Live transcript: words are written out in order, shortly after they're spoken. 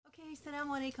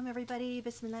Assalamu alaikum everybody.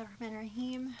 Bismillah ar-Rahman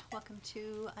ar-Rahim. Welcome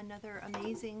to another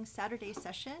amazing Saturday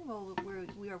session. Well,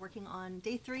 we are working on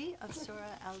day 3 of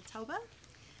Surah Al-Tawbah.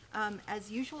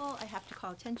 As usual, I have to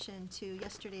call attention to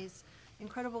yesterday's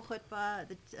incredible khutbah.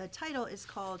 The title is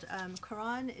called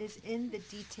Quran is in the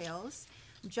Details,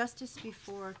 Justice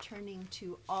Before Turning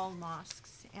to All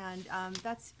Mosques. And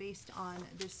that's based on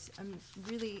this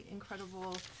really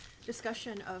incredible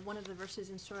discussion of one of the verses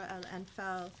in Surah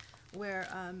Al-Anfal where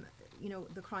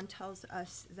the Quran tells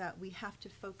us that we have to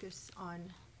focus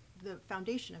on the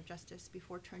foundation of justice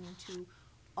before turning to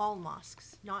all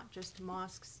mosques, not just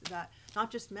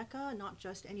Mecca, not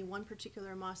just any one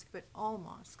particular mosque, but all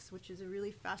mosques, which is a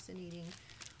really fascinating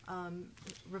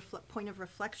point of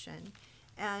reflection.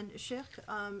 And Sheikh,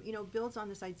 builds on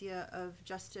this idea of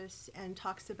justice and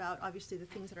talks about obviously the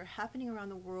things that are happening around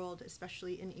the world,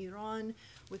 especially in Iran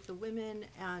with the women,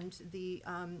 and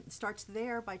starts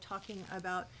there by talking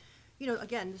about,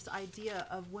 again, this idea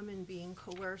of women being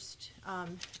coerced,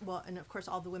 and of course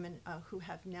all the women who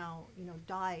have now,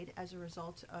 died as a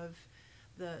result of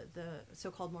the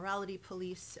so-called morality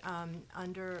police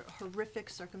under horrific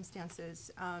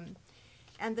circumstances.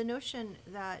 And the notion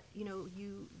that,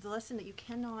 the lesson that you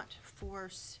cannot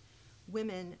force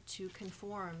women to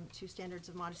conform to standards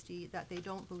of modesty that they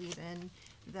don't believe in,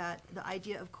 that the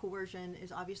idea of coercion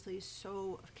is obviously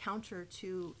so counter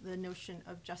to the notion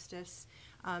of justice,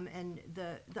 and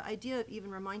the idea of even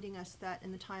reminding us that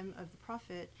in the time of the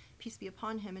Prophet, peace be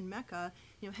upon him, in Mecca,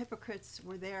 hypocrites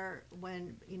were there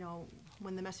when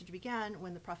the message began,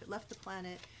 when the Prophet left the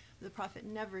planet. The Prophet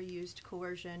never used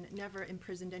coercion, never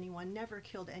imprisoned anyone, never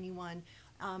killed anyone,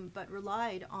 but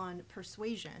relied on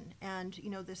persuasion. And,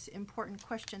 this important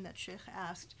question that Sheikh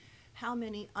asked, how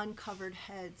many uncovered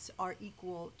heads are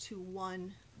equal to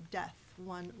one death,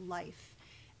 one life?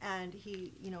 And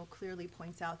he, clearly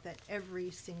points out that every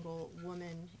single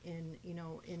woman in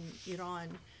Iran,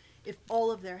 if all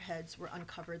of their heads were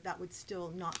uncovered, that would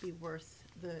still not be worth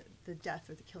the death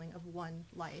or the killing of one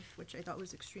life, which I thought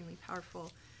was extremely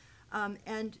powerful.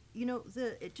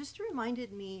 It just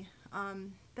reminded me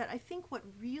that I think what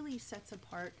really sets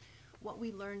apart what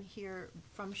we learn here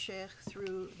from Sheikh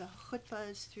through the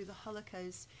khutbahs, through the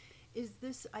halakas, is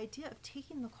this idea of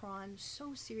taking the Quran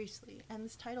so seriously. And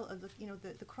this title of the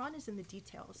Quran is in the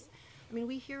details. I mean,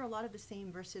 we hear a lot of the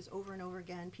same verses over and over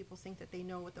again. People think that they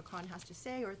know what the Quran has to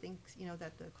say, or think,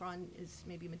 that the Quran is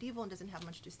maybe medieval and doesn't have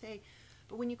much to say.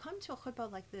 But when you come to a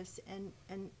khutbah like this, and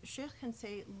Sheikh can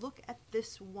say, look at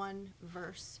this one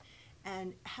verse,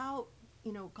 and how,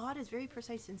 God is very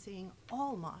precise in saying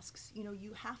all mosques,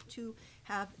 you have to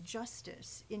have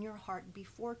justice in your heart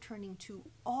before turning to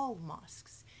all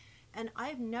mosques. And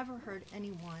I've never heard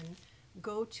anyone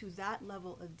go to that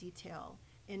level of detail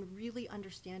in really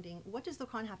understanding what does the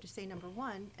Quran have to say, number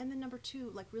one, and then number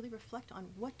two, really reflect on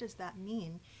what does that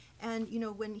mean. And,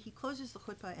 when he closes the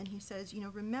khutbah and he says,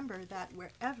 remember that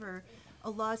wherever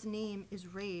Allah's name is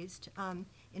raised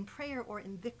in prayer or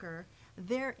in dhikr,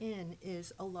 therein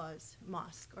is Allah's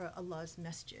mosque or Allah's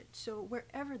masjid. So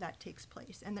wherever that takes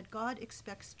place, and that God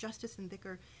expects justice and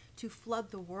dhikr to flood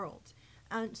the world.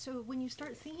 And so when you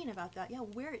start thinking about that,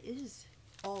 where are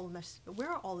all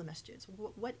the masjids?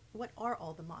 What are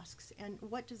all the mosques? And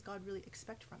what does God really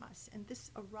expect from us? And this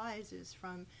arises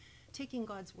from taking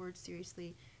God's word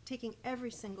seriously, taking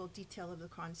every single detail of the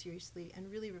Quran seriously, and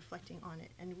really reflecting on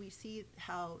it. And we see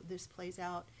how this plays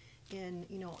out in,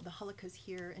 the halakas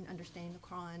here, and understanding the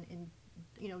Quran, and,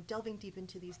 delving deep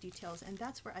into these details. And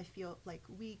that's where I feel like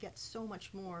we get so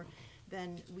much more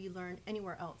than we learn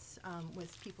anywhere else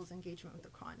with people's engagement with the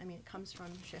Quran. I mean, it comes from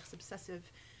Sheikh's obsessive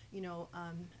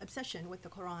obsession with the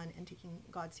Quran and taking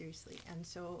God seriously. And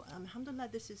so, alhamdulillah,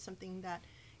 this is something that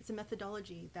it's a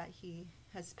methodology that he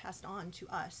has passed on to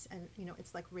us. And,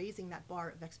 it's like raising that bar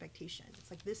of expectation. It's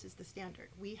like, this is the standard.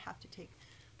 We have to take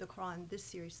the Quran this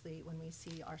seriously when we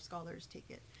see our scholars take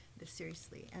it this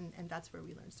seriously. And that's where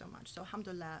we learn so much. So,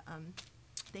 alhamdulillah,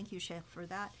 thank you, Sheikh, for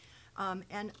that.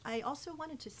 And I also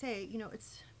wanted to say,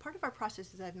 it's part of our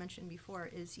process, as I've mentioned before,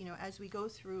 is, as we go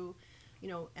through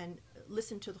and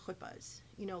listen to the khutbahs.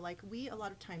 We a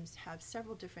lot of times have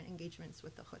several different engagements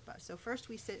with the khutbah. So first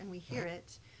we sit and we hear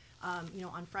it,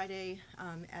 on Friday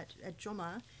at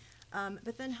Jummah.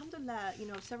 But then, alhamdulillah,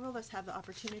 several of us have the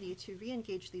opportunity to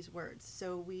re-engage these words.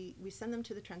 So we send them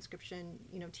to the transcription,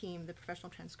 team, the professional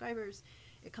transcribers.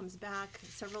 It comes back.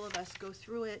 Several of us go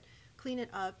through it, clean it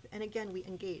up, and again we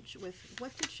engage with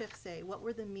what did Sheikh say? What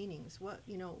were the meanings? What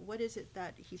is it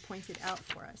that he pointed out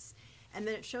for us? And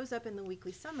then it shows up in the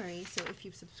weekly summary. So if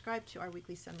you've subscribed to our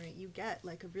weekly summary, you get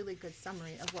a really good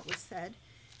summary of what was said.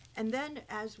 And then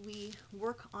as we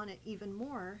work on it even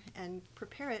more and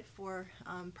prepare it for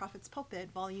Prophet's Pulpit,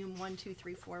 volume 1, 2,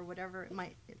 3, 4, whatever it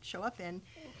might show up in,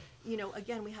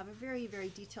 again, we have a very, very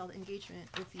detailed engagement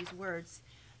with these words.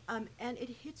 And it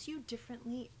hits you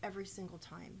differently every single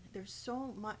time. There's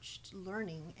so much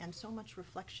learning and so much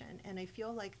reflection. And I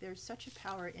feel like there's such a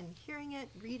power in hearing it,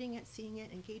 reading it, seeing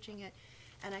it, engaging it.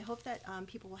 And I hope that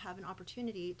people will have an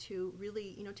opportunity to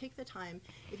really, take the time.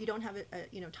 If you don't have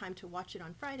time to watch it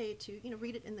on Friday, to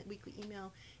read it in the weekly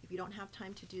email. If you don't have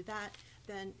time to do that,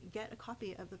 then get a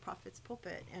copy of the Prophet's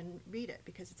Pulpit and read it,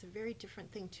 because it's a very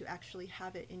different thing to actually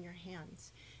have it in your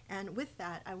hands. And with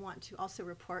that, I want to also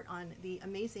report on the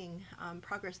amazing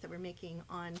progress that we're making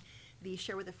on the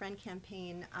Share with a Friend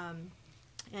campaign.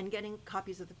 And getting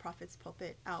copies of the Prophet's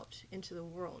Pulpit out into the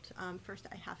world. First,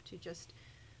 I have to just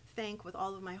thank with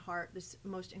all of my heart this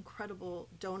most incredible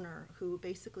donor who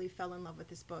basically fell in love with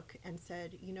this book and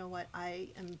said, you know what, I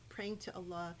am praying to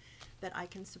Allah that I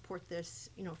can support this,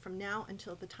 from now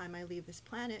until the time I leave this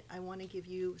planet. I want to give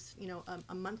you,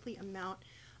 a monthly amount.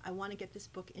 I want to get this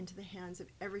book into the hands of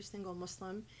every single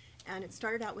Muslim. And it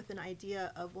started out with an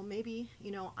idea of, well, maybe,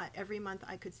 every month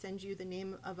I could send you the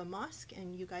name of a mosque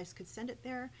and you guys could send it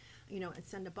there, and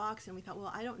send a box. And we thought,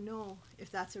 well, I don't know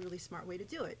if that's a really smart way to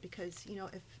do it, because,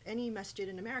 if any masjid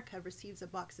in America receives a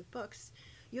box of books,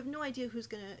 you have no idea who's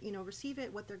going to, receive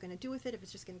it, what they're going to do with it, if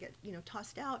it's just going to get,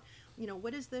 tossed out,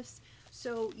 what is this?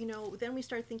 So, then we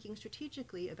started thinking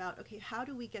strategically about, okay, how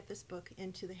do we get this book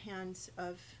into the hands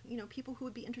of, people who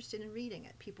would be interested in reading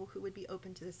it, people who would be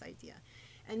open to this idea.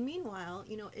 And meanwhile,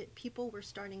 people were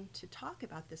starting to talk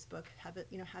about this book,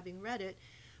 having read it.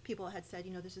 People had said,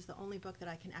 this is the only book that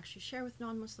I can actually share with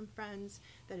non-Muslim friends,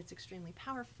 that it's extremely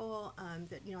powerful,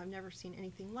 that, I've never seen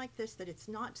anything like this, that it's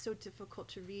not so difficult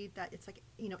to read, that it's like,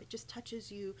 it just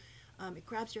touches you, it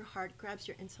grabs your heart, grabs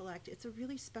your intellect. It's a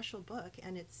really special book,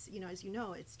 and it's, as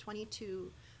it's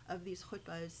 22 of these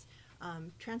khutbahs,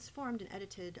 transformed and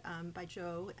edited by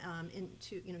Joe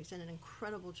into, he's done an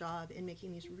incredible job in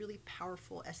making these really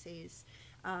powerful essays.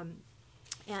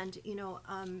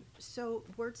 So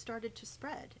word started to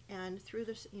spread, and through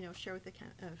this, Share with a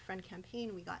Friend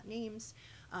campaign, we got names.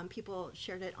 People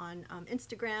shared it on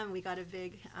Instagram. We got a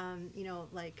big,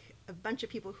 like a bunch of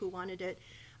people who wanted it.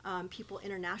 People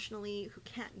internationally who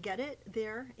can't get it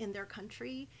there in their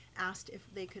country asked if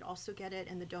they could also get it,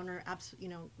 and the donor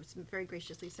very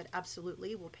graciously said,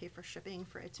 absolutely, we'll pay for shipping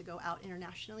for it to go out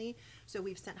internationally. So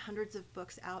we've sent hundreds of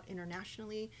books out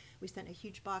internationally. We sent a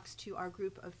huge box to our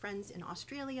group of friends in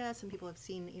Australia. Some people have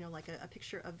seen, like a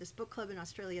picture of this book club in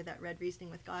Australia that read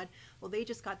Reasoning with God. Well, they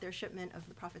just got their shipment of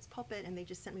the Prophet's Pulpit, and they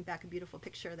just sent me back a beautiful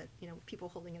picture that, people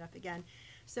holding it up again.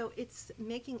 So it's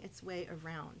making its way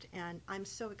around, and I'm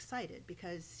so excited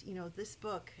because, this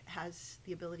book has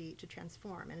the ability to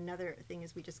transform. And another thing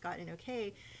is, we just got an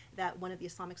okay that one of the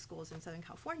Islamic schools in Southern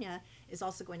California is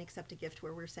also going to accept a gift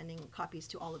where we're sending copies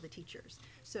to all of the teachers.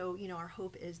 So, our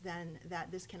hope is then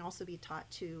that this can also be taught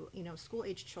to,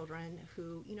 school-age children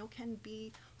who, can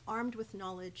be armed with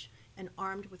knowledge and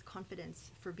armed with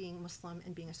confidence for being Muslim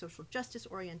and being a social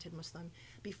justice-oriented Muslim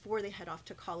before they head off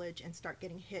to college and start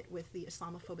getting hit with the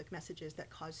Islamophobic messages that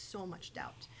cause so much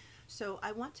doubt. So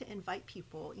I want to invite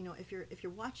people, if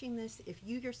you're watching this, if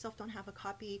you yourself don't have a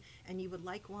copy and you would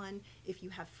like one, if you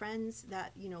have friends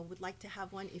that, would like to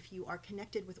have one, if you are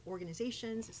connected with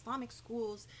organizations, Islamic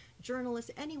schools,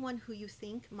 journalists, anyone who you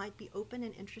think might be open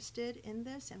and interested in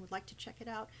this and would like to check it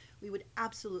out, we would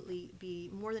absolutely be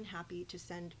more than happy to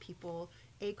send people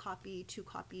a copy, 2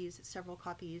 copies, several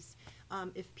copies.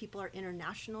 If people are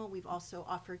international, we've also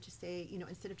offered to say,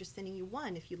 instead of just sending you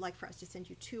one, if you'd like for us to send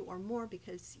you 2 or more,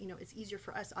 because, it's easier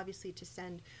for us, obviously, to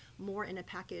send more in a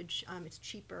package. It's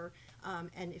cheaper.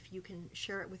 And if you can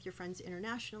share it with your friends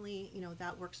internationally,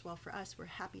 that works well for us. We're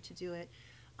happy to do it.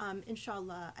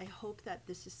 Inshallah, I hope that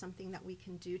this is something that we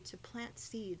can do to plant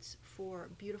seeds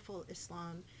for beautiful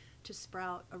Islam to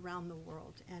sprout around the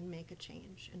world and make a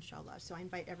change, inshallah. So I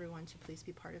invite everyone to please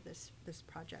be part of this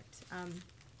project.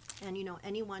 And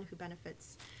anyone who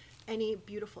benefits, any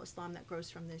beautiful Islam that grows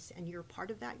from this, and you're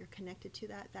part of that, you're connected to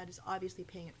that, that is obviously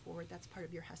paying it forward. That's part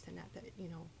of your hasanat, that,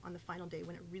 on the final day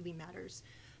when it really matters,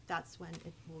 that's when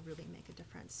it will really make a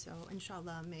difference. So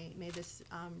inshallah, may this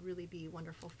really be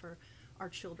wonderful for our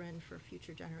children, for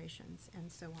future generations,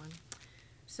 and so on.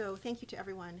 So thank you to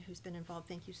everyone who's been involved.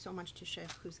 Thank you so much to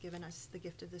Sheikh, who's given us the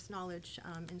gift of this knowledge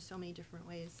in so many different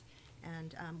ways.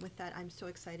 And with that, I'm so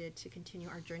excited to continue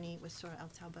our journey with Surah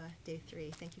Al-Tawbah, Day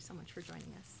 3. Thank you so much for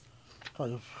joining us.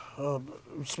 طيب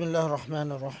بسم الله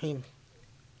الرحمن الرحيم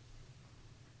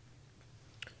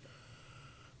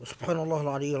سبحان الله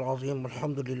العلي العظيم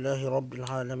والحمد لله رب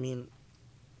العالمين.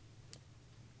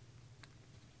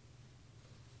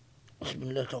 بسم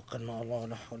الله توكلنا على الله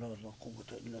لا حول ولا قوة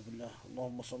إلا بالله.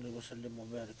 اللهم صل وسلم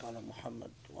وبارك على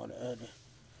محمد وعلى آله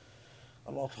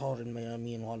الأطهار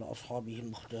الميامين وعلى أصحابه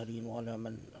المختارين وعلى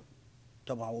من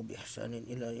تبعوا بإحسان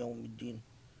إلى يوم الدين.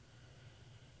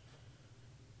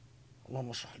 اللهم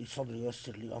اشرح لي صدري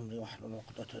ويسر لي أمري واحلل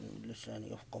عقدة من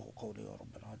لساني يفقه قولي يا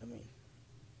رب العالمين.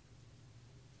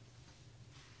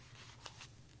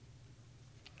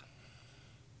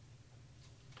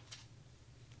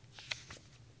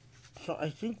 So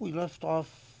I think we left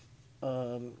off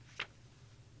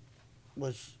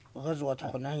with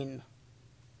غزوة حنين,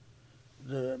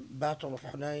 the Battle of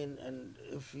Hunayn, and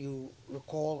if you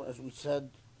recall, as we said,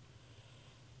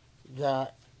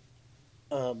 that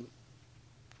um,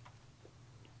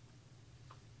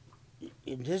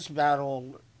 in this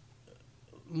battle,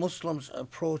 Muslims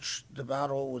approached the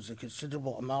battle with a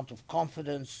considerable amount of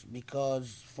confidence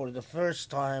because for the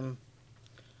first time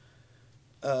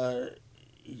uh,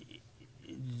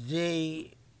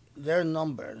 their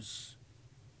numbers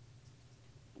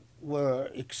were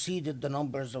exceeded the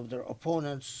numbers of their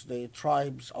opponents, the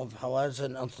tribes of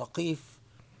Hawazin and Thaqif,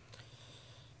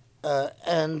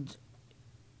 and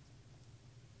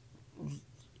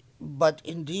but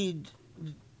indeed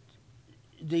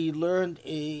they learned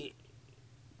a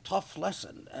tough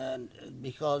lesson, and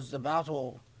because the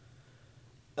battle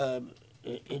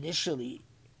initially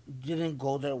didn't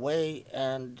go their way,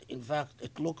 and in fact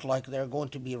it looked like they're going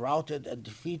to be routed and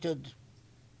defeated,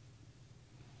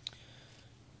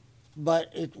 but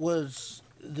it was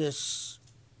this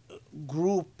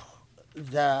group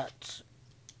that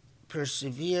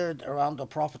persevered around the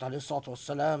Prophet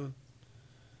ﷺ,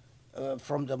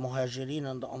 from the Muhajirin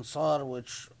and the Ansar,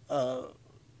 which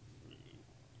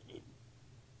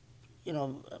you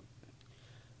know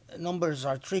numbers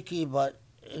are tricky, but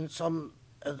in some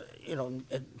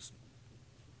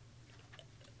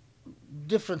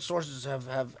different sources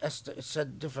have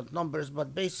said different numbers,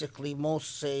 but basically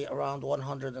most say around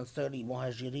 130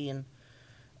 Muhajirin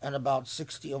and about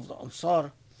 60 of the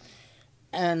Ansar.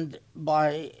 And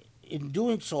by in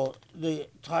doing so, the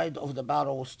tide of the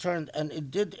battle was turned, and it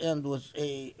did end with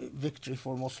a victory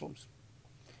for Muslims.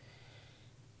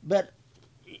 But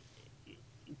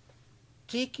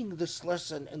taking this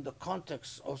lesson in the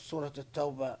context of Surah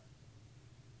Tawbah,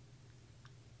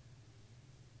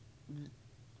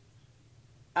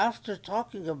 after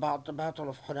talking about the Battle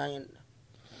of Hunayn,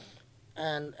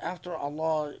 and after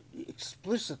Allah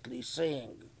explicitly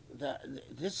saying that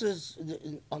this is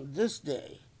on this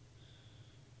day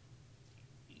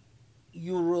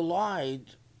you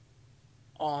relied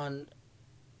on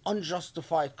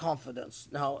unjustified confidence.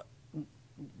 Now,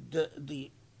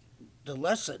 the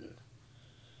lesson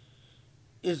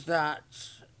is that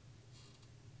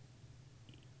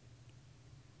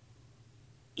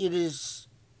it is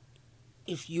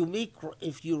if you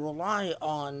rely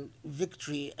on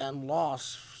victory and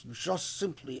loss just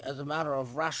simply as a matter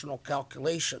of rational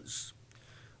calculations,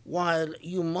 while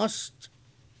you must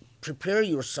prepare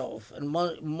yourself and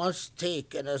must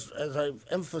take, and as I've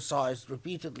emphasized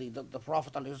repeatedly, that the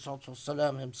Prophet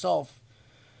ﷺ himself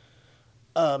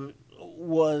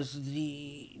was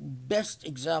the best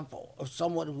example of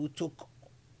someone who took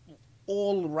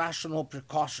all rational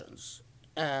precautions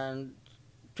and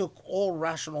took all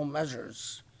rational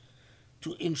measures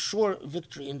to ensure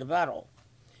victory in the battle.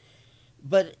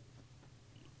 But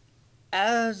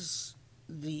as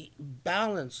the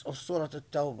balance of Surah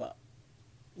At-Tawbah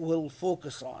will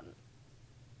focus on,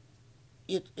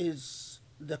 it is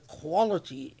the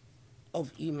quality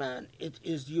of Iman, it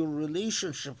is your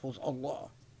relationship with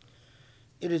Allah,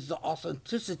 it is the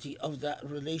authenticity of that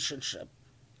relationship,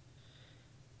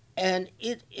 and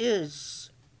it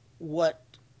is what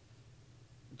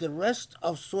the rest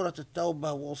of Surah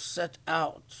At-Tawbah will set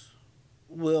out,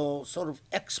 will sort of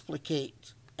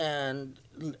explicate and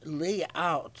lay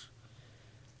out,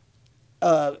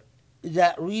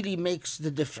 that really makes the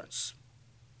difference.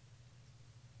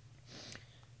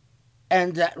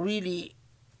 And that really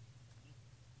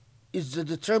is the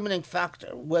determining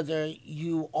factor whether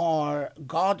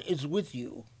God is with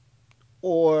you,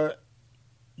 or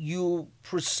you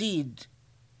proceed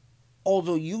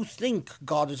although you think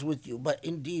God is with you, but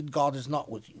indeed God is not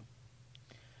with you.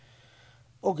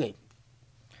 Okay,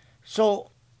 so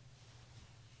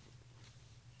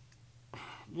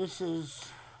this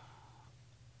is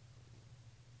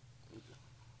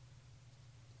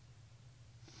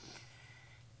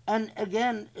and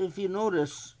again, if you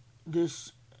notice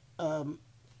this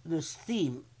this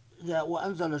theme that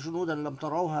وَأَنزَلَ جُنُودًا لَمْ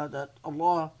تَرَوْهَا, that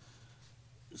Allah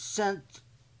sent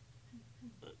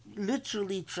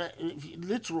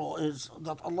literal is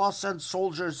that Allah sent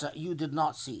soldiers that you did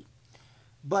not see.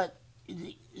 But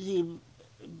even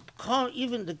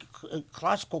the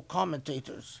classical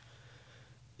commentators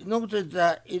noted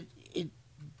that it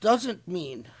doesn't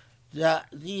mean that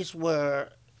these were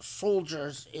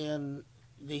soldiers in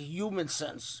the human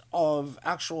sense of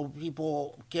actual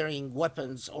people carrying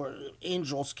weapons or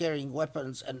angels carrying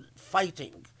weapons and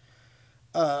fighting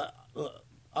uh,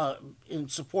 in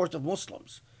support of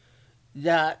Muslims.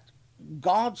 That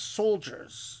God's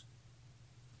soldiers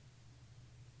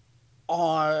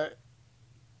are,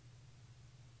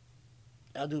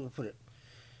 how do we put it?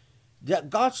 That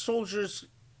God's soldiers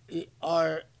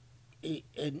are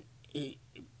in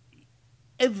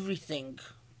everything,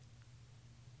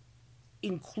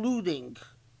 including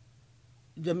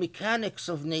the mechanics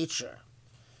of nature,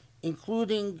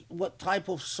 including what type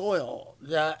of soil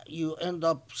that you end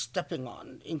up stepping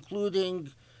on, including,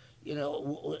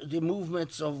 the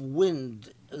movements of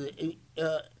wind,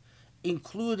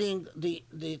 including the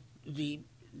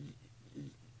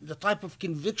type of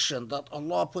conviction that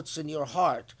Allah puts in your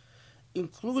heart,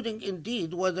 including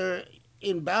indeed whether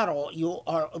in battle you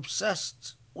are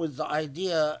obsessed with the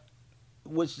idea,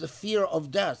 with the fear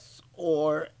of death,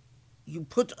 or you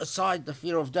put aside the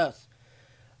fear of death.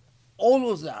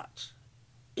 All of that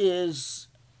is,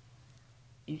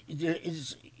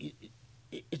 it's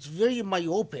very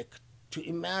myopic to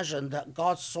imagine that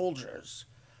God's soldiers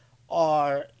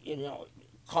are,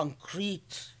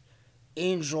 concrete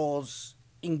angels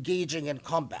engaging in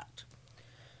combat.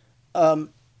 And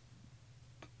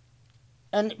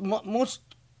most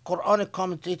Quranic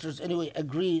commentators, anyway,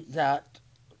 agree that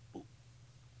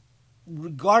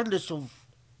regardless of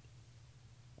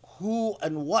who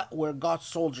and what were God's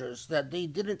soldiers, that they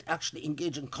didn't actually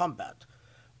engage in combat,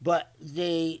 but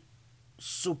they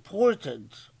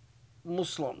supported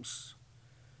Muslims,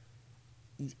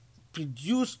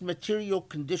 produced material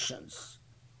conditions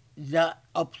that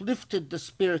uplifted the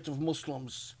spirit of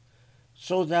Muslims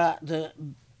so that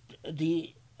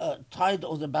the tide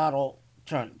of the battle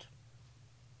turned.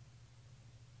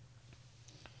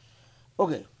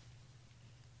 Okay.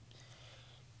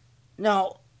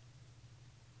 Now,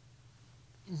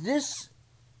 this,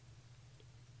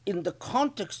 in the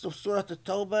context of Surah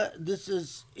At-Tawbah, this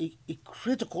is a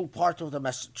critical part of the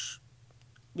message.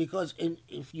 Because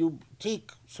if you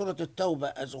take Surah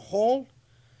At-Tawbah as a whole,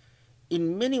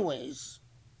 in many ways,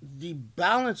 the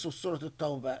balance of Surah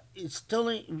At-Tawbah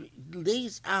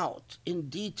lays out in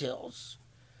details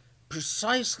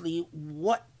precisely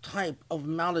what type of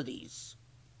maladies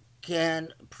can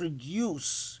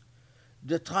produce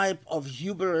the type of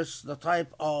hubris, the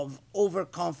type of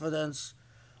overconfidence,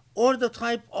 or the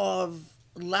type of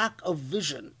lack of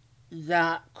vision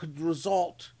that could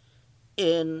result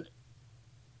in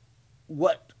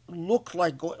what looked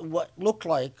like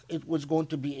it was going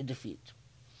to be a defeat.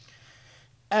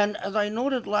 And as I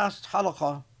noted last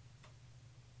halaqah,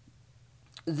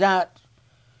 that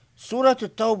Surah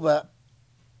At-Tawbah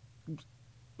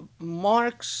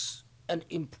marks an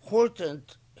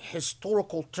important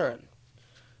historical turn,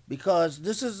 because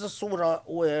this is the surah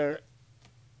where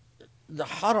the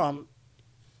haram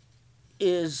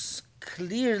is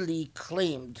clearly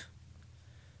claimed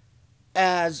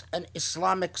as an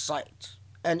Islamic site,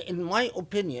 and in my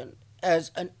opinion,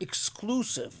 as an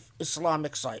exclusive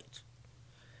Islamic site.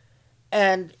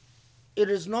 And it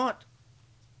is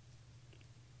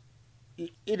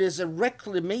a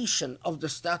reclamation of the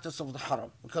status of the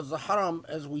haram, because the haram,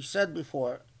 as we said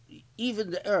before,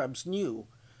 even the Arabs knew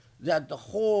that the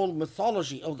whole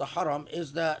mythology of the haram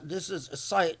is that this is a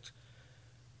site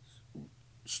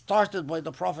started by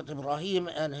the Prophet Ibrahim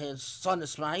and his son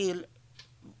Ismail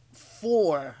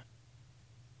for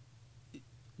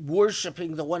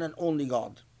worshipping the one and only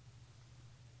God.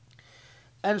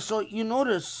 And so you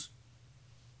notice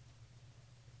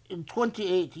in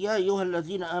 28, يا أيها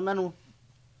الذين آمنوا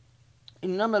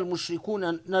إنما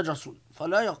المشركون نجس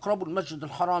فلا يقربوا المسجد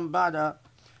الحرام بعد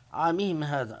عامهم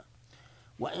هذا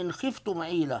وإن خفتم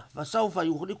عيلة فسوف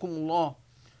يغنيكم الله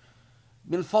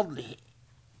من فضله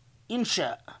إن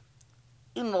شاء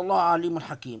إن الله عليم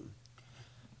حكيم.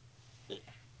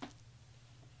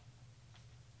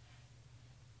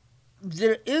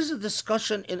 There is a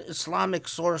discussion in Islamic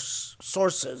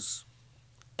sources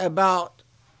about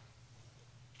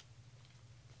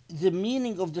the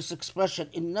meaning of this expression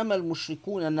إنما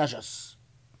المشركون نجس,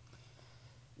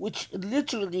 which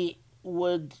literally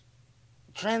would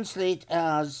translate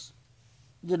as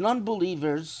the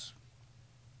non-believers.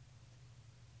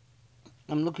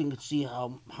 I'm looking to see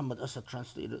how Muhammad Asad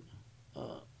translated.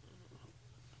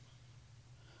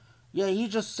 He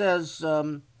just says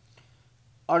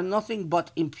are nothing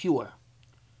but impure.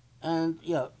 And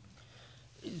yeah,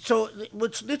 so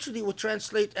which literally would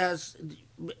translate as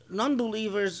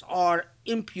non-believers are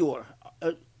impure.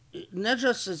 Uh,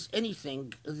 Najas is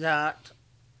anything that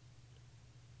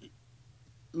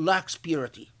lacks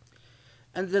purity.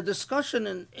 And the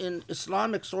discussion in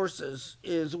Islamic sources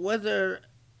is whether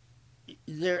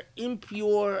they're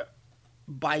impure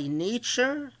by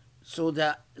nature, so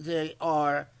that they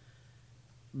are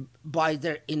by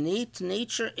their innate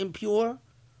nature impure,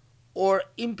 or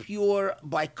impure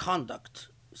by conduct.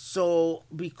 So,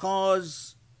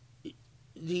 because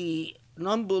the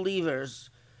non believers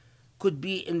could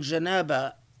be in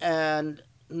janaba and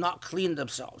not clean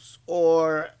themselves,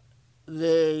 or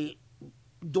they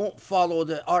don't follow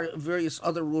the various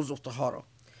other rules of tahara.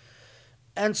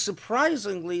 And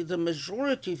surprisingly, the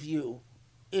majority view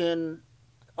in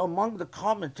among the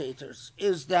commentators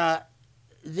is that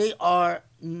they are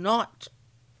not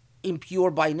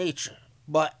impure by nature,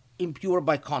 but impure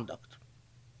by conduct.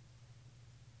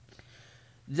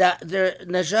 That their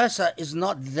najasa is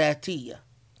not dhatiya.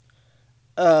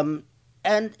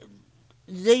 And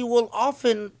they will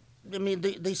often, I mean,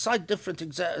 they cite different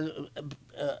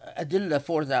adilla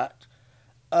for that,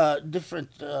 different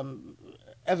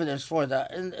evidence for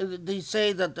that. And they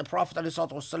say that the Prophet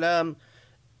ﷺ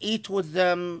ate with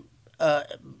them,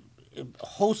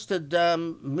 hosted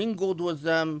them, mingled with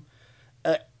them,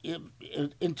 uh,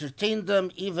 entertained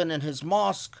them even in his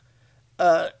mosque.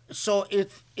 So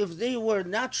if they were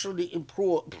naturally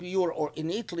impure, pure or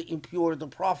innately impure, the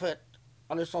Prophet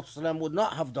ﷺ would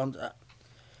not have done that.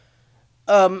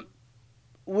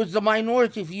 With the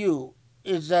minority view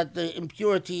is that the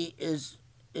impurity is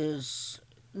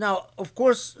now, of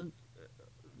course,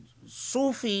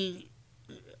 Sufi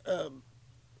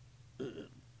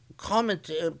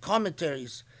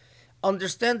commentaries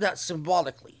understand that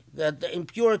symbolically, that the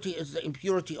impurity is the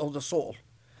impurity of the soul,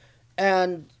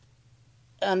 and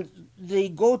they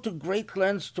go to great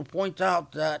lengths to point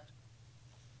out that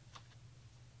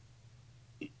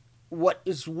what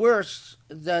is worse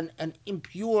than an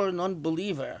impure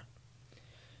non-believer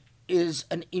is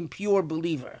an impure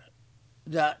believer.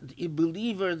 That a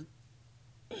believer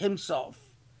himself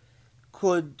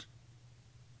could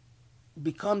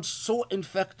become so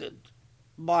infected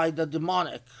by the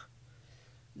demonic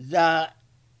that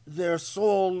their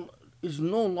soul is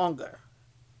no longer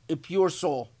a pure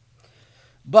soul.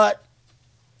 But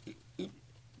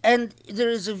and there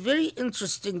is a very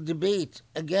interesting debate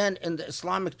again in the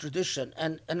Islamic tradition,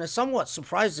 and a somewhat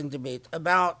surprising debate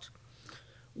about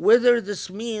whether this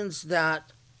means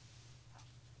that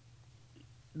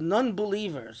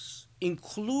non-believers,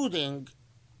 including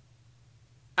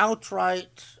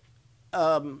outright,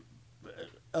 um,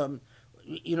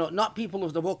 not people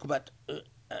of the book, but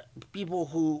people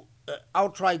who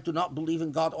outright do not believe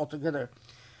in God altogether.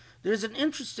 There's an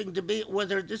interesting debate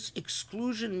whether this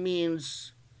exclusion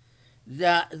means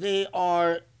that they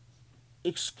are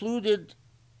excluded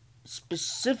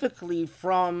specifically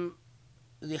from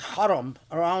the haram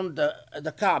around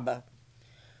the Kaaba,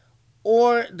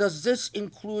 or does this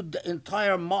include the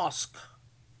entire mosque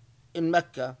in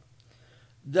Mecca?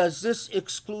 Does this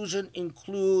exclusion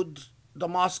include the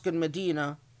mosque in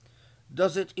Medina?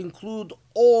 Does it include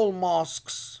all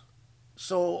mosques?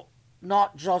 So,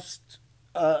 not just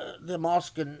the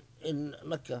mosque in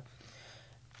Mecca.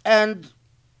 And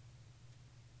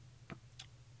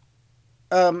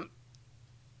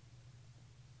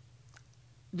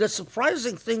the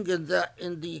surprising thing is that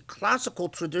in the classical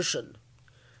tradition,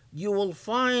 you will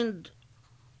find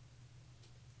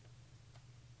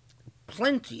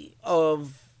plenty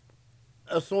of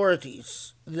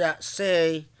authorities that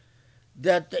say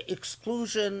that the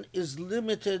exclusion is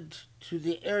limited to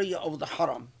the area of the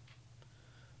haram,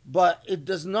 but it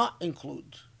does not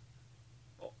include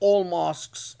all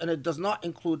mosques, and it does not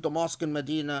include the mosque in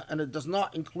Medina, and it does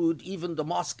not include even the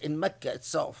mosque in Mecca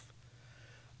itself.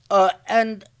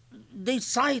 And they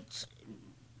cite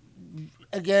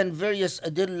again various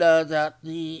adilla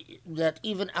that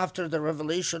even after the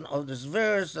revelation of this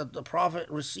verse, that the Prophet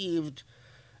received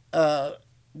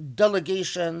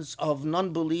delegations of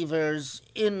non-believers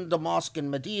in the mosque in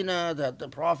Medina, that the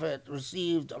Prophet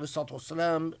received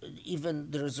والسلام,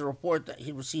 even there is a report that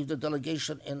he received a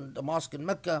delegation in the mosque in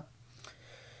Mecca.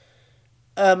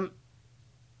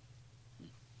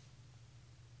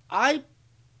 I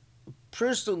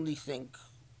personally think,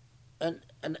 and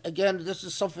again, this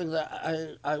is something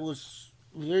that I was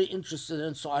very interested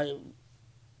in, so I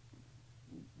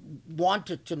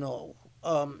wanted to know.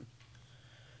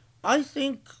 I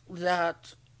think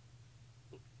that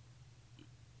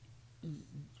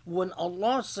when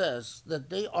Allah says that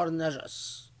they are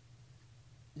najas,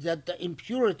 that the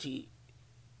impurity,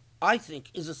 I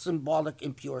think, is a symbolic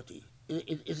impurity.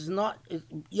 It is not,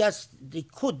 yes, they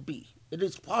could be. It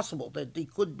is possible that they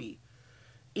could be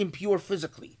impure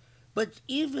physically. But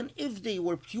even if they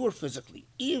were pure physically,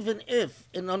 even if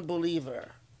an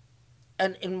unbeliever,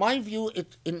 and in my view,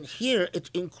 it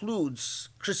includes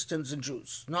Christians and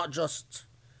Jews, not just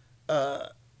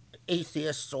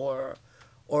atheists or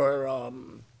what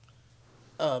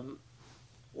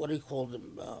do you call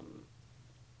them?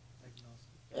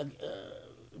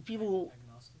 People who,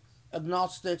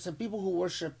 agnostics and people who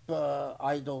worship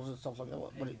idols and stuff like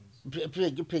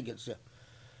that. Pagans,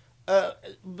 yeah.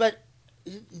 But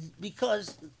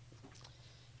because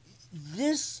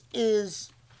this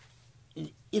is,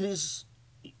 it is,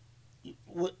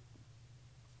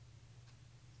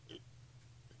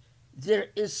 there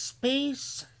is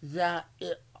space that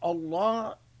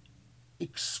Allah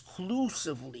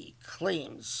exclusively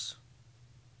claims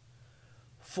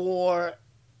for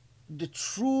the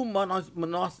true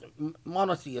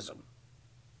monotheism.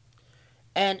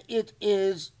 And it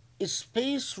is a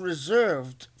space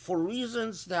reserved for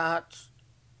reasons that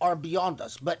are beyond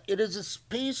us, but it is a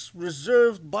space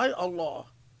reserved by Allah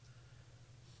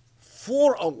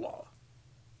for Allah.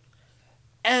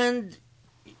 And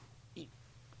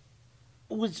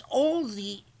with all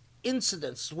the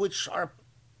incidents which are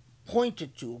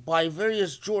pointed to by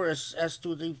various jurists as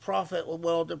to the Prophet,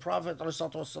 well, the Prophet,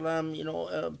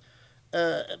 والسلام,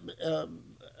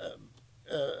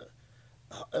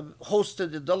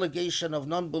 hosted a delegation of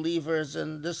non-believers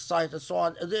in this site and so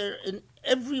on. There, in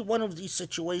every one of these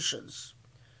situations,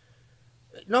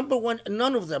 number one,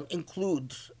 none of them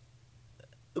included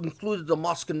the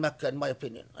mosque in Mecca, in my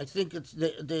opinion. I think it's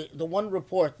the one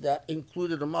report that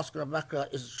included the mosque in Mecca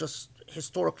is just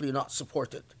historically not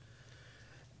supported.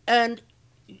 And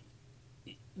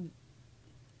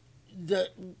the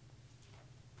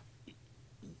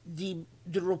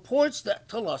reports that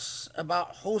tell us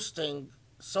about hosting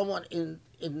someone in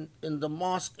the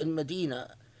mosque in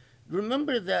Medina,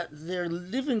 remember that their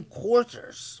living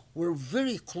quarters were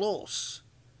very close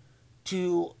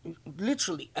to,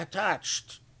 literally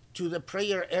attached to the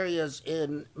prayer areas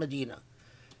in Medina.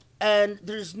 And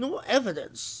there's no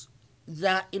evidence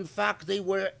that in fact they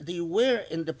were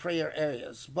in the prayer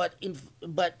areas, but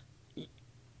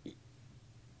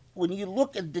when you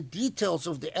look at the details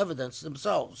of the evidence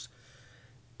themselves,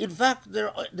 in fact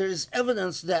there is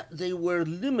evidence that they were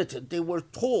limited. They were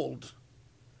told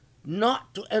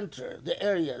not to enter the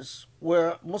areas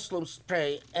where Muslims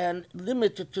pray and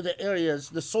limited to the areas,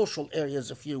 the social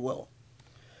areas, if you will.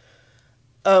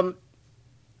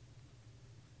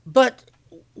 But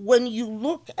when you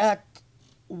look at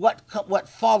what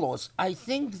follows, I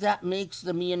think that makes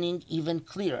the meaning even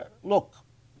clearer. Look,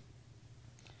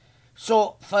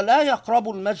 so فلا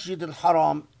يقربوا المسجد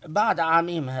الحرام بعد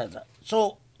عامهم هذا.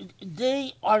 So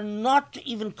they are not to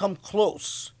even come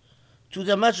close to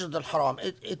the Masjid al-Haram.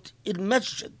 It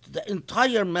masjid, the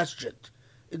entire masjid.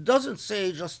 It doesn't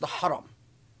say just the haram,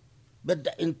 but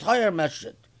the entire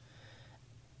masjid.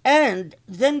 And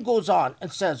then goes on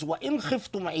and says, وَإِنْ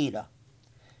خِفْتُمْ عِيلًا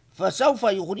فَسَوْفَ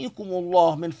يُغْنِيكُمُ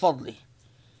اللَّهُ مِنْ فَضْلِهِ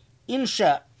إِنْ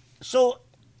شَاءَ. So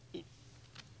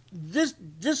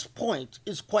this point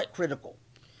is quite critical,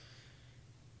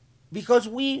 because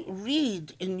we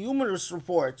read in numerous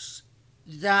reports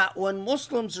that when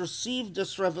Muslims received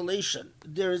this revelation,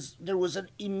 there was an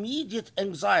immediate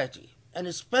anxiety, and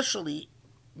especially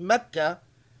Mecca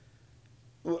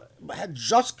had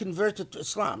just converted to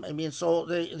Islam. I mean, so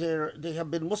they have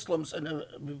been Muslims in a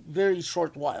very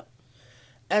short while.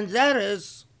 And that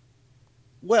is,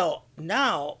 well,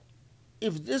 now,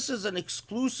 if this is an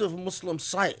exclusive Muslim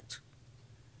site,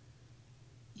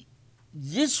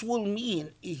 this will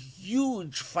mean a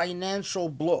huge financial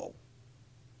blow,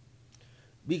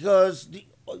 because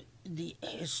the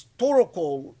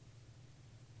historical,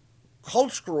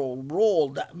 cultural role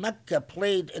that Mecca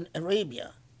played in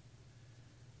Arabia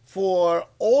for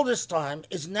all this time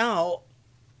is now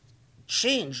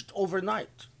changed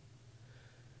overnight.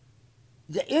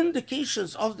 The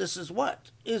indications of this is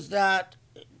what? Is that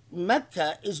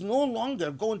Mecca is no longer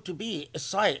going to be a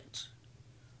site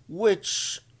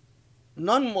which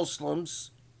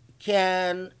non-Muslims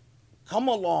can come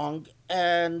along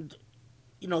and,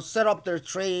 set up their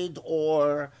trade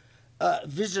or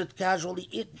visit casually.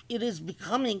 It is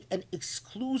becoming an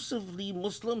exclusively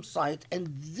Muslim site,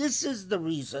 and this is the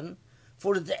reason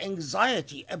for the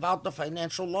anxiety about the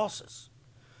financial losses.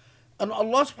 And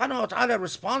Allah subhanahu wa ta'ala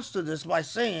responds to this by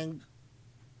saying,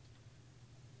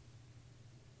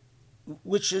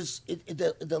 which is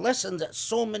the lesson that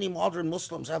so many modern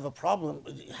Muslims have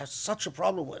such a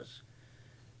problem with.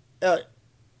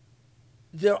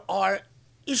 there are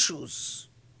issues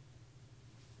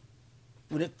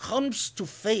when it comes to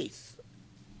faith.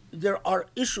 There are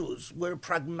issues where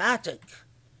pragmatic,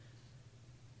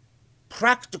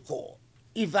 practical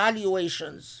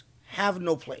evaluations have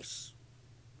no place.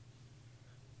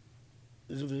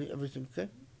 Is everything okay?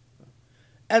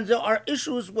 And there are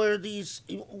issues where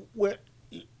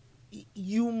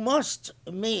you must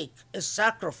make a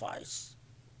sacrifice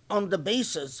on the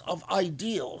basis of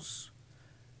ideals,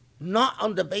 not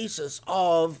on the basis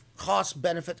of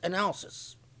cost-benefit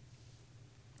analysis.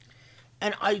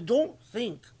 And I don't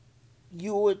think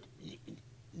you would,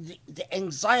 the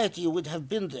anxiety would have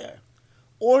been there,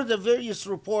 or the various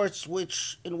reports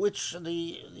in which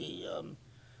the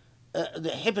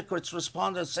hypocrites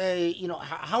respond and say,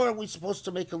 how are we supposed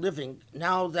to make a living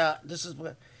now that this is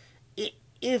where,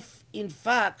 if in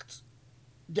fact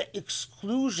the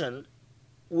exclusion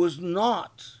was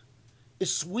not a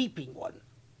sweeping one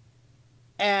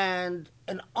and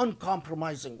an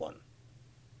uncompromising one.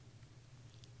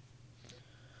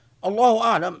 Allahu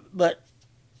Alam, but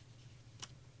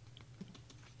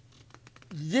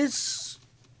this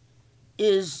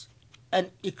is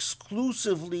an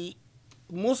exclusively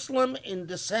Muslim in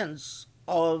the sense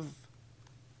of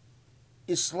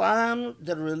Islam,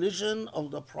 the religion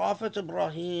of the Prophet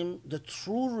Ibrahim, the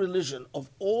true religion of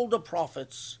all the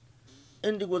prophets,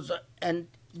 and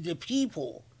the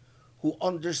people who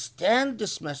understand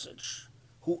this message,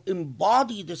 who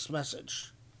embody this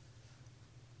message.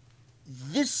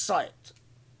 This site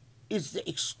is the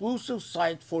exclusive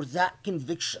site for that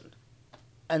conviction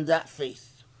and that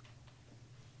faith.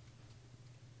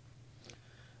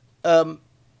 And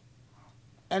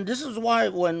this is why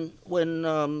when in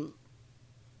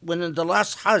the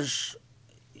last Hajj,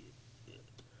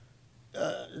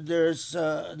 there's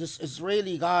this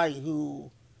Israeli guy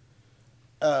who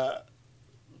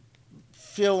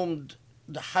filmed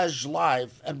the Hajj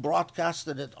live and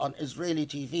broadcasted it on Israeli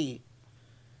TV.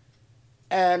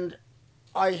 And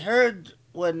I heard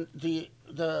when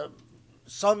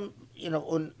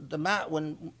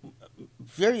when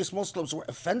various Muslims were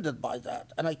offended by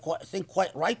that, and I think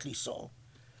quite rightly so,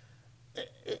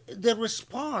 the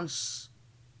response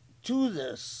to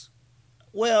this,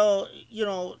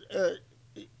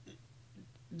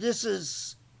 this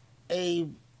is a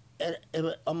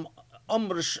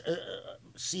amr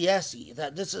siyasi,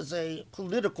 that this is a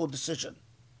political decision,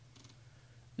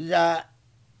 that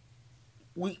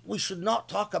we should not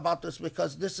talk about this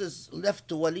because this is left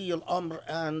to Wali al-Amr,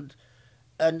 and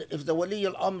if the Wali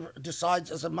al-Amr decides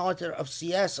as a matter of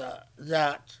siyasa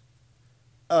that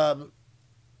a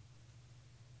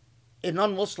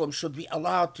non-Muslim should be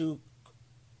allowed to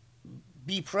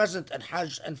be present at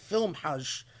Hajj and film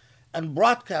Hajj and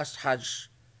broadcast Hajj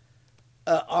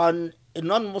on a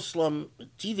non-Muslim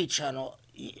TV channel,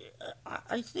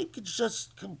 I think it's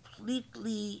just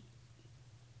completely,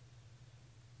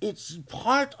 it's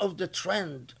part of the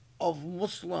trend of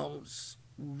Muslims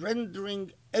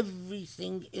rendering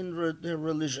everything in their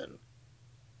religion,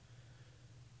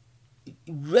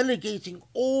 relegating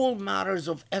all matters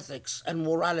of ethics and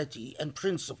morality and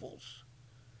principles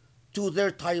to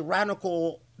their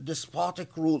tyrannical,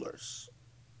 despotic rulers,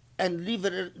 and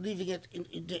leaving it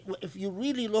if you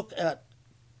really look at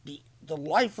the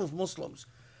life of Muslims,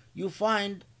 you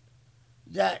find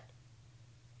that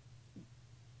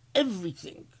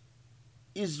everything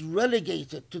is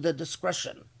relegated to the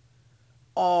discretion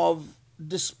of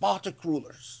despotic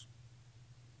rulers.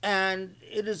 And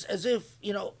it is as if,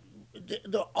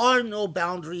 there are no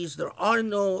boundaries, there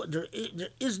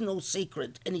is no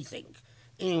sacred anything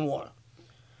anymore.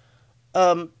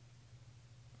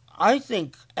 I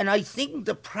think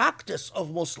the practice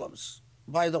of Muslims,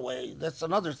 by the way, that's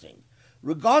another thing,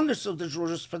 regardless of the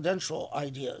jurisprudential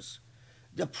ideas,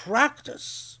 the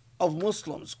practice of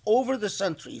Muslims over the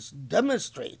centuries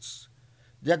demonstrates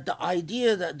that the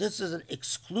idea that this is an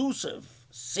exclusive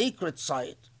sacred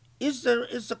site is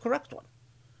the correct one.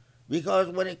 Because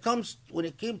when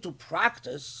it came to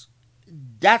practice,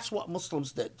 that's what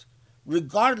Muslims did,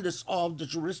 regardless of the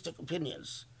juristic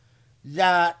opinions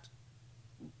that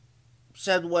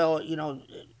said,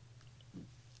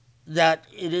 that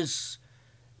it is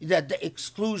that the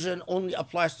exclusion only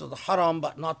applies to the Haram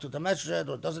but not to the Masjid,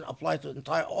 or doesn't apply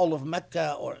to all of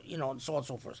Mecca, or and so on and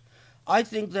so forth. I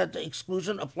think that the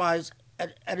exclusion applies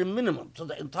at a minimum to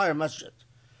the entire Masjid.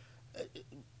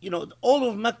 All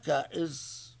of Mecca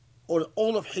or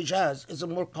all of Hijaz is a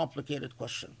more complicated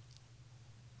question.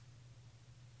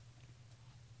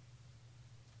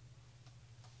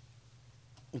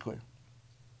 Okay.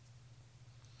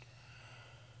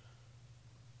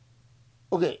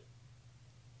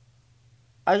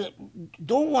 I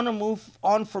don't want to move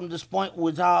on from this point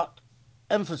without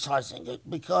emphasizing it,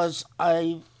 because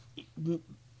I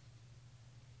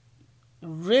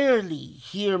rarely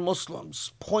hear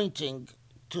Muslims pointing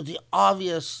to the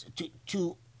obvious,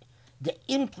 to the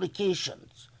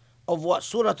implications of what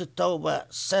Surah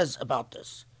At-Tawbah says about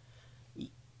this.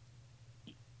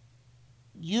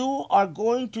 You are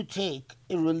going to take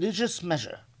a religious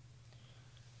measure.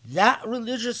 That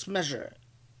religious measure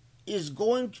is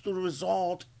going to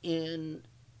result in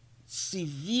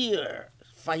severe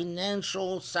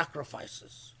financial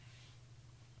sacrifices.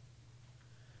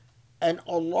 And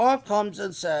Allah comes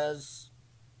and says,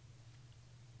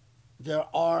 there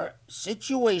are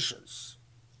situations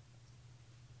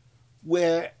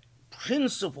where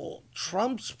principle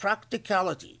trumps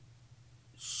practicality,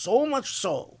 so much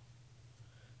so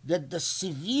that the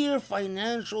severe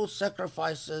financial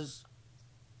sacrifices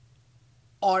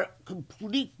are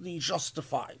completely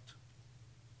justified.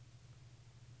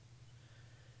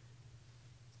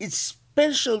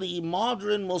 Especially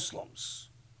modern Muslims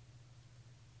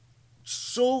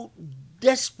so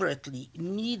desperately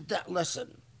need that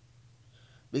lesson,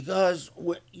 because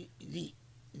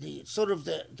the sort of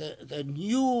the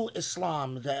new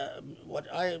Islam, what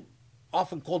I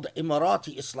often call the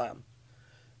Emirati Islam,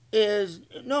 is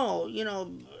no,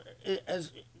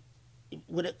 as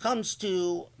when it comes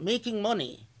to making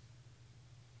money,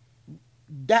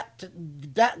 that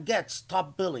gets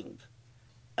top billing.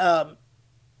 Um,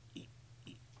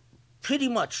 Pretty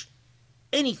much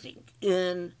anything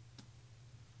in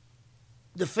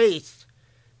the faith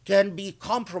can be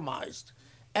compromised,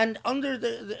 and under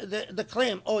the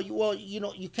claim, oh,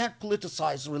 you can't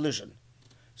politicize religion.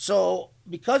 So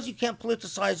because you can't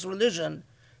politicize religion,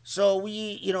 so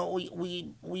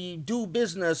we do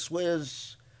business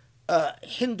with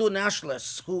Hindu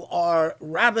nationalists who are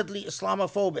rabidly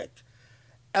Islamophobic,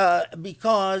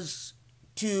 because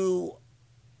to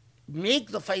make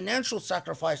the financial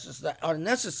sacrifices that are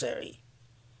necessary,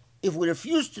 if we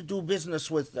refuse to do business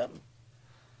with them,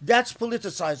 that's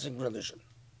politicizing religion.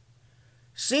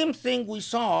 Same thing we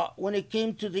saw when it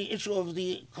came to the issue of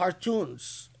the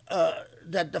cartoons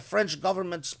that the French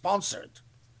government sponsored.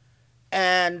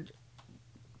 And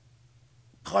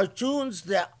cartoons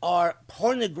that are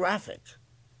pornographic,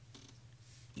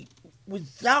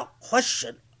 without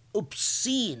question,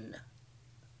 obscene,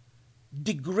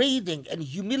 degrading and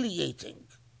humiliating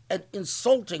and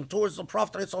insulting towards the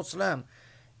Prophet ﷺ.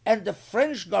 And the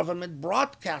French government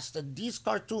broadcasted these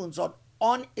cartoons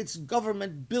on its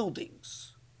government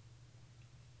buildings.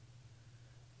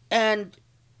 And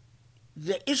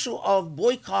the issue of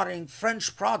boycotting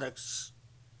French products,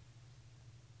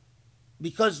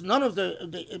 because none of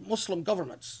the Muslim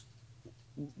governments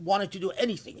wanted to do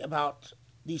anything about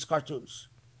these cartoons.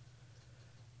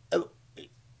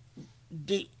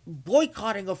 The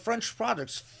boycotting of French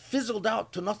products fizzled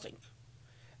out to nothing.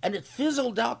 And it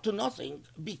fizzled out to nothing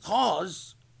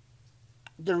because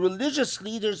the religious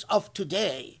leaders of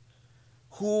today,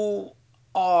 who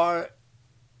are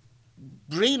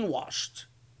brainwashed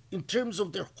in terms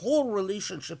of their whole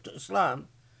relationship to Islam,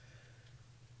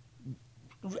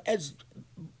 as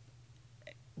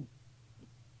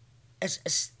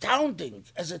astounding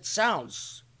as it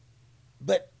sounds,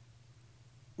 but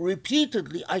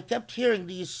repeatedly I kept hearing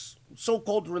these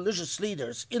so-called religious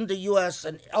leaders in the US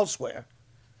and elsewhere,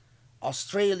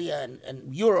 Australia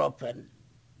and Europe and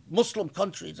Muslim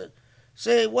countries, that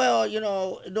say, well,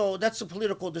 no, that's a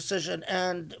political decision,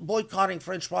 and boycotting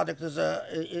French product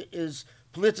is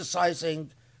politicizing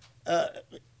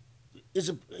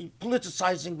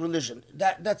politicizing religion.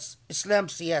 That's Islam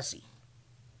siyasi.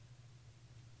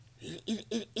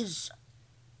 It is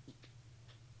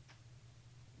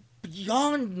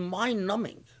beyond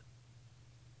mind-numbing.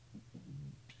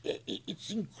 It's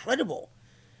incredible.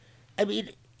 I mean,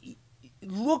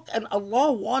 look, and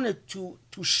Allah wanted to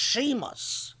shame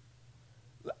us.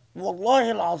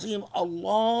 Wallahi al-Azim,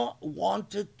 Allah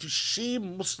wanted to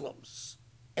shame Muslims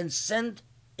and send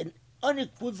an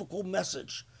unequivocal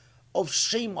message of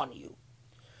shame on you.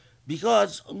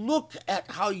 Because look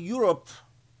at how Europe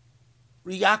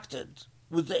reacted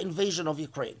with the invasion of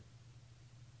Ukraine.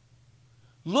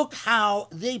 Look how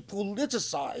they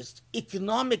politicized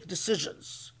economic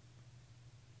decisions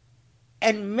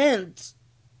and meant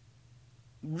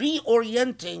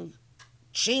reorienting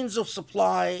chains of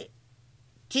supply,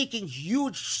 taking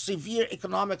huge, severe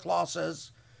economic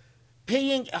losses,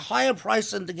 paying a higher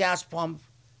price in the gas pump.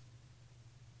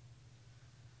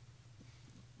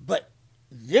 But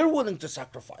they're willing to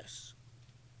sacrifice.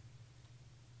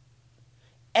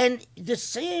 And the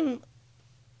same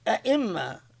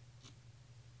ai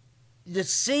the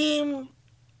same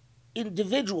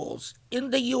individuals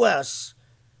in the US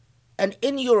and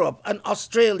in Europe and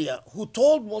Australia who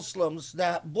told Muslims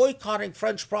that boycotting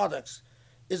French products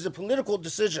is a political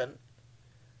decision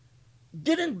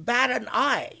didn't bat an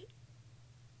eye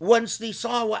once they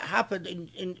saw what happened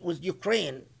with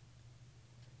Ukraine,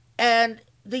 and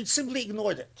they simply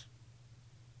ignored it.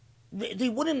 They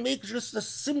wouldn't make just a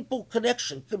simple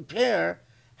connection, compare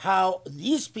how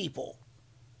these people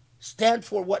stand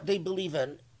for what they believe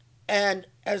in, and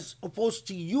as opposed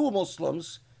to you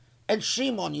Muslims, and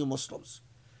shame on you Muslims.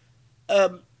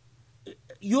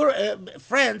 Your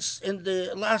France in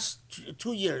the last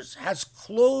 2 years has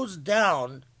closed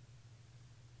down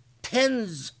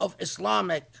tens of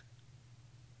Islamic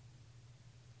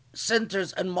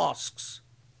centers and mosques.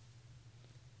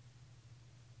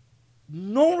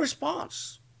 No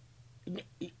response.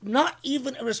 Not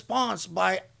even a response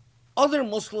by other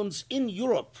Muslims in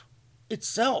Europe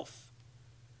itself.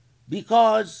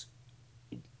 Because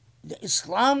the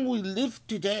Islam we live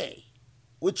today,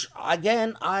 which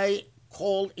again I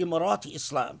call Emirati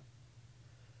Islam,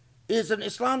 is an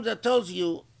Islam that tells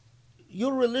you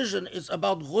your religion is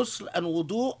about ghusl and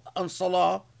wudu and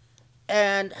salah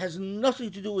and has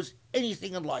nothing to do with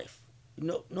anything in life.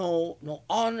 No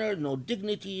honor, no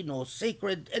dignity, no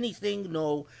sacred anything,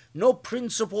 no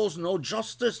principles, no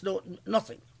justice, no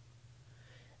nothing.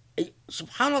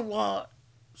 Subhanallah,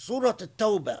 Surah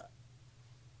Tawbah,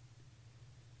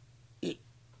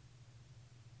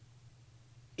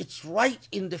 it's right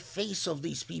in the face of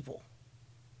these people.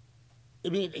 I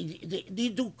mean, they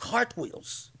do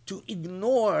cartwheels to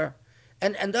ignore,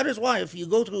 and that is why if you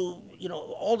go to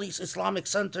all these Islamic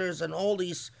centers and all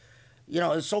these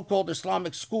so-called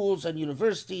Islamic schools and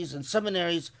universities and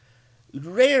seminaries,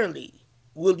 rarely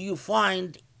will you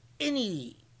find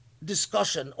any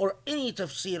discussion or any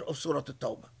tafsir of Surah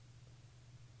At-Tawbah.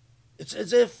 It's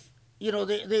as if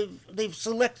they've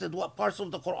selected what parts of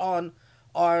the Quran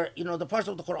are the parts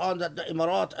of the Quran that the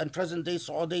Emirat and present-day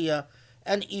Saudi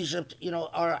and Egypt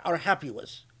are happy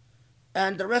with,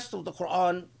 and the rest of the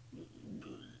Quran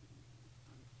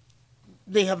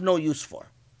they have no use for.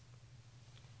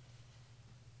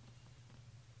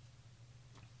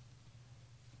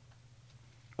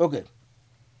 Okay.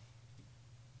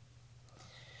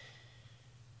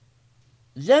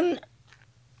 Then,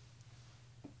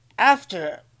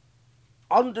 after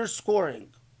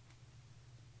underscoring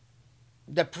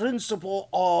the principle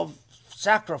of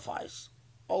sacrifice,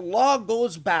 Allah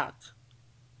goes back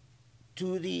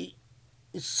to the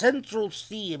central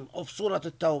theme of Surah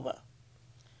At-Tawbah.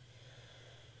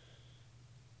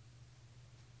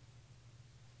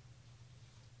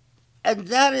 And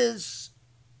that is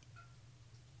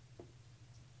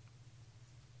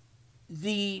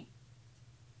the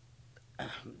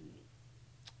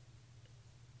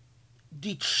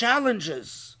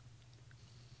challenges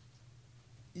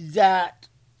that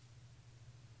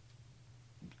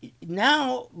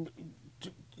now,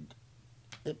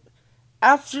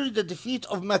 after the defeat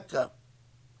of Mecca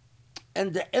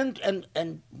and the end,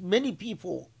 and many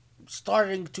people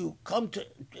starting to come to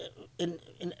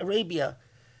in Arabia,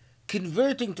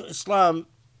 converting to Islam,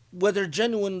 whether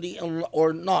genuinely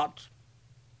or not,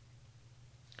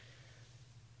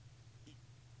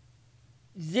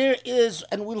 there is,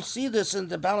 and we'll see this in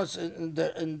the balance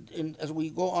in as we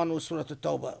go on with Surah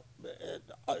At-Tawbah,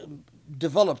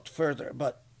 developed further,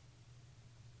 but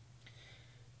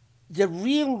the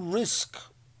real risk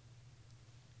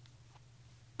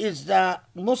is that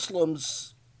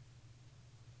Muslims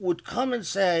would come and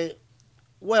say,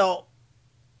 well,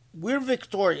 we're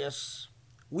victorious,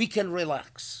 we can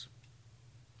relax.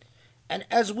 And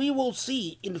as we will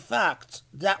see, in fact,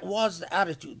 that was the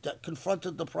attitude that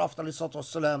confronted the Prophet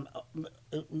ﷺ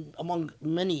among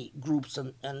many groups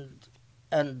and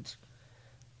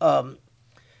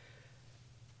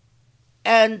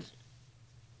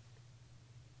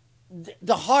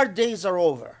the hard days are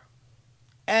over,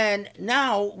 and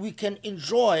now we can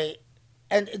enjoy.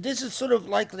 And this is sort of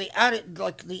like the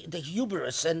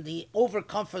hubris and the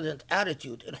overconfident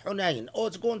attitude in Hunayn. Oh,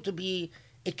 it's going to be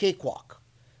a cakewalk.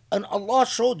 And Allah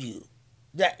showed you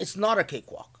that it's not a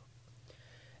cakewalk.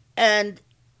 And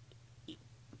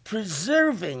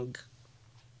preserving,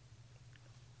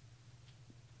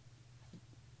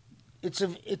 let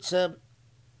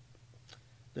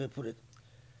me put it,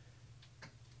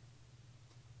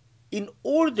 in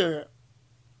order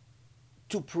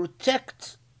to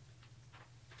protect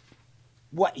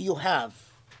what you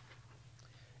have,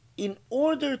 in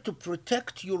order to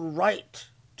protect your right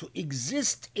to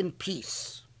exist in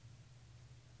peace,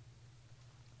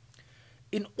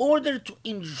 in order to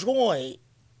enjoy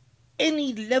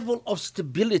any level of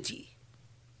stability,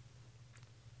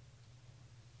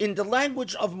 in the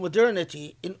language of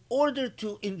modernity, in order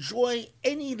to enjoy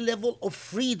any level of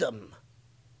freedom,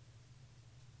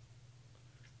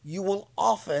 you will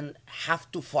often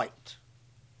have to fight.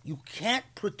 You can't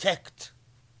protect.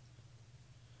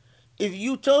 If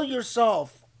you tell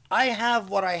yourself, I have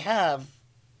what I have,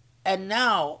 and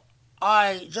now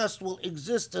I just will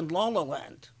exist in La La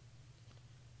Land,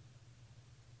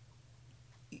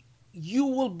 you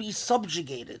will be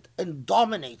subjugated and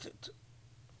dominated.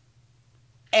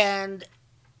 And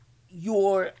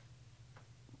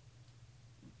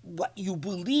what you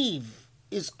believe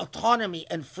is autonomy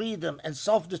and freedom and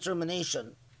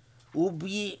self-determination will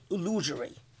be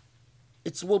illusory.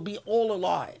 It will be all a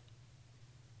lie.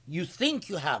 You think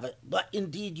you have it, but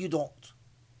indeed you don't.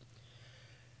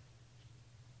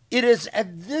 It is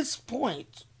at this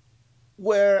point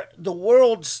where the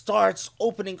world starts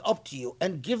opening up to you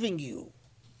and giving you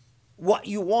what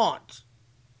you want,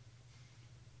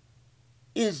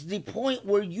 is the point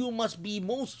where you must be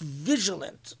most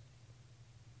vigilant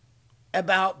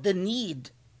about the need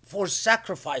for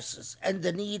sacrifices and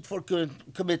the need for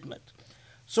commitment.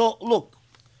 So look,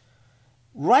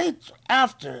 right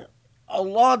after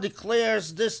Allah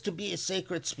declares this to be a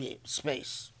sacred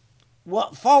space,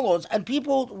 what follows, and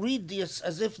people read this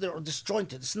as if they're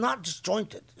disjointed. It's not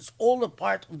disjointed. It's all a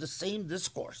part of the same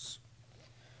discourse.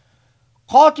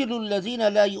 قاتلوا الذين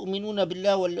لا يؤمنون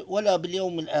بالله ولا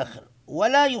باليوم الآخر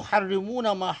ولا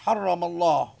يحرمون ما حرم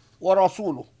الله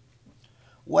ورسوله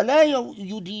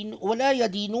ولا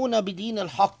يدينون بدين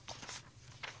الحق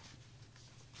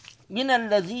من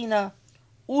الذين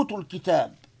أوتوا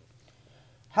الكتاب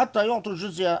حتى يعطوا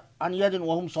الجزية عن يد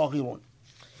وهم صاغرون.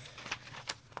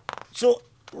 So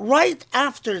right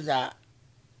after that,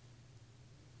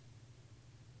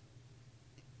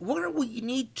 what do we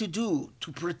need to do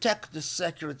to protect this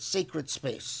sacred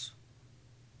space?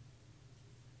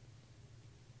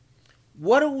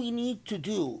 What do we need to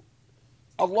do?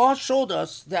 Allah showed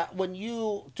us that when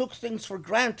you took things for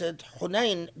granted,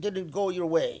 Hunayn didn't go your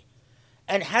way.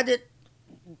 And had it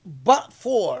but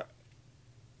for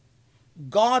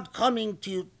God coming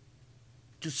to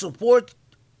support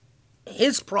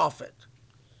His Prophet,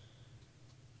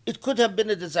 it could have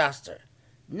been a disaster.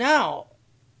 Now,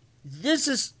 this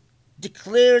is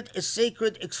declared a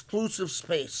sacred, exclusive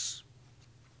space.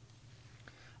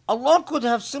 Allah could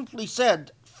have simply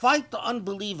said, fight the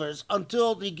unbelievers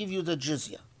until they give you the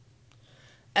jizya.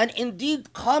 And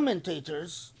indeed,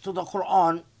 commentators to the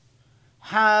Quran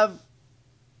have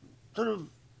sort of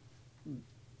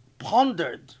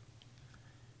pondered,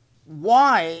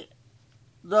 why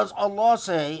does Allah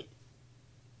say,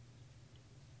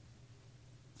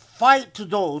 fight to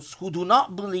those who do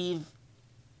not believe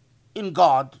in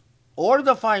God or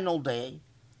the final day,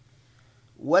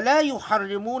 وَلَا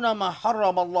يُحَرِّمُونَ مَا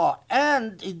حَرَّمَ اللَّهُ,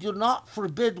 and they do not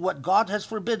forbid what God has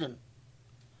forbidden.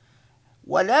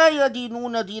 وَلَا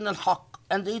يَدِينُونَ دِينَ الْحَقِّ,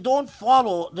 and they don't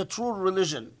follow the true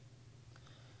religion.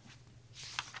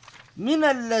 مِنَ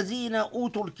الَّذِينَ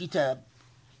أُوتُوا الْكِتَابِ,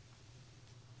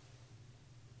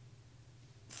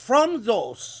 from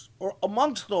those, or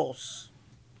amongst those,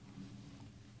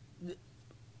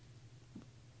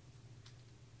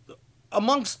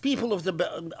 amongst people of the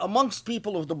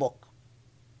book.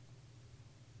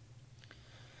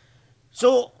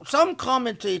 So some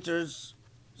commentators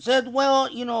said, well,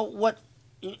 what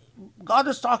God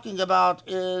is talking about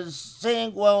is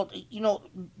saying, well,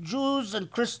 Jews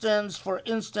and Christians, for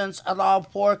instance, allow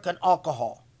pork and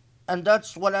alcohol. And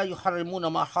that's وَلَا يُحَرِّمُونَ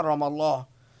مَا حَرَّمَ اللَّهُ,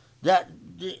 that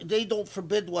they don't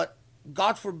forbid what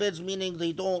God forbids, meaning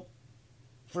they don't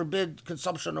forbid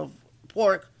consumption of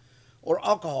pork or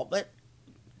alcohol.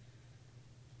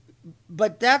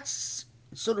 But that's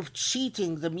sort of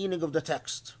cheating the meaning of the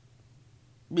text.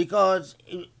 Because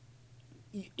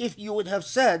if you would have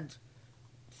said,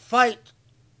 fight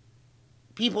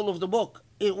people of the book,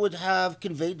 it would have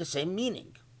conveyed the same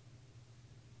meaning.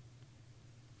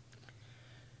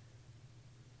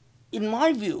 In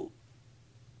my view,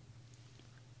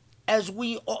 as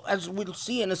we'll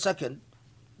see in a second,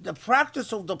 the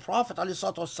practice of the Prophet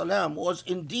ﷺ was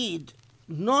indeed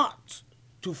not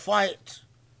to fight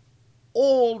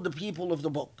all the people of the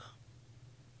book.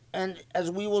 And as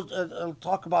we will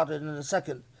talk about it in a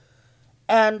second,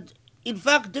 and in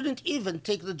fact didn't even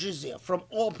take the jizya from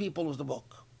all people of the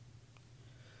book.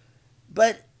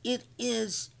 But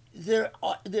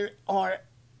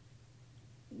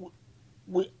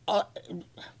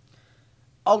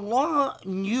Allah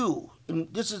knew,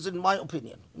 and this is in my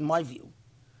opinion, in my view,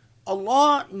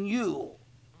 Allah knew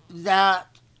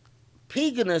that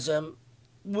paganism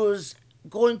was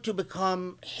going to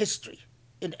become history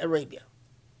in Arabia.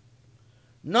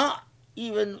 Not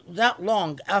even that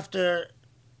long after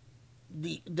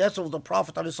the death of the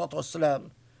Prophet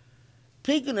ﷺ,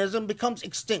 paganism becomes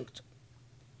extinct.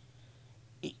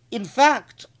 In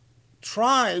fact,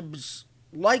 tribes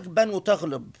like Banu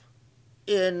Taghlib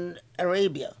in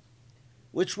Arabia,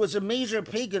 which was a major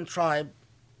pagan tribe,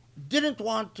 didn't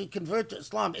want to convert to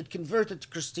Islam. It converted to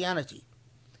Christianity.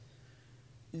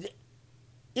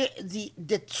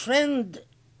 The trend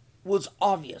was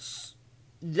obvious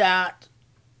that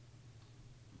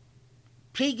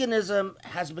paganism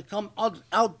has become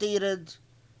outdated,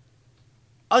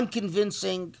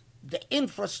 unconvincing. The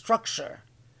infrastructure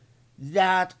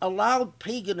that allowed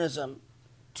paganism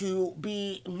to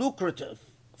be lucrative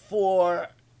for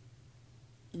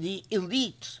the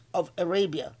elite of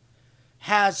Arabia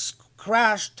has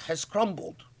crashed, has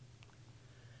crumbled.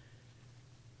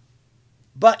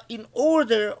 But in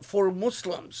order for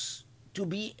Muslims to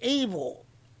be able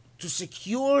to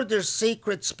secure their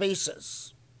sacred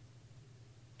spaces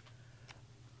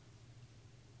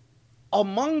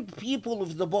among people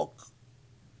of the book,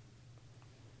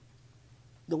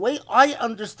 the way I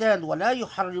understand وَلَا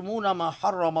يُحَرِّمُونَ مَا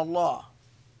حَرَّمَ اللَّهِ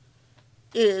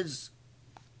is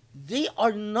they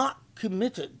are not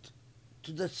committed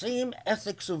to the same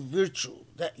ethics of virtue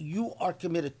that you are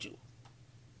committed to.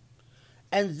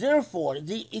 And therefore,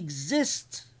 they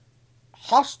exist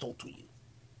hostile to you.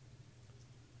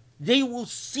 They will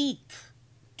seek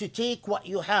to take what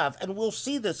you have. And we'll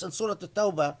see this in Surah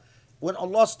Tawbah when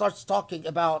Allah starts talking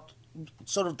about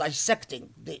sort of dissecting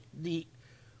the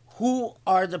who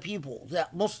are the people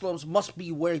that Muslims must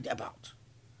be worried about.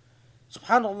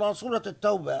 SubhanAllah, Surah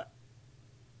Tawbah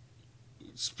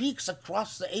speaks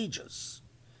across the ages.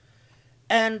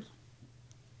 And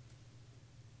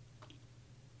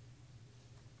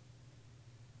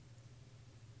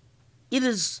it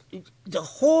is the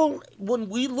whole, when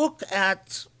we look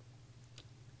at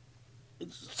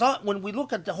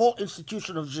the whole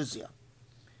institution of jizya.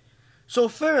 So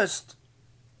first,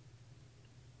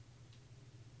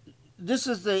 this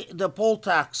is the poll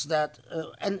tax that,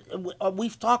 and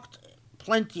we've talked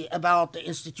plenty about the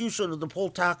institution of the poll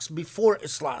tax before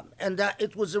Islam, and that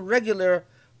it was a regular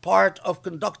part of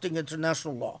conducting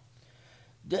international law.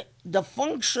 The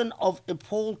function of a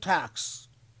poll tax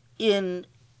in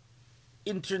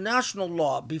international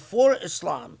law before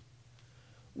Islam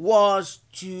was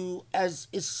to, as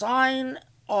a sign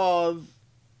of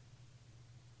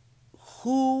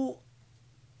who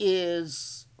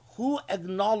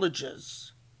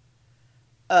acknowledges,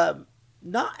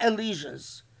 not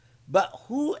allegiance, but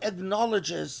who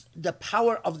acknowledges the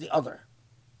power of the other.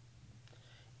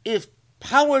 If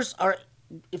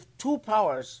two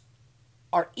powers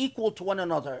are equal to one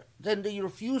another, then they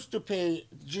refuse to pay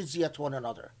jizya to one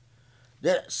another.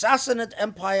 The Sassanid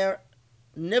Empire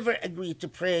never agreed to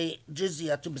pay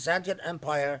jizya to Byzantine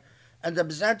Empire, and the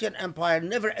Byzantine Empire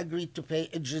never agreed to pay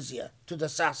a jizya to the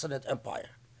Sassanid Empire.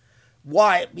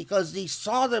 Why? Because they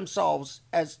saw themselves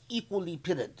as equally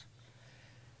pitted.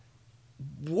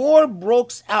 War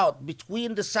broke out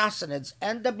between the Sassanids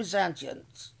and the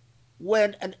Byzantines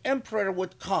when an emperor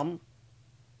would come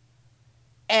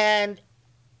and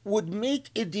would make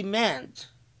a demand.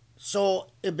 So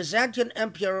a Byzantine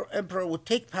emperor would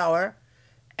take power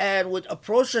and would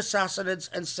approach the Sassanids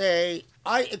and say,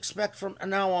 I expect from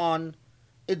now on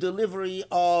a delivery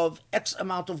of X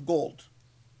amount of gold.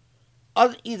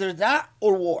 Either that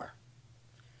or war.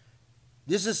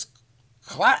 This is,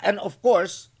 and of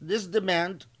course, this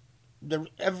demand,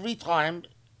 every time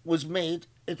was made,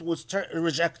 it was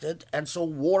rejected, and so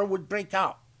war would break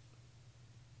out.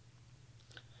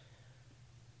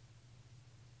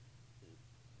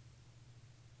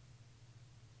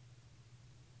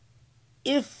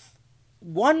 If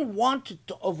one wanted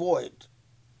to avoid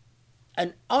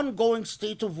an ongoing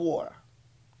state of war,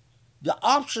 the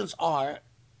options are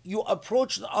you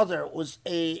approach the other with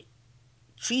a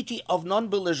treaty of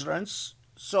non-belligerence,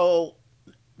 so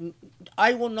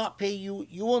I will not pay you,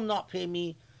 you will not pay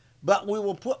me, but we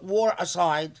will put war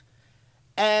aside.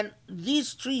 And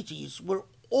these treaties were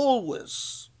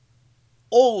always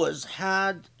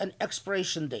had an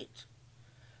expiration date.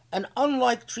 And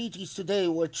unlike treaties today,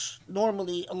 which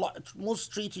normally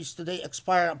most treaties today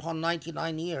expire upon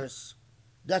 99 years,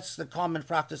 that's the common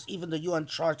practice. Even the UN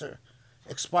Charter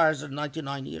expires in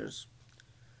 99 years.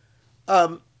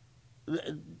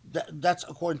 That's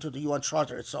according to the UN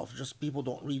Charter itself. Just people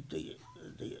don't read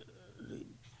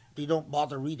they don't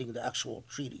bother reading the actual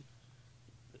treaty.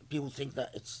 People think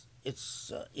that it's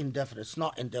indefinite. It's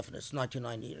not indefinite. It's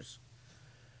 99 years.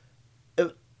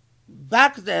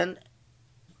 Back then,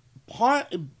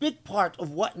 a big part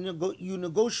of what you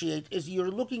negotiate is you're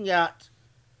looking at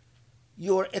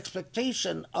your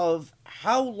expectation of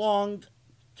how long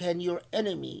can your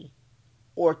enemy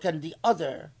or can the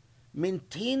other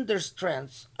maintain their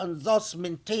strength and thus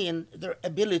maintain their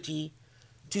ability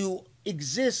to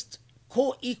exist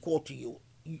co-equal to you,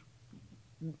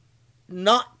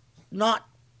 not not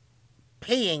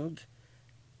paying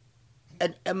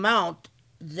an amount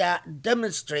that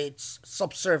demonstrates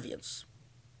subservience.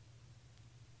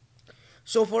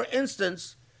 So, for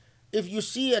instance, if you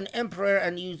see an emperor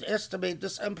and you estimate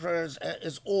this emperor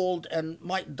is old and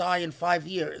might die in 5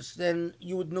 years, then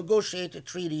you would negotiate a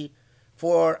treaty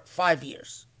for 5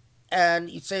 years. And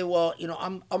you'd say, well,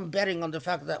 I'm betting on the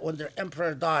fact that when their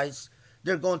emperor dies,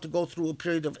 they're going to go through a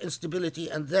period of instability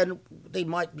and then they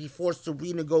might be forced to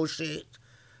renegotiate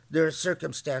their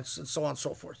circumstance and so on and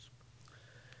so forth.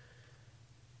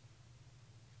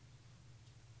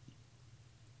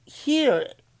 Here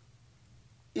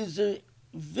is a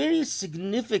very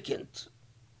significant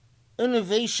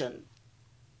innovation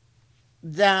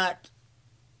that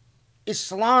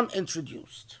Islam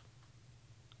introduced.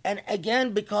 And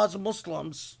again, because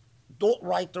Muslims don't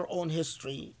write their own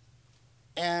history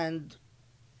and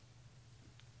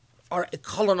are a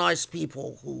colonized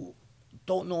people who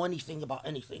don't know anything about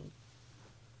anything,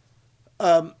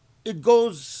 it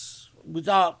goes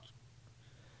without.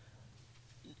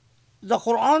 The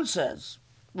Quran says,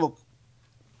 look,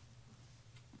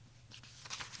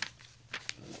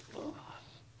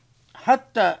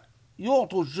 حتى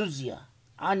يعطوا الجزية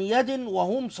عن يد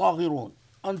وهم صاغرون,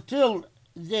 until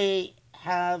they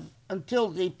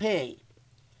pay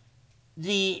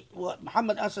the, what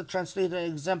Muhammad Asad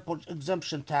translated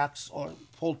exemption tax or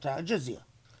poll tax, jizya.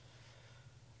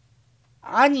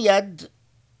 عن يد,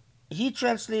 he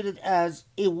translated as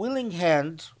a willing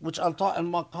hand, which I'll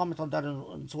comment on that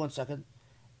in 1 second.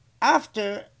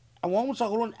 After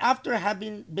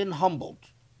having been humbled.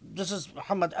 This is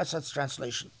Muhammad Asad's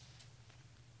translation.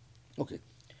 Okay.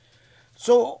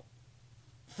 So,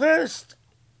 first,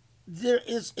 there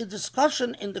is a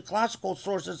discussion in the classical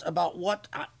sources about what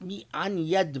an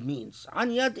yad means. An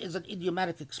yad is an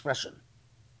idiomatic expression.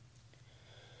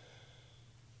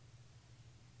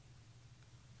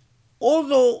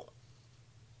 Although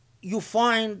you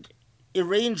find a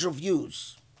range of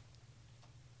views,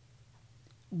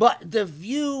 but the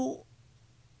view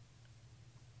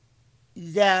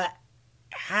that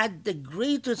had the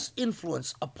greatest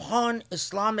influence upon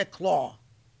Islamic law,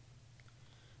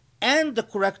 and the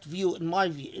correct view in my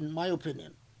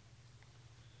opinion,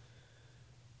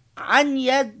 an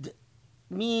yad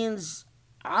means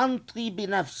an طيب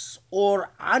نفس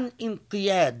or an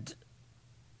انقياد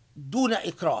دون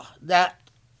إكراه. That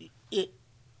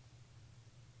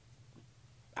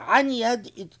عن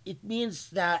يد, it means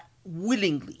that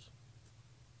willingly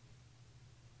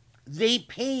they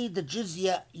pay the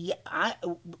jizya.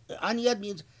 عن يد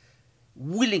means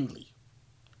willingly.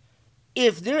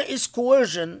 If there is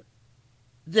coercion,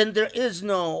 then there is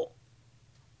no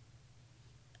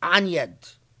عن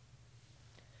يد.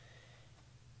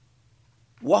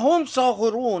 وهم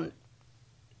صاغرون,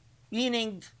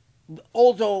 meaning,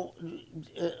 although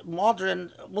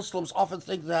modern Muslims often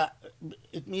think that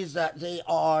it means that they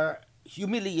are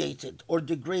humiliated or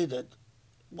degraded.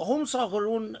 وهم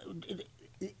صاغرون,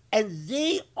 and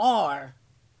they are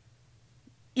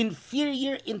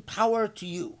inferior in power to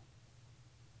you.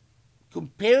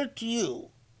 Compared to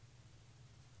you,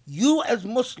 you as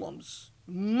Muslims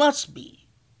must be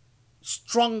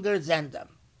stronger than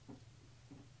them.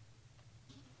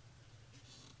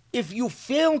 If you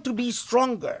fail to be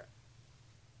stronger,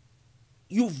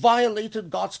 you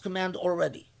violated God's command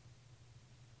already.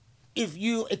 If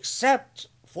you accept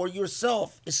for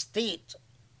yourself a state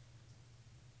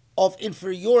of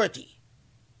inferiority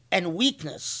and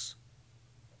weakness,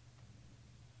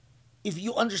 if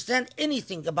you understand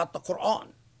anything about the Quran,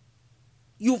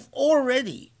 you've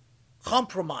already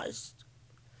compromised.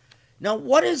 Now,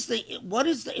 what's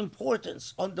the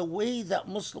importance on the way that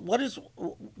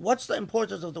what's the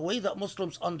importance of the way that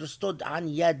Muslims understood an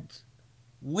yad,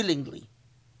 willingly?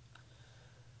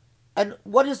 And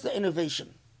what is the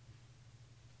innovation?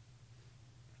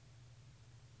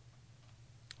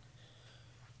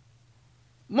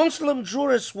 Muslim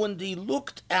jurists, when they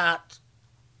looked at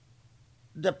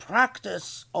the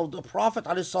practice of the Prophet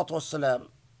ﷺ,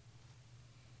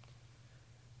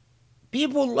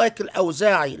 people like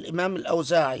Al-Awza'i, Imam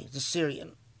Al-Awza'i, the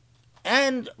Syrian,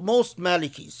 and most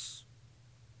Malikis,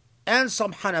 and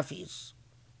some Hanafis,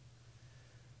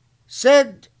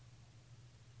 said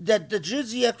that the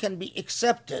jizya can be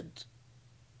accepted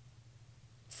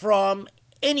from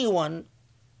anyone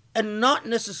and not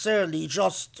necessarily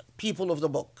just people of the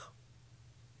book.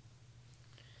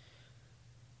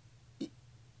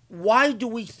 why do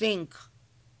we think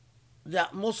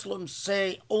that Muslims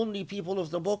say only people of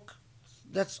the book?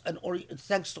 That's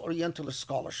thanks to Orientalist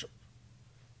scholarship.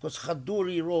 Because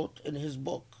Khadduri wrote in his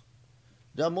book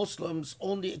that Muslims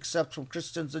only accept from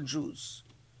Christians and Jews.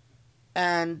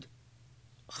 And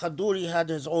Khadduri had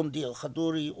his own deal.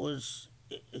 Khadduri was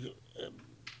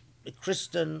a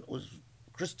Christian, was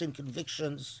Christian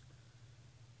convictions,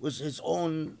 was his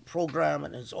own program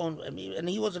and his own, and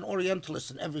he was an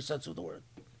Orientalist in every sense of the word.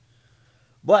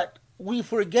 But we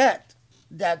forget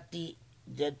that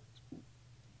that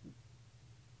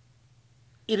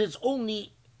it is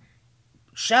only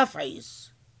Shafi'is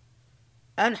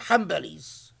and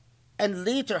Hanbalis and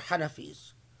later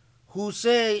Hanafis who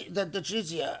say that the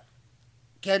jizya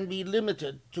can be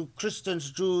limited to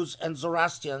Christians, Jews, and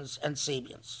Zoroastrians and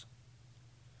Sabians.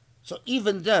 So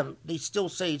even them, they still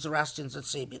say Zoroastrians and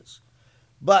Sabians.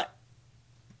 But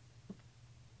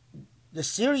the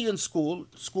Syrian school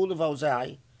of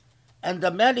Awza'i, and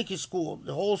the Maliki school,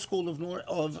 the whole school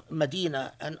of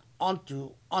Medina and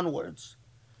onwards,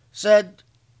 said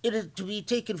it is to be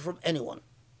taken from anyone.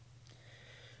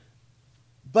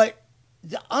 But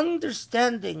the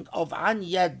understanding of An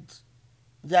Yad,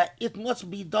 that it must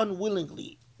be done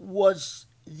willingly, was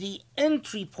the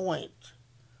entry point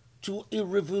to a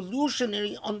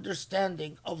revolutionary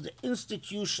understanding of the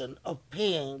institution of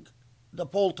paying the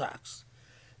poll tax.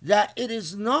 That it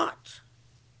is not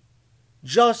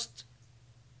just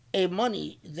a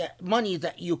money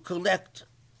that you collect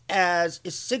as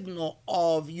a signal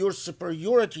of your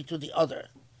superiority to the other,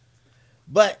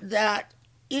 but that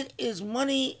it is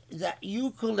money that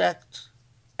you collect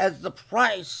as a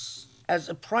price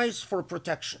for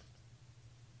protection.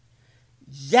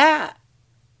 That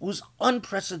was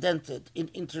unprecedented in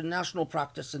international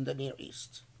practice in the Near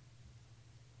East.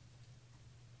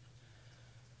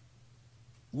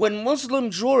 When Muslim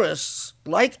jurists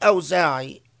like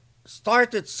Awza'i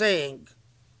started saying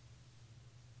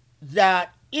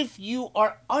that if you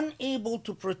are unable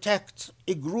to protect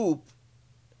a group,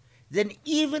 then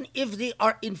even if they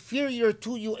are inferior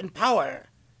to you in power,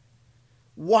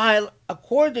 while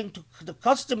according to the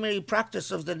customary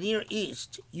practice of the Near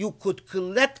East, you could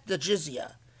collect the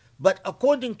jizya, but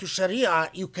according to Sharia,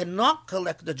 you cannot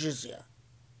collect the jizya.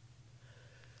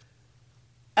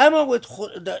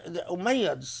 The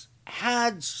Umayyads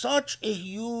had such a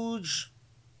huge,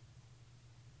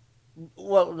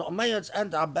 well, the Umayyads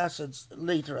and the Abbasids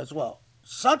later as well,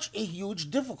 such a huge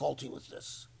difficulty with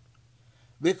this.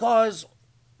 Because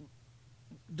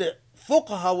the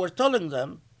fuqaha were telling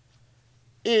them,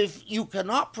 if you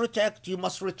cannot protect, you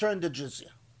must return the jizya.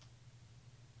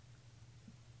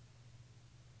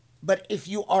 But if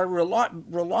you are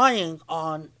relying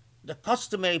on the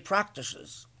customary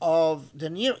practices of the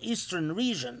Near Eastern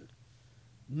region,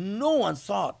 no one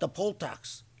thought the poll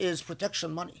tax is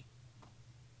protection money.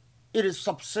 It is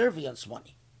subservience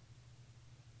money.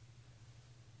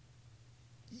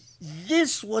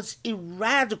 This was a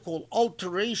radical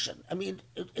alteration. I mean,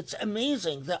 it's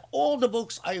amazing that all the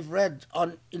books I've read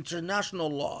on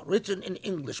international law, written in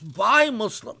English by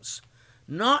Muslims,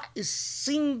 not a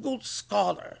single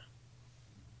scholar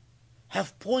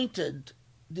have pointed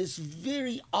this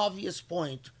very obvious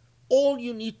point. All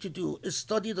you need to do is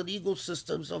study the legal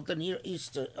systems of the Near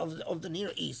East, of the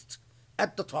Near East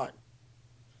at the time,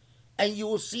 and you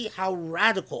will see how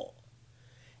radical,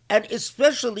 and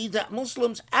especially that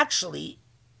Muslims actually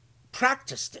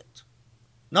practiced it.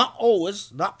 Not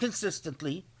always, not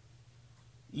consistently.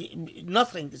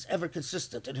 Nothing is ever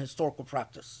consistent in historical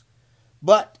practice.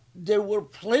 But there were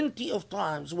plenty of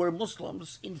times where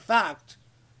Muslims, in fact,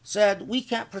 said, we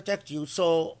can't protect you,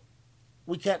 so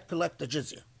we can't collect the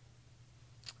jizya.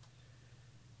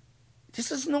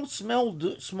 This is no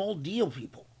small deal,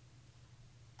 people.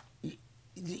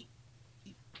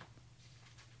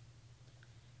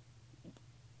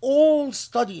 All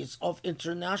studies of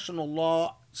international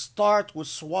law start with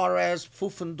Suarez,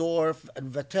 Pfuffendorf,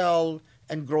 and Vattel,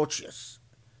 and Grotius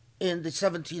in the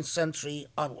 17th century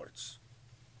onwards.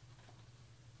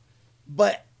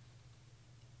 But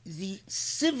the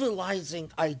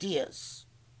civilizing ideas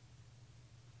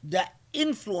that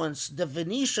influenced the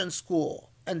Venetian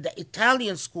school and the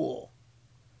Italian school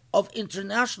of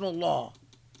international law,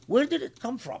 where did it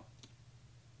come from?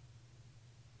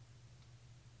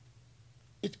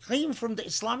 It came from the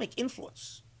Islamic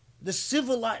influence.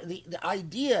 The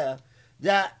idea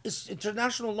that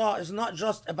international law is not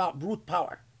just about brute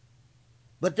power,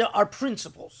 but there are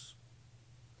principles.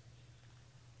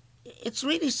 It's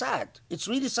really sad. It's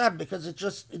really sad because it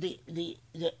just the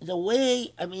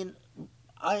way. I mean,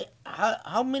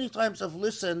 how many times I've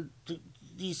listened to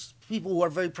these people who are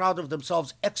very proud of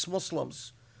themselves,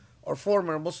 ex-Muslims, or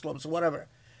former Muslims, whatever.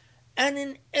 And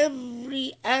in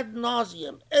every ad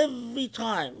nauseum, every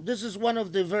time, this is one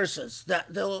of the verses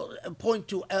that they'll point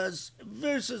to as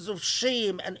verses of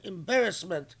shame and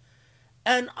embarrassment.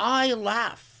 And I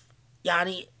laugh.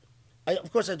 Yani,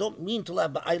 of course, I don't mean to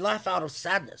laugh, but I laugh out of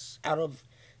sadness,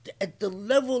 at the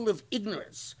level of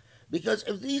ignorance. Because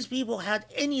if these people had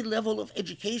any level of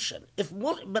education,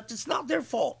 but it's not their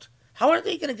fault. How are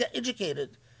they going to get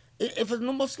educated if the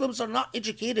Muslims are not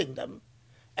educating them?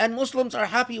 And Muslims are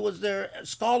happy with their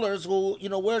scholars who,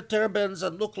 wear turbans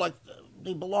and look like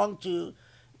they belong to,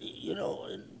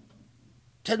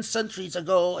 10 centuries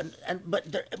ago, but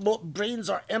their brains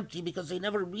are empty because they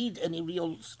never read any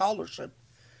real scholarship.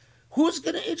 Who's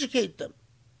going to educate them?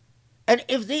 And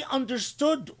if they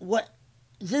understood what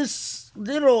this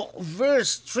little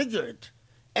verse triggered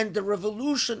and the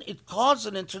revolution it caused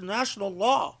in international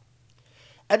law,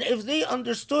 and if they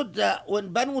understood that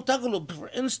when Banu Taghlib, for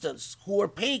instance, who were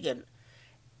pagan,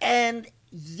 and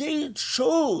Banu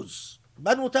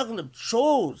Taghlib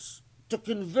chose to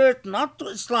convert not to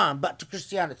Islam but to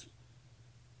Christianity.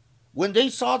 When they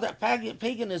saw that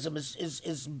paganism is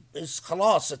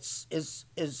khalas,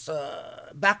 is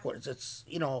backwards, it's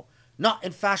not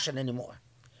in fashion anymore.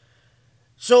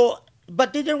 So,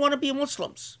 but they didn't want to be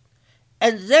Muslims,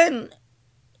 and then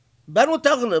Banu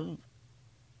Taghlib.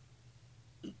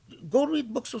 Go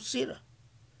read books of Surah.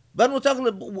 Banu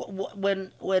Taghlib,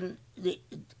 when they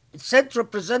sent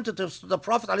representatives to the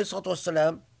Prophet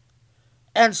ﷺ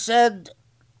and said,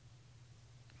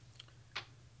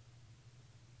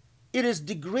 it is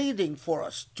degrading for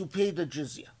us to pay the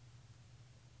jizya.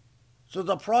 So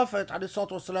the Prophet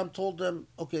ﷺ told them,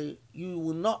 okay, you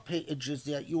will not pay a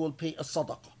jizya, you will pay a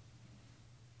sadaqah.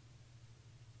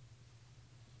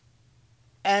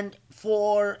 And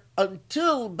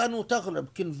until Banu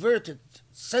Taghlib converted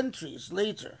centuries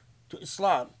later to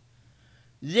Islam,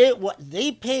 what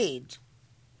they paid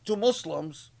to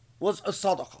Muslims was a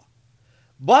sadaqah.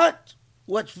 But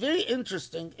what's very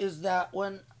interesting is that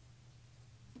when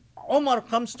Umar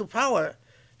comes to power,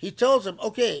 he tells him,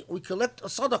 okay, we collect a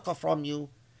sadaqah from you.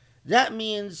 That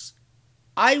means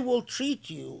I will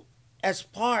treat you as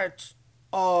part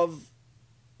of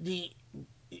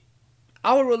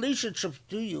our relationship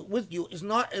with you is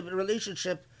not a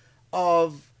relationship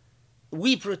of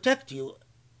we protect you.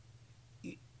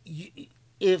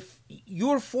 If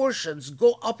your fortunes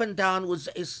go up and down with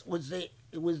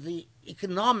the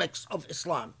economics of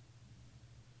Islam.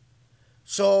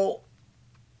 So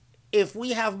if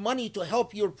we have money to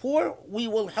help your poor, we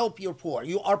will help your poor.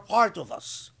 You are part of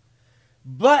us.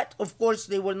 But of course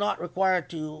they were not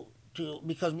required to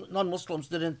because non-Muslims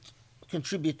didn't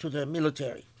contribute to the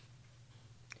military.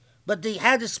 But they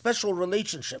had a special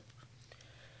relationship.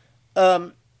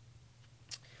 The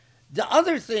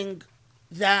other thing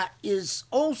that is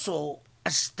also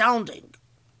astounding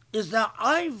is that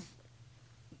I've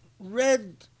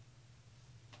read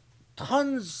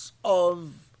tons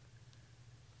of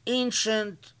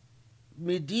ancient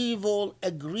medieval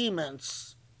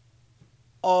agreements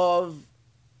of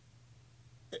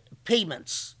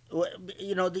payments.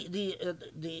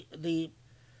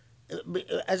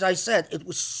 As I said, it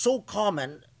was so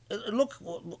common. Look,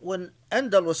 when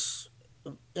Andalus,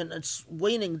 in its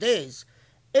waning days,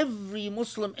 every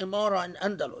Muslim Imara in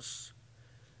Andalus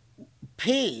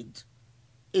paid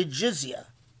a jizya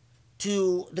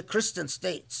to the Christian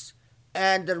states.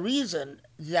 And the reason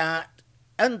that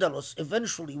Andalus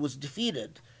eventually was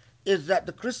defeated is that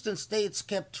the Christian states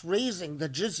kept raising the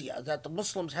jizya that the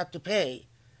Muslims had to pay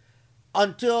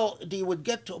until they would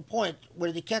get to a point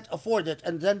where they can't afford it,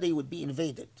 and then they would be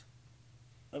invaded.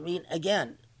 I mean,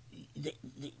 again,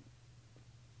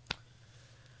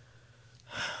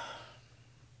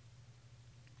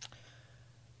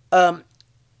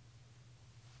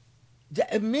 the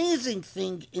amazing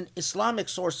thing in Islamic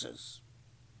sources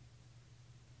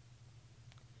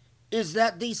is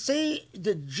that they say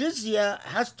the jizya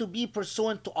has to be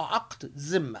pursuant to aqd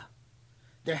zimma.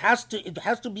 It has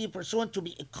to be pursuant to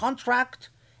be a contract,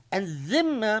 and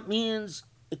zimma means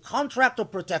a contract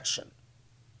of protection.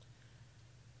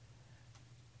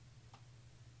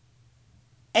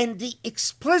 And they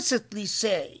explicitly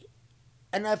say,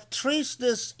 and I've traced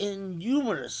this in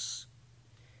numerous,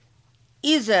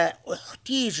 إذا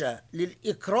احتيج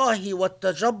للإكراه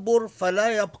والتجبر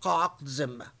فلا يبقى عقد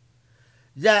ذمة.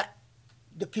 That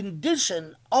the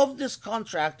condition of this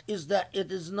contract is that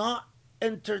it is not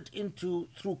entered into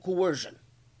through coercion.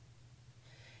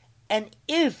 And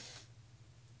if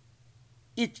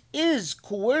it is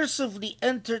coercively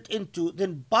entered into,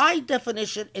 then by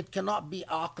definition it cannot be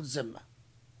aqd zimma.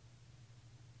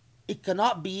 It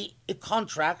cannot be a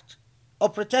contract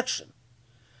of protection.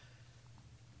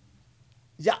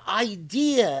 The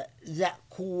idea that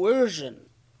coercion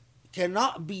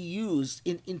cannot be used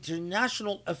in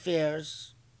international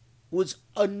affairs was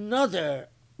another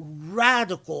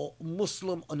radical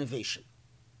Muslim innovation.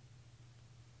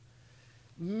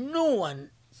 No one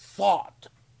thought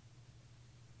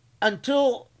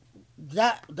until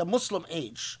the Muslim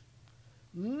age,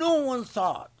 no one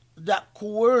thought that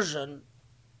coercion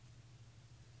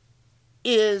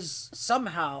is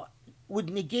somehow would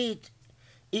negate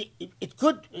it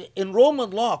could in Roman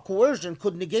law coercion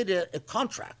could negate a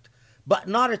contract, but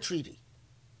not a treaty.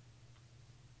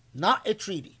 Not a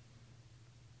treaty.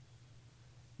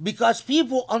 Because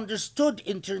people understood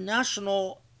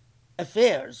international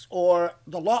affairs or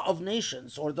the law of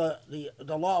nations or the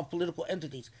law of political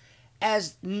entities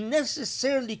as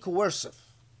necessarily coercive.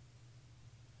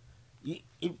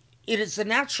 It is a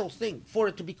natural thing for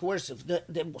it to be coercive.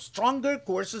 The stronger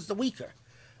coerces the weaker.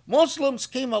 Muslims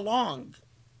came along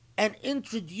and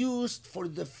introduced for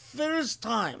the first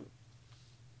time,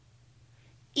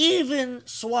 even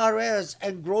Suarez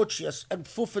and Grotius and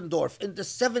Pfuffendorf in the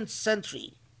 7th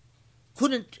century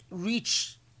couldn't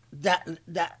reach that.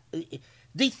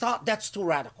 They thought that's too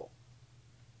radical.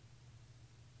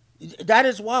 That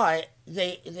is why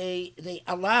they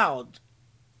allowed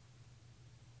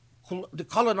the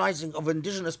colonizing of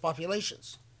indigenous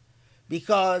populations,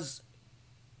 because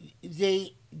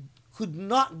they could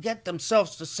not get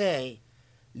themselves to say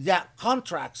that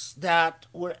contracts that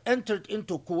were entered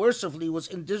into coercively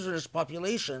with indigenous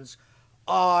populations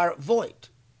are void.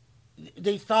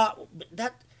 They thought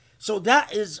that, so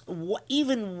that is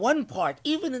even one part,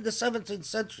 even in the 17th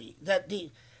century, that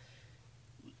the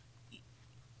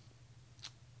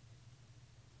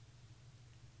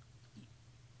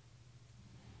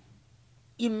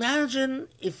imagine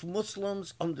if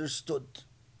Muslims understood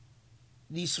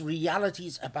these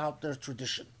realities about their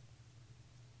tradition.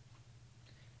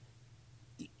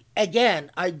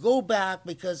 Again, I go back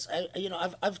because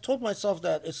I've told myself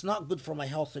that it's not good for my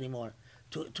health anymore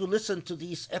to listen to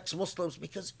these ex-Muslims,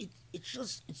 because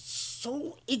it's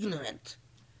so ignorant.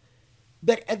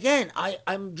 But again,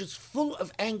 I'm just full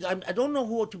of anger. I don't know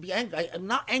who to be angry. I'm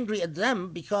not angry at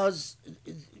them because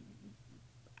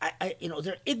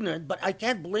they're ignorant, but I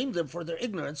can't blame them for their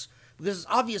ignorance, because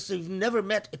obviously they've never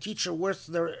met a teacher worth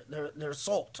their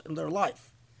salt in their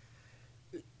life.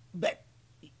 But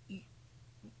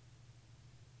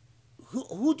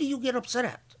who do you get upset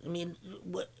at? I mean,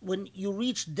 when you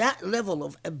reach that level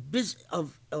of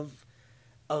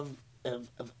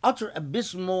utter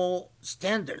abysmal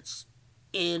standards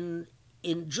in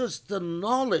just the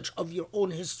knowledge of your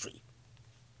own history.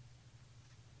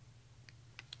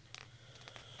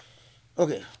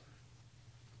 Okay.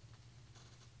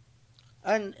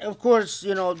 And of course,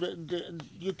 you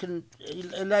can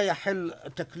لا يحل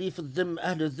تكليف الذم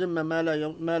أهل الذمة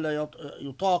ما لا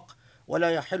يطاق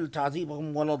ولا يحل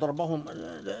تعذيبهم ولا ضربهم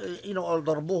or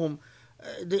ضربهم.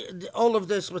 All of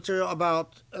this material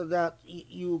about that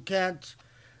you can't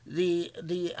the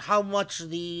how much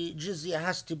the jizya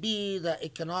has to be, that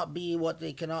it cannot be what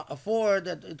they cannot afford,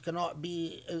 that it cannot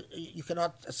be you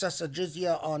cannot assess a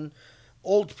jizya on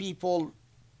old people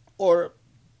or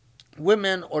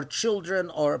women or children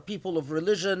or people of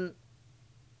religion,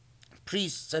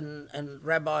 priests and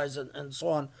rabbis and so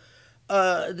on,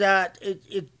 that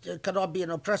it cannot be an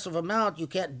oppressive amount. You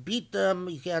can't beat them,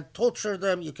 you can't torture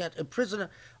them, you can't imprison them.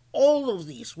 All of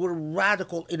these were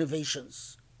radical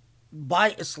innovations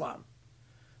by Islam.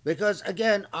 Because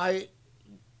again, I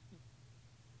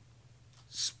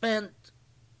spent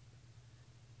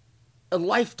a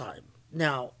lifetime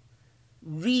now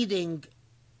reading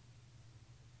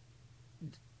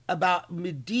about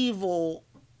medieval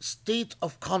state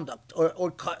of conduct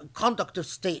or conduct of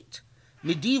state,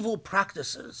 medieval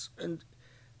practices, and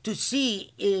to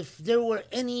see if there were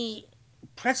any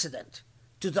precedent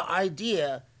to the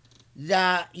idea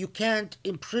that you can't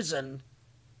imprison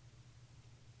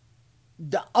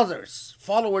the others,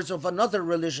 followers of another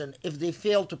religion, if they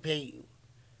fail to pay you.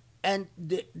 And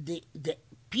the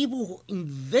people who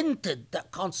invented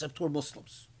that concept were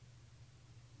Muslims.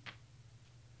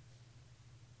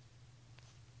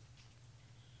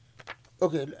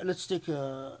 Okay, let's take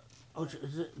a...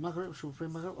 Is it Maghrib? Should we pray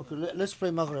Maghrib? Okay, let's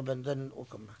pray Maghrib and then we'll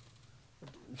come back.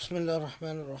 Bismillah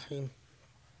ar-Rahman ar-Rahim.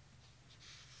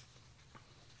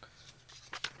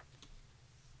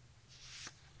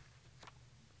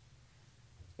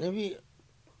 Maybe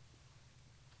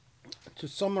to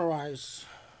summarize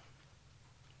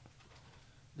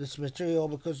this material,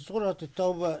 because Surah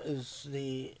Tawbah is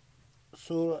the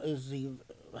surah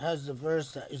has the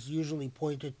verse that is usually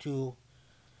pointed to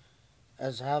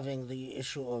as having the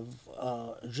issue of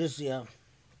jizya.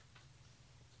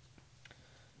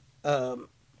 Um,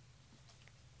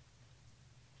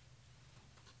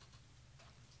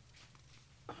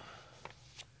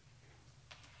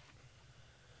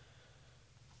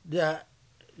 that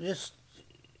this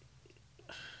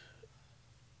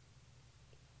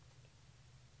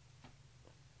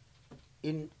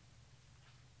in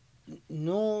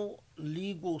no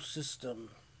legal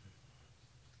system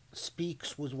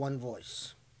speaks with one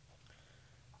voice,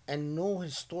 and no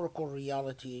historical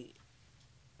reality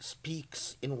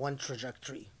speaks in one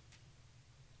trajectory.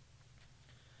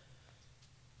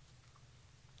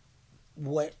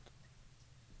 What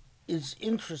is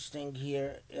interesting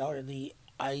here are the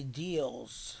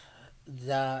ideals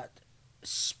that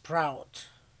sprout,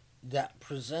 that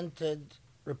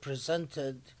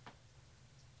represented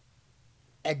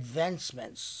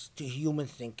advancements to human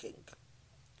thinking.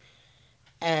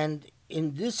 And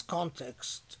in this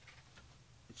context,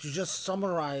 to just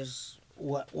summarize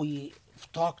what we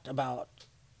talked about,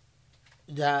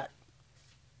 that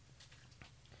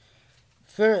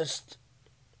first,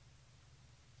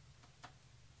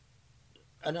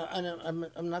 I'm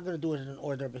not going to do it in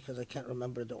order because I can't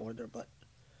remember the order, but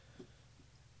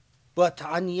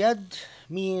عن يد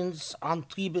means عن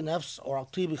طيب نفس or عن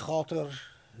طيب خاطر,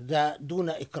 that دون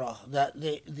إكراه, that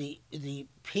the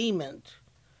payment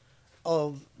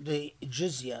of the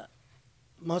jizya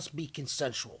must be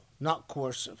consensual, not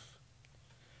coercive,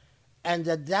 and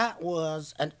that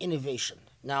was an innovation.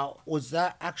 Now, was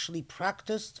that actually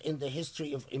practiced in the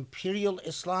history of imperial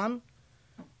Islam?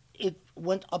 It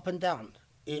went up and down.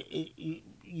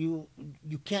 You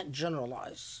can't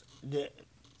generalize.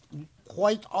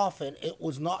 Quite often it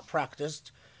was not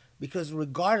practiced because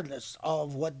regardless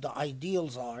of what the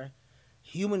ideals are,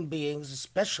 human beings,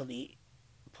 especially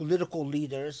political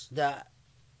leaders that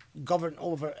govern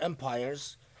over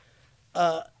empires,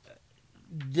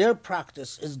 their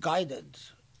practice is guided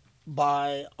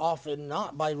by, often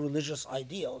not by religious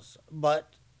ideals,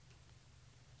 but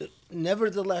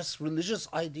nevertheless religious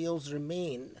ideals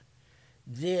remain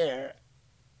there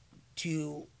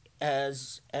to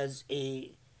as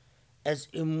a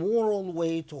moral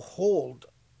way to hold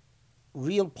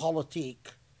realpolitik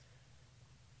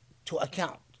to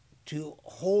account, to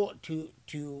hold to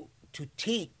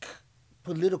take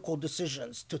political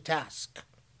decisions to task.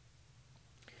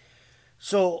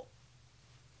 So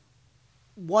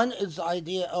one is the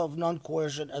idea of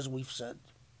non-coercion, as we've said.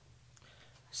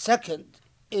 Second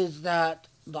is that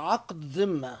the aqd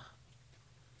dhimma,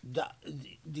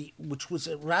 which was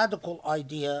a radical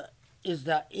idea, is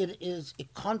that it is a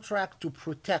contract to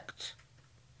protect,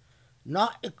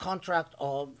 not a contract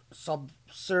of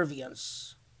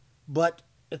subservience, but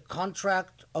a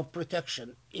contract of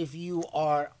protection. If you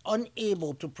are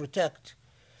unable to protect,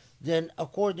 then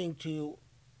according to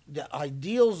the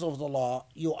ideals of the law,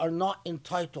 you are not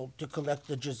entitled to collect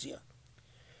the jizya.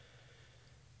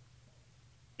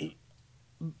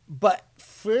 But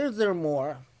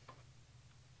furthermore,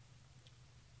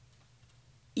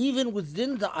 even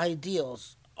within the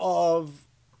ideals of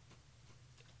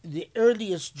the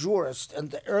earliest jurists and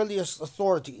the earliest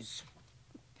authorities,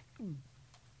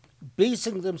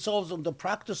 basing themselves on the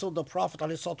practice of the Prophet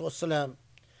ﷺ,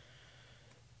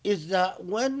 is that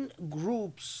when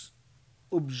groups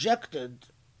objected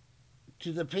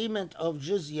to the payment of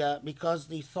jizya because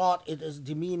they thought it is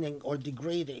demeaning or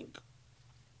degrading,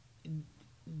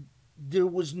 there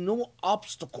was no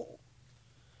obstacle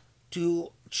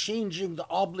to changing the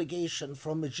obligation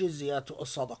from a jizya to a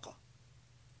sadaqah.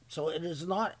 So it is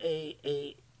not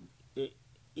a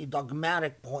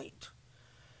dogmatic point.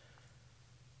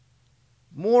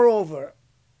 Moreover,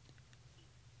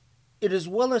 it is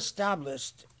well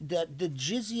established that the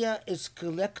jizya is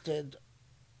collected,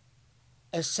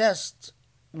 assessed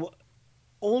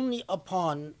only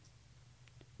upon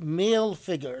male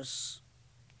figures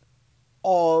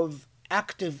of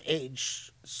active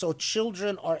age. So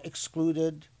children are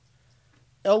excluded,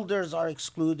 elders are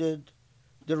excluded,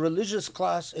 the religious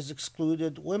class is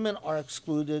excluded, women are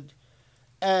excluded,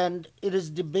 and it is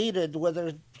debated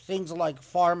whether things like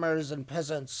farmers and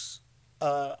peasants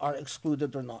are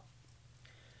excluded or not.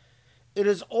 It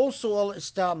is also well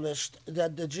established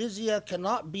that the jizya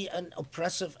cannot be an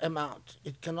oppressive amount.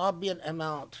 It cannot be an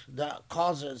amount that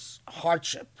causes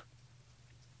hardship.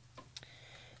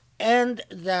 And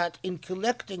that in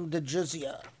collecting the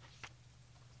jizya,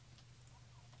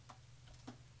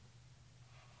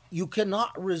 you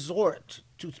cannot resort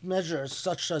to measures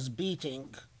such as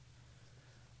beating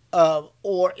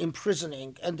or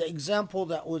imprisoning. And the example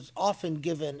that was often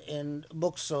given in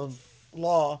books of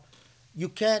law you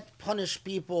can't punish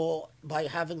people by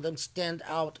having them stand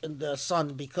out in the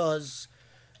sun, because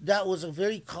that was a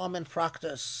very common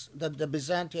practice that the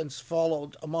Byzantines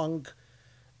followed among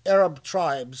Arab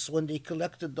tribes when they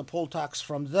collected the poll tax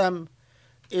from them,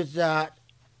 is that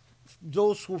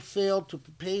those who failed to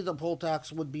pay the poll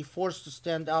tax would be forced to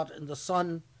stand out in the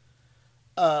sun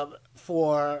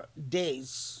for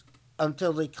days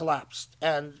until they collapsed.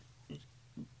 And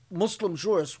Muslim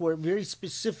jurists were very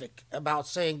specific about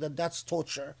saying that that's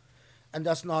torture and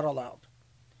that's not allowed.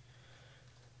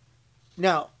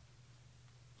 Now,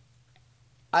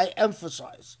 I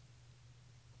emphasize,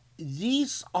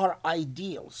 these are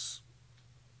ideals.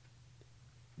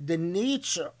 The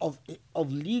nature of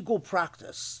legal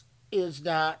practice is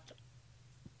that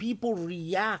people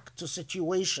react to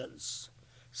situations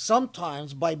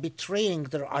sometimes by betraying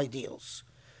their ideals.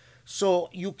 So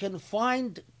you can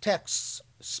find texts,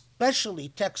 especially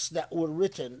texts that were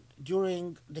written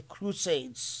during the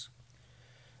Crusades,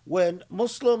 when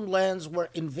Muslim lands were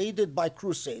invaded by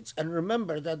Crusades. And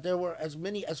remember that there were as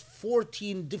many as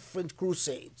 14 different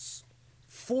Crusades,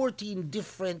 14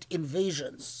 different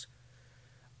invasions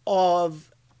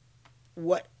of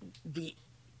what the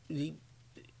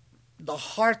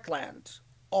heartland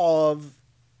of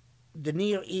the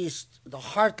Near East, the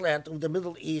heartland of the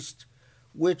Middle East,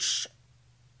 which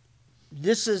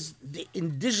this is the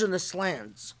indigenous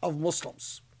lands of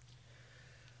Muslims.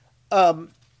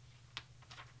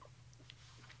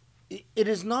 It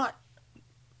is not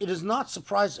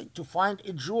surprising to find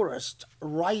a jurist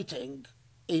writing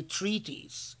a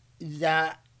treatise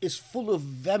that is full of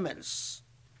vehemence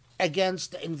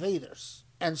against the invaders,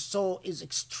 and so is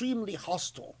extremely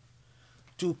hostile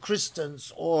to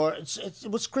Christians, or it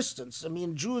was Christians. I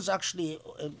mean, Jews actually,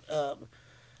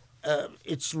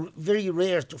 it's very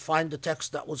rare to find a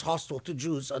text that was hostile to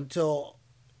Jews until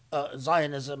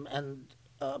Zionism and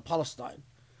Palestine.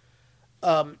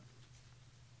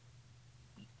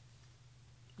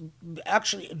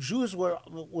 Actually, Jews were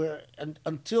and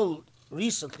until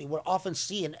recently were often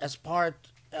seen as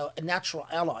natural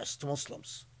allies to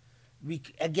Muslims.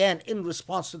 Again, in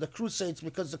response to the Crusades,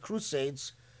 because the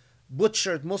Crusades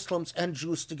butchered Muslims and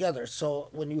Jews together. So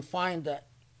when you find that,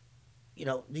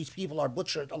 these people are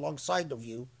butchered alongside of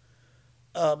you,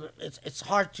 it's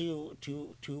hard to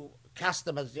cast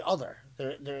them as the other.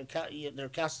 They're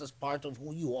cast as part of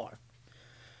who you are.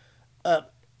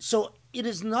 So it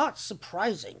is not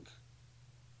surprising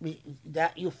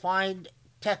that you find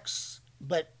texts,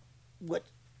 but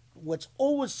what's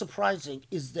always surprising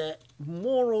is the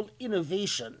moral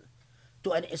innovation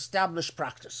to an established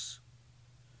practice.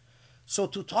 So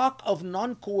to talk of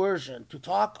non-coercion, to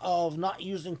talk of not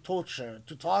using torture,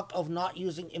 to talk of not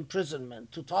using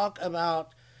imprisonment, to talk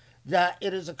about that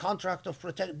it is a contract of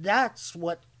protection,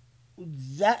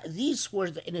 these were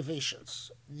the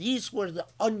innovations. These were the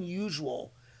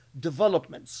unusual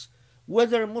developments.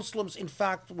 Whether Muslims in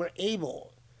fact were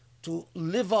able to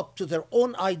live up to their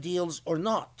own ideals or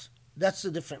not, that's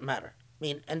a different matter. I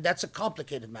mean, and that's a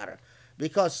complicated matter,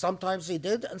 because sometimes they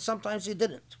did and sometimes they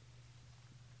didn't.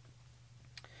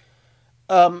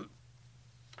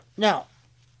 Now,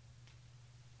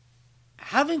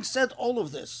 having said all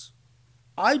of this,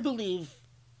 I believe,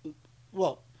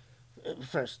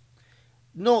 first,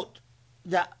 note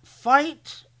that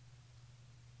fight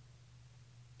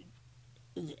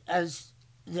as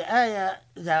the ayah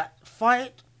that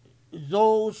fight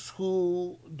those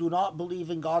who do not believe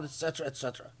in God, etc.,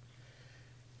 etc.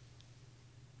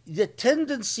 The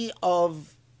tendency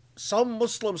of some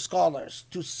Muslim scholars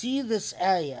to see this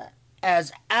ayah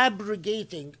as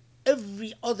abrogating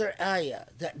every other ayah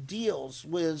that deals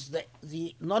with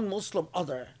the non-Muslim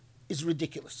other is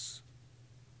ridiculous.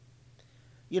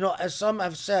 As some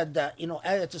have said that,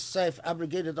 Ayat al-Sayf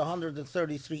abrogated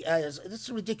 133 ayahs. It's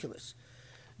ridiculous.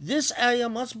 This ayah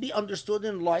must be understood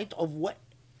in light of what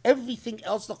everything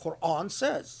else the Quran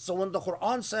says. So when the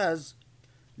Quran says,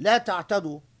 لا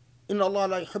تعتدوا إن الله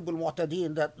لا يحب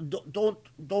المعتدين, that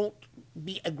don't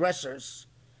be aggressors,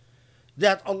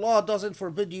 that Allah doesn't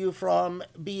forbid you from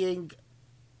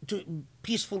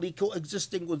peacefully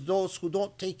coexisting with those who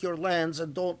don't take your lands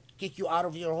and don't kick you out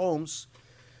of your homes.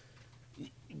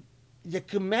 The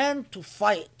command to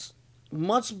fight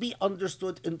must be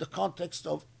understood in the context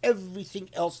of everything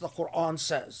else the Quran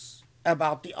says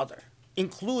about the other,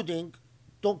 including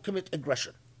don't commit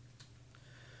aggression.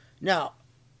 Now,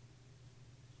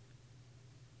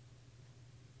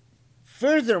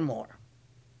 furthermore,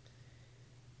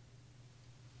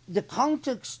 the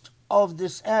context of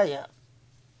this ayah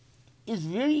is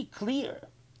very clear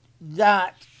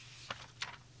that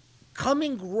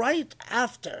coming right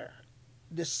after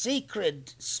the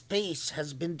sacred space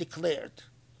has been declared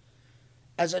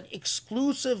as an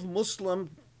exclusive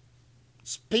Muslim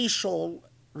spatial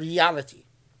reality.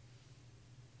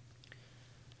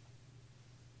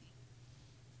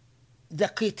 The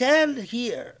qital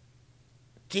here,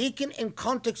 taken in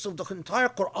context of the entire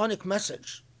Quranic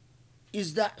message,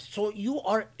 is that so you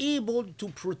are able to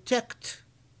protect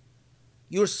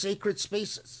your sacred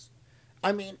spaces.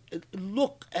 I mean,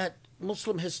 look at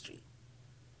Muslim history.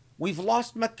 We've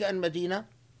lost Mecca and Medina.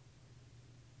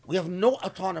 We have no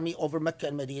autonomy over Mecca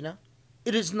and Medina.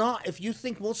 It is not, if you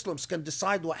think Muslims can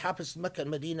decide what happens to Mecca and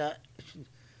Medina,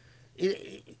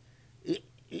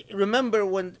 remember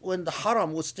when the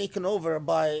Haram was taken over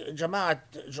by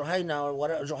Jamaat Juhayna or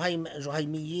whatever,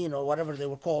 Juhaymiyin or whatever they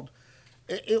were called,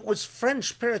 it was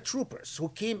French paratroopers who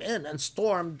came in and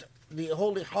stormed the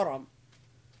Holy Haram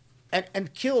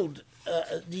and killed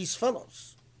these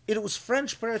fellows. It was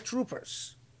French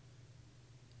paratroopers,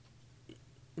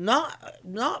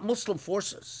 not Muslim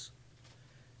forces.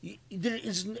 There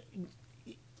is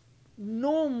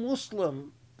no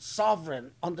Muslim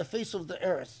sovereign on the face of the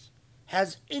earth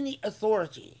has any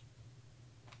authority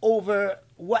over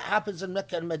what happens in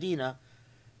Mecca and Medina.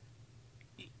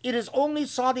 It is only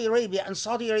Saudi Arabia, and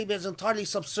Saudi Arabia is entirely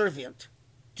subservient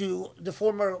to the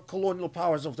former colonial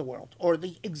powers of the world, or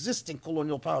the existing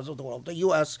colonial powers of the world. The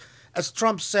U.S., as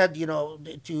Trump said,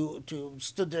 to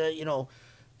stood there,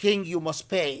 King, you must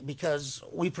pay because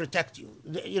we protect you.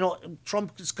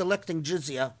 Trump is collecting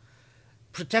jizya,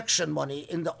 protection money,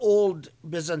 in the old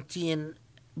Byzantine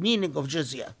meaning of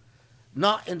jizya,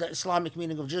 not in the Islamic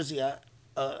meaning of jizya,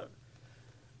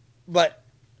 but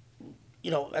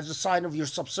as a sign of your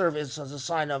subservience, as a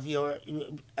sign of your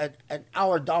and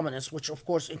our dominance, which of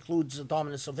course includes the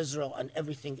dominance of Israel and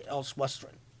everything else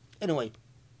Western. Anyway,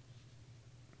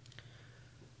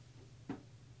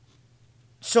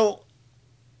 so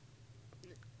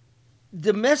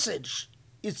the message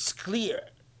is clear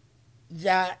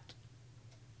that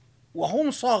وَهُمْ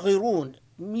صَاغِرُونَ,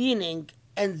 meaning,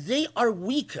 and they are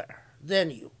weaker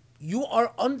than you. You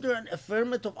are under an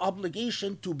affirmative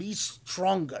obligation to be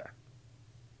stronger.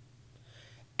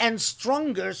 And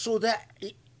stronger so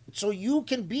you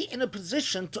can be in a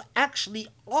position to actually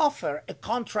offer a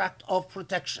contract of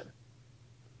protection.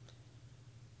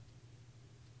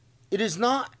 It is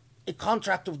not a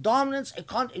contract of dominance.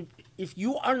 If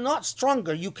you are not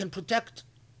stronger, you can protect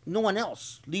no one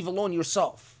else, leave alone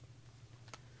yourself.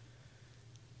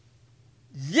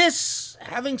 This,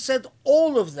 having said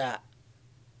all of that,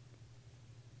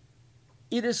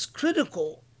 it is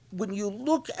critical when you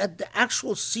look at the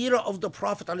actual seerah of the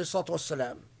Prophet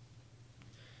ﷺ.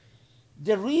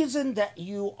 The reason that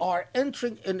you are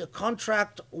entering in a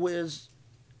contract of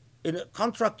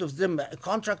dhimma, a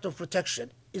contract of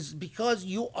protection, is because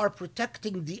you are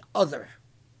protecting the other.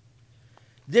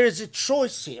 There is a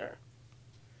choice here.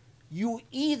 You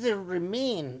either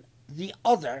remain the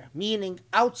other, meaning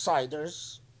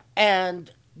outsiders,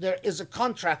 and there is a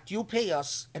contract, you pay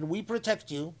us and we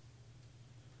protect you,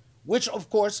 which of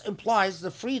course implies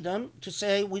the freedom to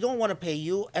say we don't want to pay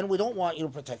you and we don't want your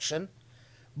protection,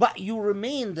 but you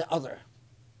remain the other.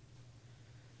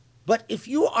 But if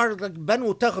you are like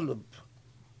Banu Taghlib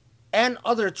and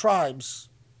other tribes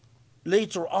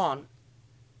later on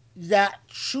that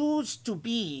choose to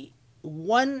be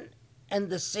one and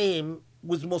the same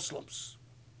with Muslims,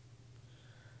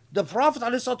 the Prophet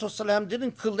ﷺ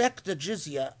didn't collect the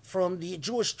jizya from the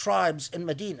Jewish tribes in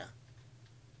Medina.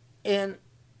 In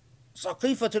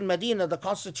Saqifat al-Medina, the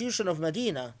constitution of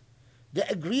Medina, the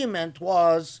agreement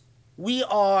was we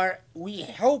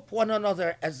help one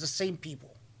another as the same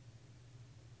people.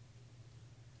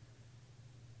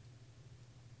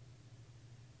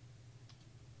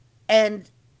 And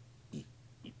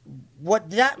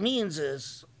what that means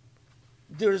is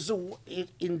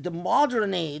in the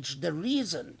modern age, the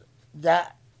reason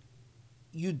that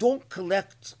you don't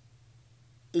collect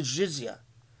a jizya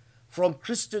from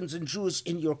Christians and Jews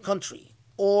in your country,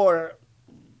 or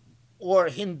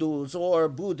Hindus or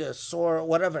Buddhists or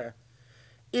whatever,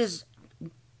 is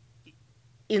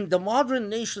in the modern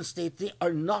nation state, they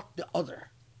are not the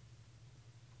other.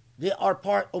 They are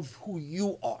part of who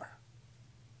you are.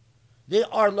 They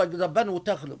are like the Banu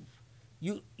Taghlib.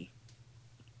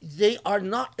 They are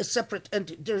not a separate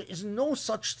entity. There is no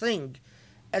such thing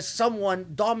as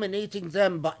someone dominating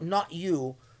them but not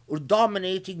you, or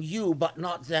dominating you but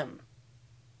not them.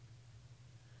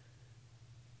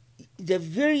 The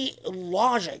very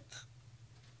logic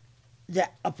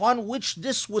that upon which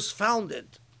this was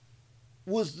founded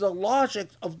was the logic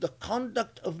of the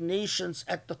conduct of nations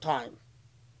at the time,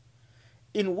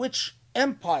 in which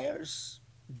empires,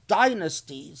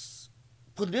 dynasties,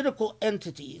 political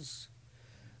entities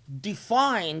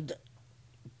defined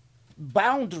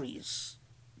boundaries,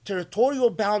 territorial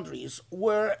boundaries,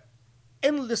 were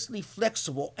endlessly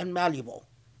flexible and malleable.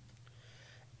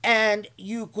 And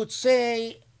you could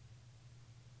say,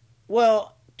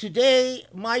 well, today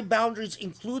my boundaries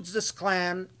includes this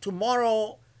clan,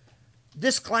 tomorrow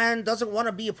this clan doesn't want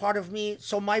to be a part of me,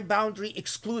 so my boundary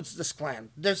excludes this clan.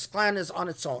 This clan is on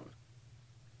its own.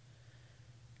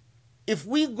 If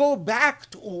we go back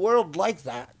to a world like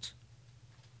that,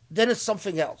 then it's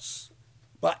something else.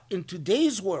 But in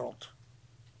today's world,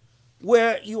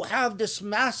 where you have this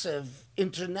massive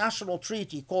international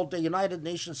treaty called the United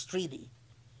Nations Treaty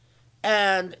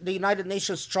and the United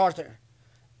Nations Charter,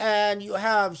 and you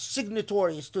have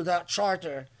signatories to that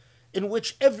charter in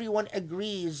which everyone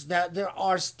agrees that there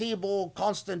are stable,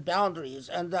 constant boundaries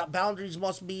and that boundaries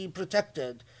must be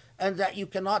protected and that you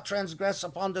cannot transgress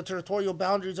upon the territorial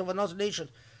boundaries of another nation.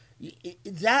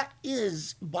 That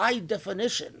is, by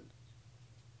definition,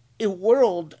 a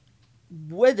world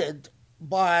wedded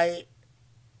by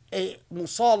a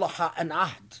musalaha, an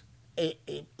ahd,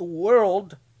 a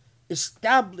world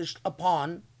established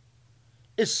upon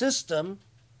a system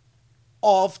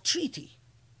of treaty.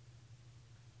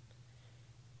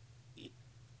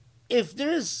 If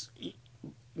there is,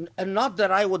 and not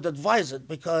that I would advise it,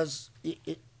 because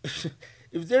if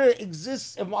there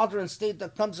exists a modern state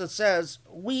that comes and says,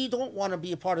 we don't want to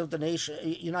be a part of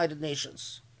the United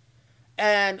Nations,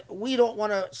 and we don't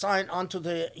want to sign onto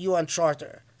the UN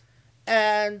Charter,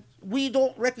 and we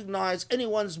don't recognize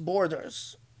anyone's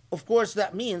borders, of course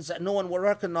that means that no one will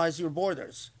recognize your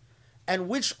borders, and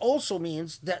which also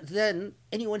means that then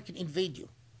anyone can invade you.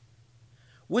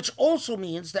 Which also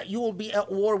means that you will be at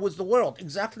war with the world,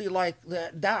 exactly like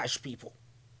the Daesh people.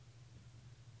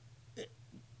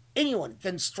 Anyone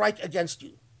can strike against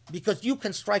you, because you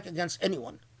can strike against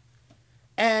anyone.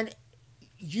 And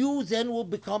you then will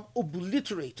become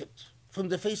obliterated from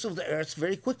the face of the earth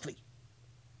very quickly.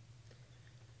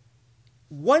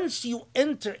 Once you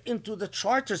enter into the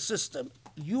charter system,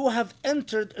 you have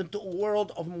entered into a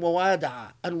world of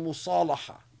muwada'a and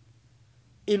musalaha,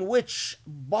 in which,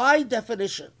 by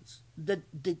definitions,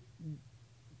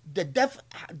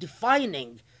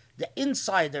 defining the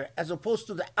insider as opposed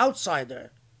to the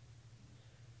outsider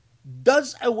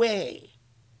does away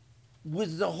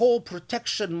with the whole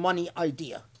protection money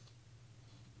idea.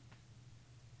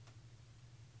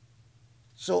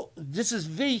 So this is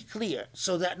very clear,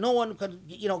 so that no one can,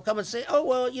 come and say, oh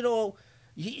well,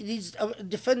 he's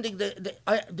defending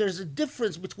there's a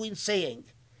difference between saying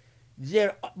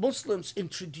Muslims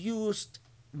introduced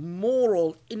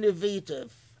moral,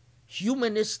 innovative,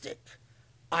 humanistic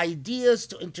ideas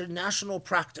to international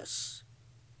practice.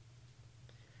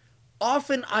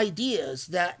 Often ideas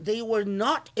that they were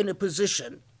not in a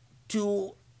position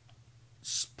to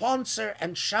sponsor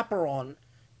and chaperone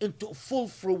into full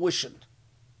fruition.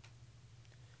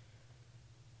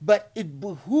 But it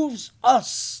behooves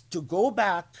us to go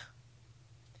back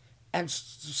and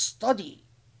study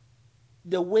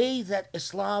the way that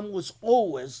Islam was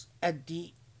always at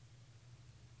the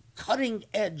cutting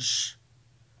edge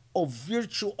of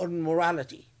virtue and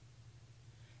morality.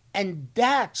 And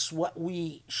that's what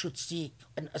we should seek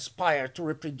and aspire to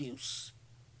reproduce.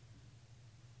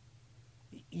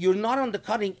 You're not on the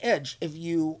cutting edge if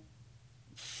you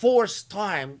force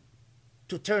time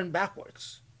to turn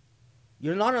backwards.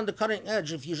 You're not on the cutting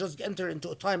edge if you just enter into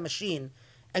a time machine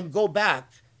and go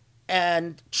back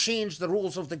and change the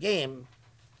rules of the game.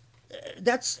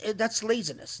 That's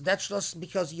laziness. That's just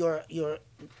because you're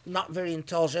not very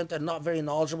intelligent and not very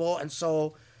knowledgeable, and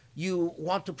so you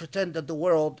want to pretend that the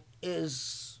world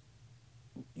is,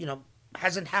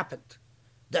 hasn't happened,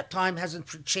 that time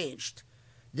hasn't changed,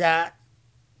 that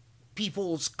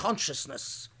people's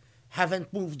consciousness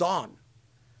haven't moved on.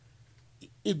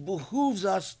 It behooves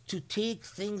us to take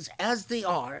things as they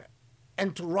are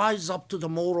and to rise up to the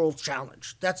moral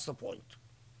challenge. That's the point.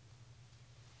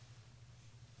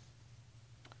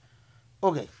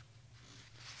 Okay.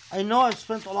 I know I've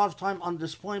spent a lot of time on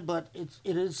this point, but it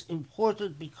is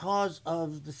important because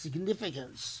of the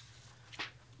significance,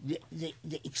 the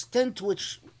extent to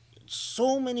which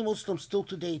so many Muslims still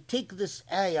today take this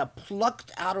ayah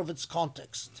plucked out of its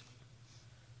context,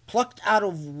 plucked out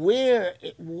of where,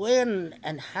 when,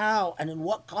 and how, and in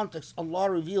what context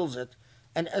Allah reveals it.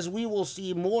 And as we will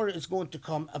see, more is going to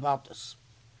come about this.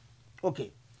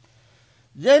 Okay.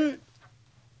 Then,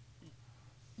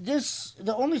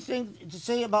 the only thing to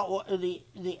say about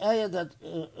the ayah that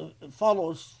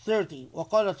follows 30,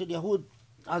 وقالت اليهود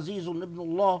عزيز ابن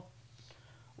الله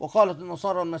وقالت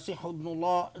النصارى المسيح ابن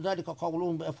الله ذلك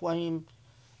قولهم بأفواههم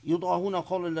يضاهون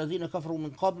قول الذين كفروا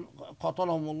من قبل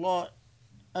قاتلهم الله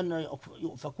أن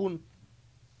يؤفكون.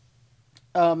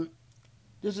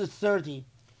 This is 30.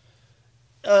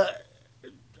 Uh,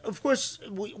 of course,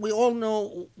 we all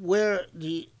know where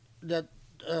the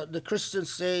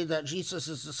Christians say that Jesus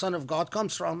is the Son of God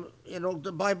comes from. You know,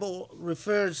 the Bible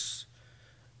refers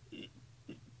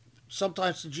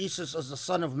sometimes to Jesus as the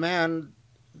Son of Man,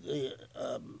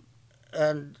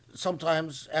 and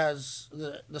sometimes as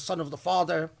the Son of the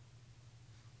Father.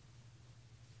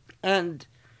 And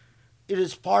it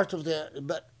is part of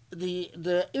but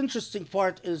the interesting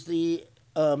part is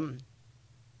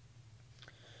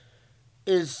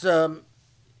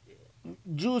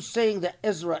Jews saying that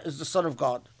Ezra is the son of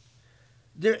God.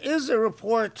 There is a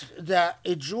report that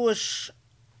a Jewish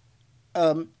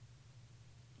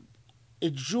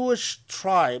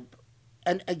tribe,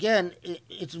 and again,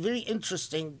 it's very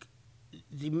interesting,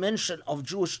 the mention of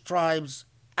Jewish tribes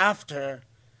after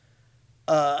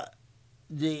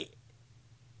the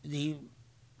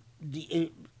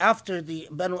after the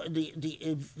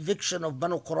eviction of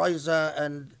Banu Qurayza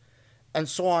and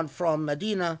so on from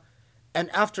Medina, and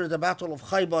after the Battle of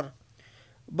Khaybar,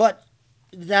 but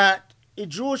that a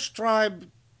Jewish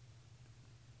tribe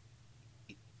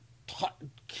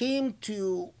came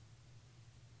to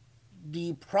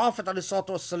the Prophet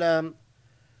ﷺ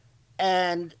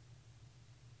and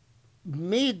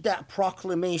made that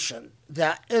proclamation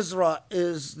that Ezra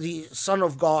is the son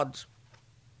of God,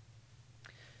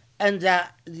 and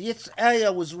that this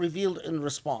ayah was revealed in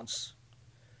response.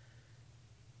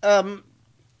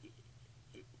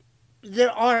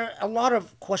 There are a lot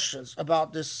of questions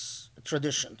about this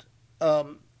tradition.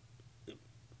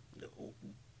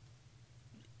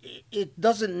 It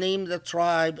doesn't name the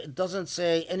tribe. It doesn't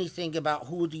say anything about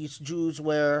who these Jews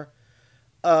were.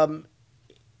 And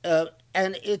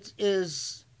it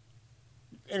is...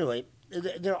 Anyway,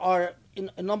 there are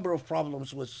a number of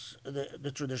problems with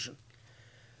the tradition.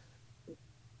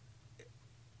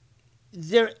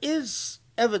 There is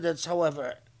evidence,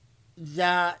 however,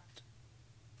 that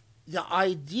the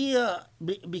idea,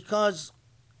 because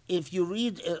if you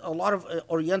read a lot of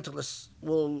Orientalists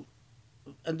will,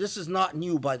 and this is not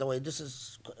new, by the way, this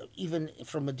is even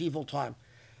from medieval time,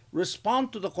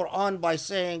 respond to the Quran by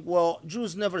saying, well,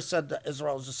 Jews never said that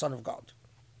Israel is the son of God.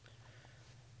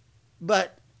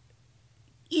 But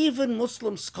even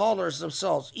Muslim scholars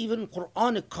themselves, even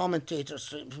Quranic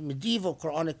commentators, medieval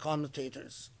Quranic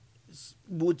commentators,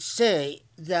 would say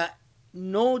that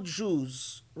no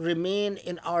Jews remain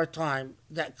in our time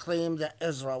that claim that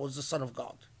Ezra was the son of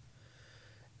God.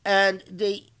 And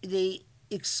they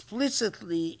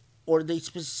explicitly, or they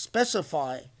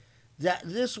specify that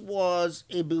this was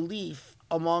a belief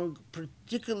among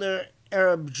particular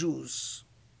Arab Jews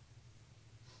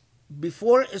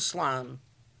before Islam,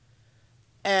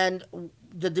 and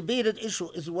the debated issue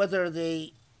is whether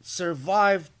they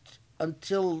survived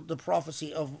until the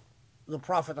prophecy of the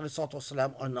Prophet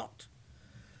ﷺ or not.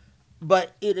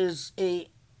 But it is a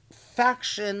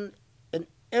faction, an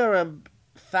Arab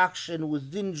faction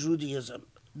within Judaism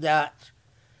that,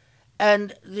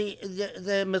 and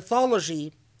the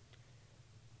mythology,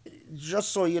 just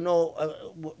so you know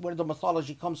where the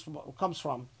mythology comes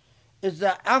from, is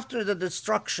that after the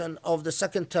destruction of the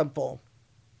Second Temple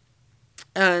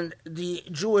and the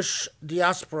Jewish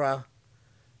diaspora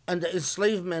and the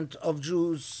enslavement of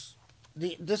Jews,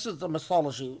 this is the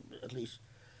mythology at least,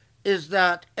 is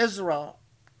that Ezra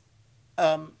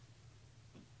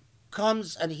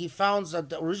comes and he finds that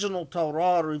the original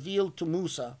Torah revealed to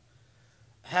Musa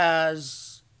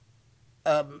has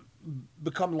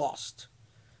become lost,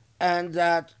 and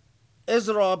that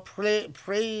Ezra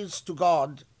prays to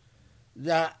God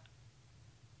that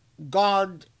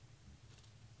God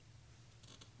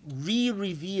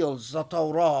re-reveals the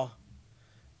Torah,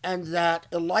 and that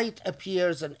a light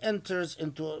appears and enters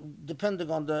into,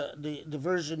 depending on the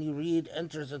version you read,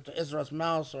 enters into Ezra's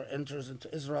mouth or enters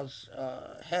into Ezra's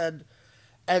head,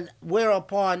 and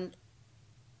whereupon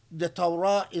the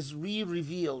Torah is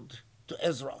re-revealed to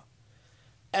Ezra.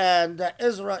 And that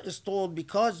Ezra is told,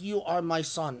 because you are my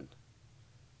son,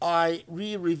 I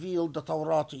re-revealed the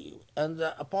Torah to you. And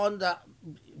upon that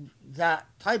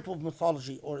type of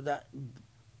mythology, or that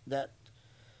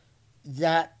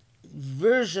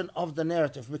version of the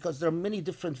narrative, because there are many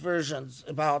different versions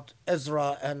about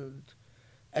Ezra and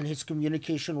his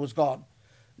communication with God,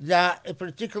 that a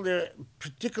particular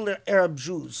Arab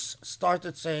Jews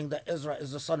started saying that Ezra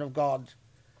is the son of God.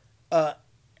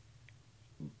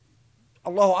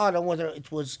 Allahu A'lam whether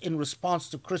it was in response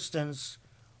to Christians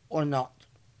or not.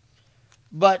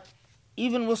 But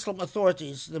even Muslim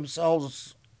authorities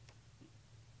themselves,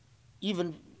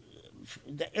 even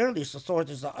the earliest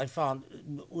authorities that I found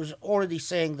was already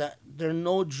saying that there are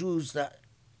no Jews that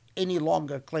any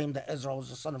longer claim that Ezra was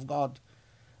the son of God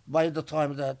by the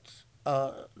time that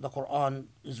the Quran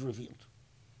is revealed.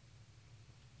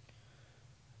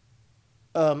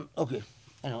 Okay,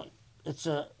 anyway, it's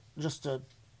just a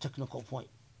technical point.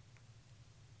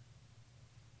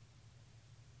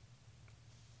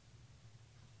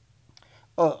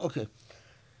 Oh, okay.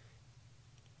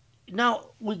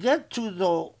 Now we get to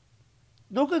the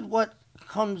look at what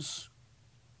comes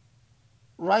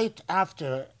right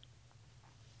after.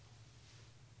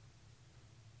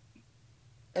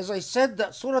 As I said,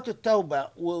 that Surah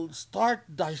At-Tawbah will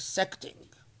start dissecting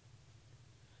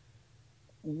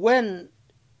when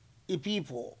a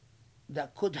people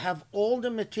that could have all the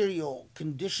material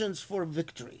conditions for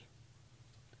victory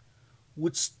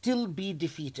would still be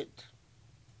defeated,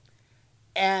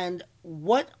 and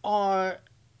what are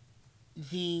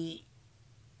the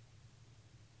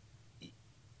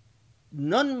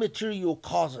non-material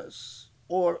causes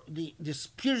or the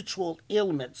spiritual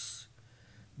ailments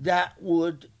that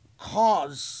would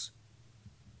cause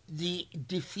the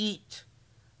defeat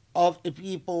of a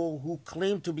people who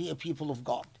claim to be a people of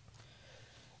God.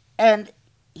 And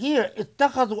here,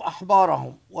 اتخذوا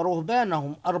أحبارهم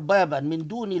ورهبانهم أربابا من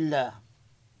دون الله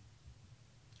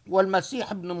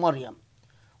والمسيح ابن مريم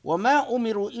وما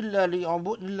أمروا إلا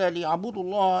ليعبدوا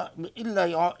الله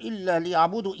إلا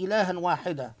ليعبدوا إلها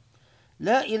واحدا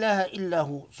لا إله إلا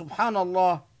هو سبحان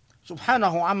الله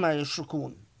سبحانه عما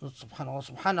يشركون سبحان الله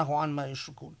سبحانه عما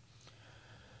يشركون.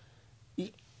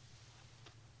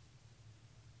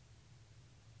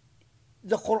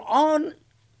 The Quran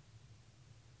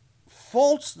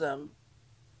faults them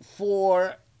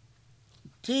for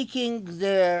taking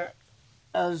their,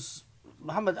 as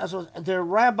Muhammad as their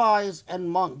rabbis and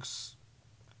monks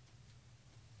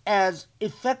as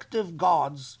effective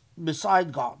gods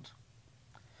beside God.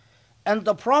 And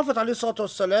the Prophet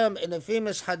ﷺ, in a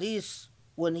famous hadith,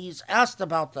 when he's asked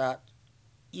about that,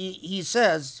 he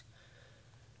says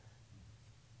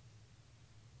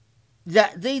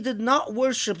that they did not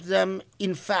worship them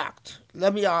in fact.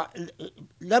 لم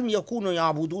يكونوا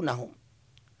يعبدونهم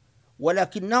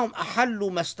ولكنهم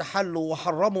أحلوا ما استحلوا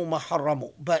وحرموا ما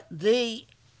حرموا. But they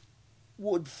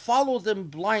would follow them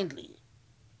blindly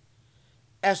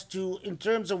as to in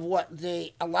terms of what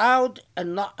they allowed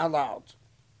and not allowed.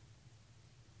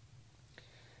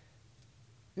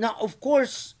 Now, of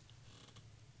course,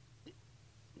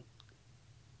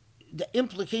 the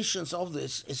implications of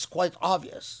this is quite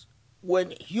obvious.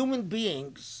 When human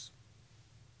beings,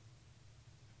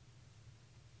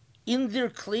 in their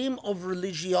claim of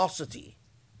religiosity,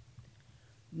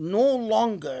 no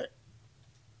longer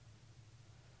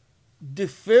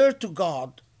defer to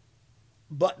God,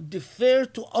 but defer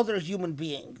to other human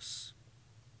beings,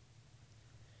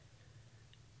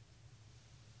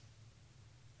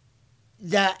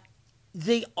 that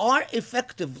they are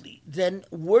effectively then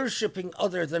worshipping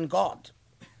other than God.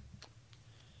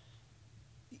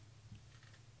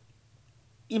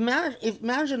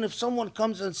 Imagine if someone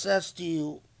comes and says to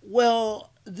you,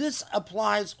 well, this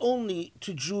applies only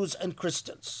to Jews and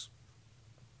Christians.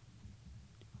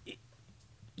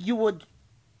 You would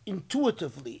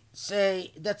intuitively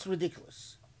say that's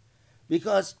ridiculous,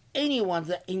 because anyone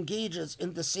that engages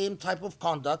in the same type of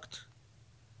conduct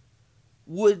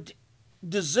would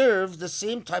deserve the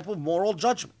same type of moral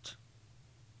judgment.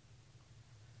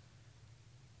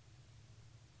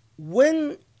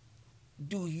 When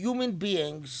do human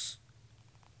beings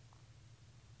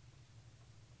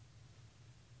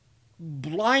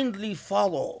blindly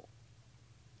follow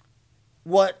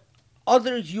what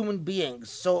other human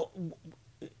beings? So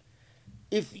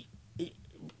if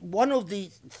one of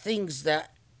the things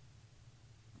that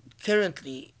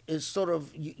currently is sort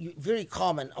of very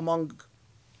common among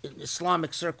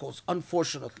Islamic circles,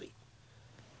 unfortunately,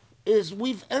 is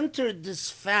we've entered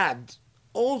this fad,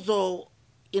 although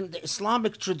in the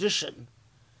Islamic tradition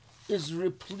is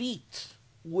replete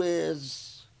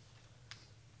with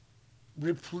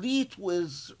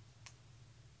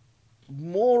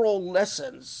moral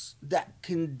lessons that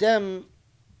condemn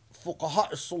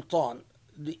fuqaha sultan,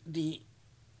 the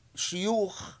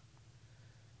shuyukh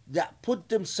that put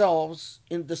themselves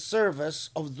in the service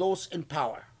of those in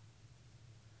power,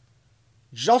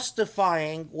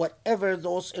 justifying whatever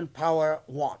those in power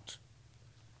want.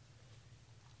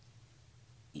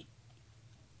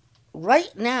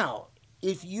 Right now,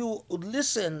 if you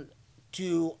listen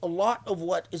to a lot of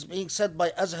what is being said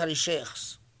by Azhari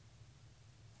sheikhs,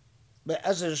 by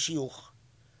Azhari shuyukh,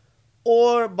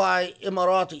 or by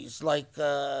Emiratis like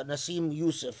Nasim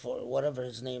Yusuf or whatever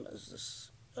his name is,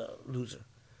 this loser,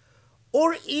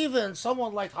 or even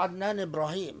someone like Adnan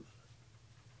Ibrahim,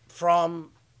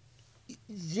 from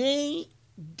they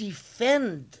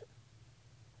defend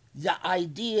the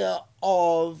idea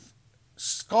of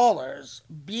scholars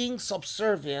being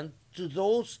subservient to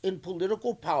those in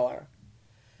political power,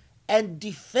 and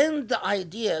defend the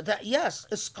idea that yes,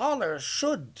 a scholar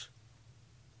should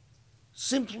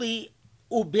simply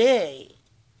obey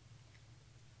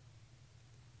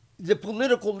the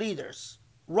political leaders,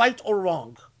 right or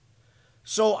wrong.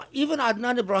 So even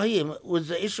Adnan Ibrahim, with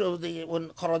the issue of when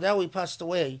Qaradawi passed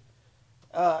away,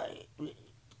 uh,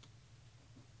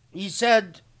 he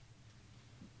said,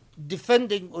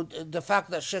 defending the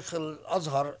fact that Sheikh Al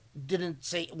Azhar didn't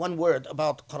say one word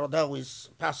about Qaradawi's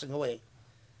passing away.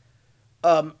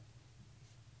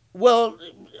 Well,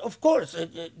 of course,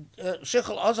 Sheikh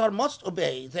Al Azhar must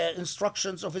obey the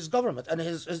instructions of his government, and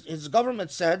his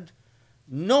government said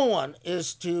no one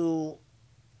is to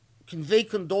convey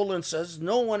condolences,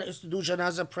 no one is to do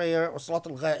janazah prayer or salat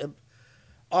al ghaib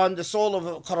on the soul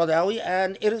of Qaradawi,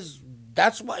 and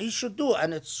that's what he should do,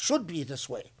 and it should be this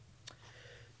way.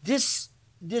 This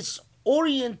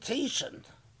orientation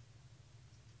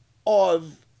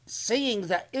of saying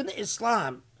that in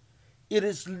Islam it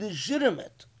is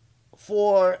legitimate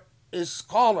for a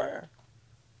scholar,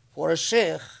 for a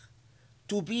sheikh,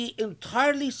 to be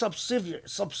entirely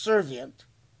subservient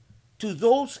to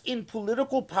those in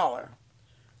political power.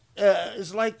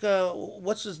 Is like,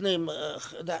 what's his name,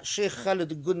 that Sheikh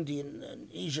Khalid Gundi in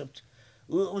Egypt,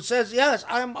 who says, yes,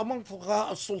 I am among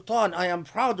Fuqaha Sultan, I am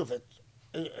proud of it.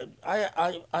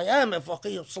 I am a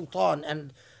Faqih Sultan,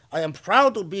 and I am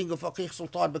proud of being a Faqih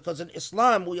Sultan, because in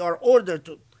Islam we are ordered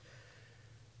to.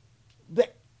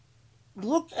 But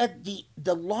look at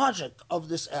the logic of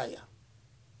this ayah.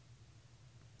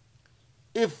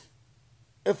 If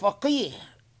a Faqih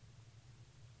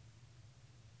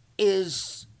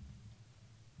is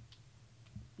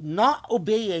not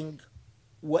obeying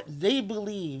what they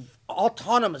believe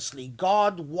autonomously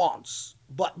God wants,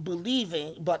 but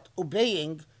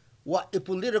obeying what a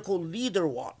political leader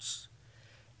wants,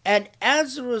 and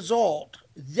as a result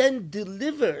then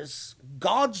delivers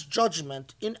God's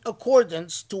judgment in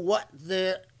accordance to what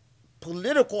the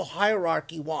political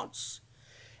hierarchy wants,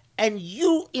 and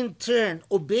you in turn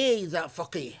obey that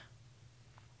faqih.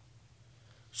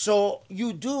 So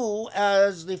you do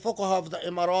as the fuqaha of the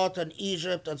Emirat and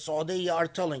Egypt and Saudi are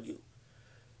telling you.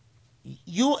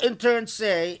 You in turn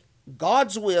say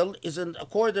God's will is in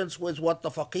accordance with what the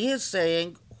faqih is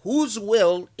saying, whose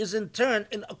will is in turn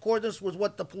in accordance with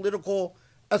what the political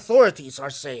authorities are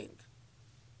saying.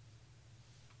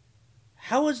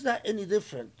 How is that any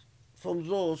different from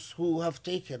those who have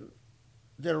taken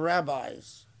their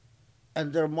rabbis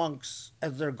and their monks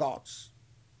as their gods?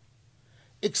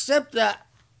 Except that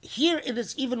here it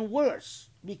is even worse,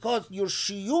 because your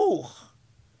shuyukh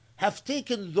have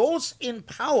taken those in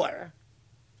power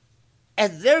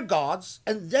as their gods,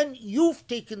 and then you've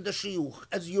taken the shuyukh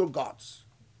as your gods.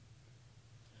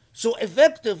 So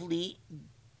effectively,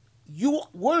 you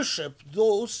worship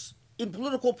those in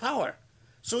political power.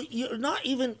 So you're not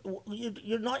even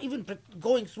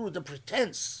going through the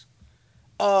pretense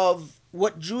of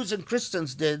what Jews and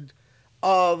Christians did,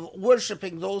 of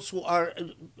worshiping those who are,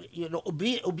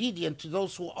 obedient to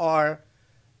those who are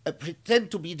pretend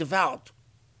to be devout,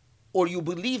 or you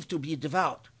believe to be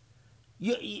devout.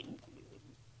 You're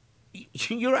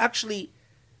actually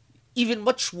even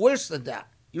much worse than that.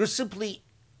 You're simply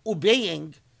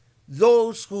obeying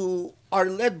those who are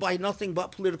led by nothing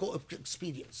but political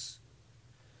expedience.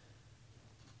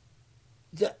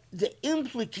 The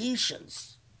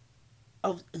implications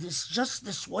of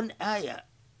this one ayah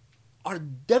are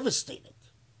devastating.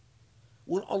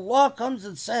 When Allah comes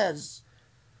and says,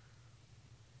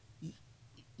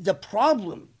 the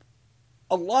problem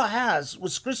Allah has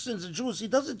with Christians and Jews, He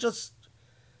doesn't just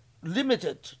limit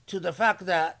it to the fact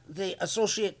that they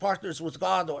associate partners with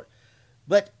God,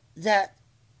 but that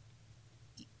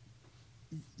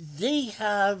they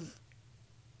have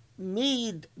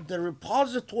made the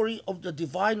repository of the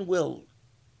divine will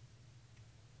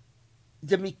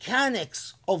the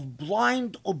mechanics of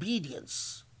blind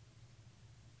obedience.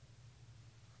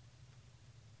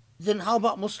 Then how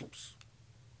about Muslims?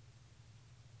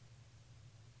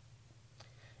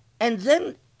 And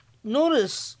then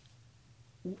notice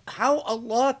how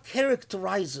Allah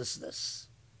characterizes this.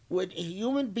 When a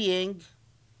human being,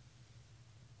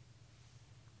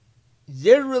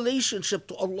 their relationship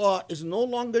to Allah is no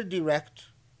longer direct,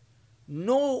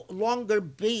 no longer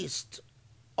based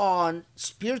on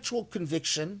spiritual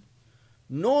conviction,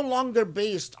 no longer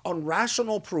based on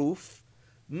rational proof,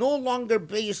 no longer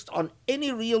based on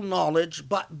any real knowledge,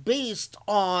 but based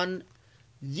on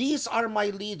These are my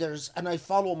leaders and I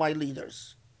follow my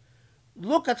leaders.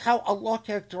 Look at how Allah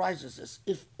characterizes this.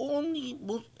 If only,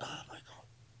 oh my God.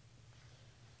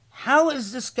 How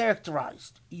is this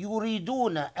characterized?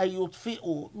 يريدون أن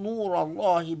يطفئوا نور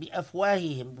الله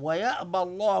بأفواههم ويأبى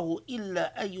الله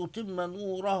إلا أن يتم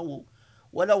نوره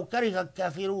ولو كره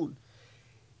الكافرون.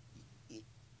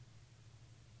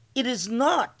 It is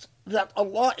not that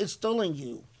Allah is telling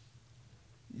you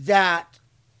that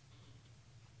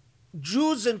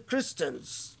Jews and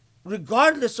Christians,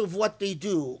 regardless of what they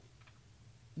do,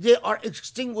 they are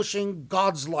extinguishing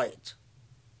God's light.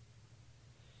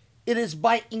 It is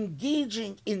by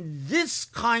engaging in this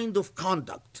kind of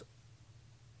conduct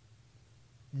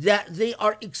that they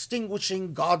are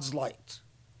extinguishing God's light.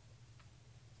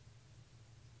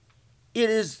 It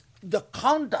is the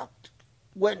conduct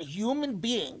when human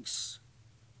beings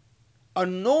are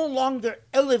no longer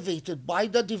elevated by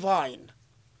the divine,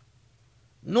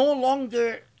 no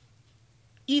longer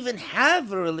even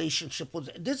have a relationship with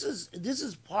it. This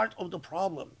is part of the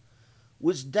problem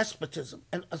with despotism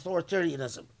and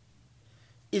authoritarianism,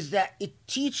 is that it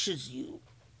teaches you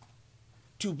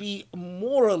to be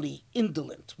morally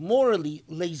indolent, morally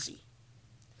lazy.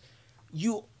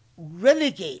 You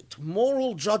relegate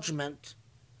moral judgment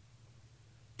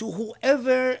to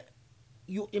whoever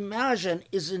you imagine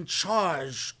is in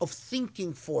charge of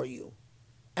thinking for you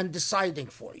and deciding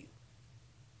for you.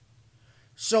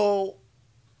 So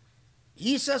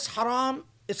he says haram,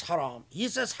 it's haram. He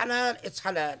says halal, it's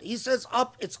halal. He says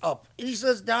up, it's up. He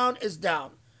says down, it's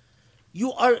down.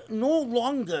 You are no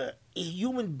longer a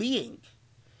human being.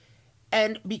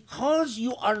 And because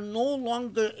you are no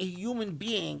longer a human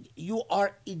being, you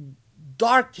are a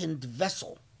darkened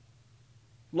vessel.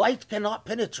 Light cannot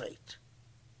penetrate.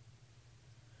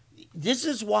 This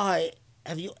is why,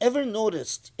 have you ever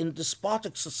noticed in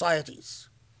despotic societies,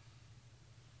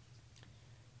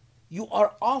 you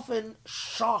are often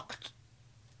shocked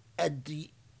at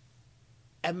the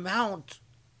amount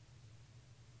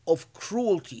of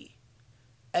cruelty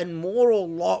and moral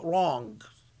wrong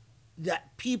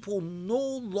that people no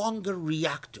longer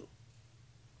react to.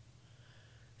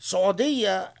 Saudi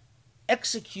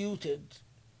executed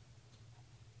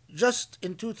just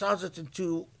in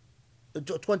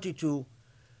 2022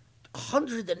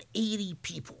 180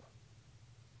 people.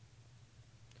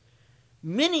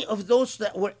 Many of those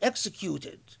that were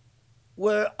executed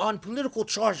were on political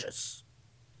charges.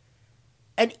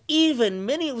 And even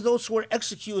many of those who were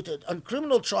executed on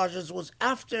criminal charges was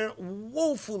after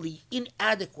woefully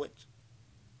inadequate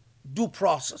due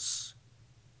process.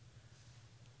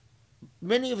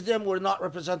 Many of them were not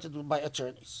represented by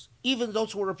attorneys. Even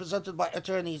those who were represented by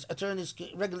attorneys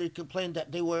regularly complained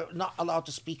that they were not allowed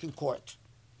to speak in court,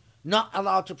 not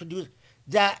allowed to produce,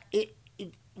 that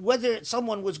whether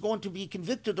someone was going to be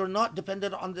convicted or not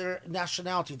depended on their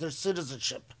nationality, their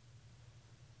citizenship,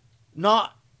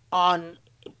 not on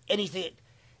anything.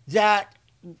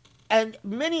 And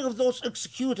many of those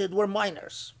executed were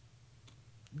minors.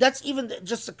 That's even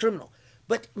just a criminal.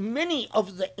 But many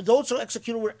of those who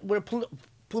executed were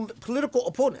political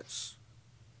opponents.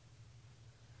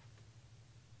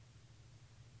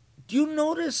 Do you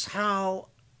notice how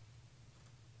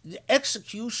the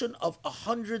execution of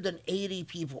 180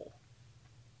 people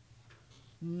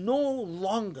no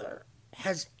longer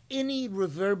has any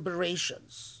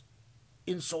reverberations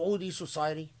in Saudi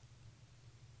society?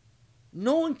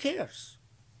 No one cares.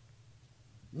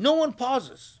 No one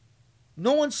pauses.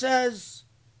 No one says,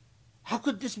 how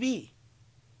could this be?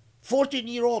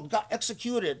 14-year-old got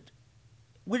executed.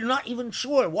 We're not even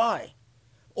sure why.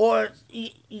 Or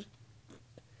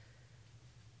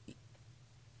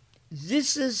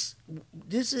this is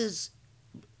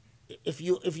if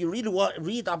you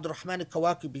read Abdurrahman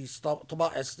al-Kawakibi's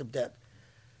Tawbah al-Istibdad,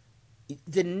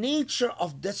 the nature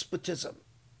of despotism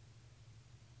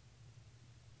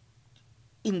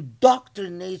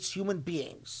indoctrinates human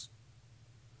beings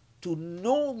to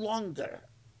no longer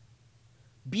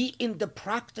be in the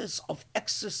practice of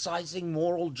exercising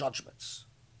moral judgments.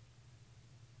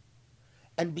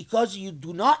 And because you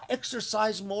do not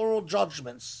exercise moral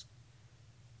judgments,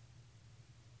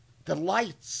 the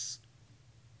lights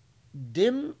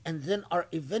dim and then are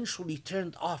eventually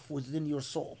turned off within your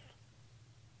soul.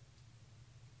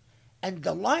 And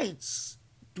the lights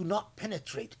do not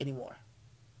penetrate anymore.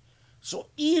 So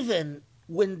even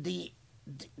when the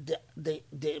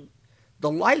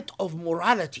light of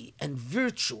morality and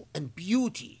virtue and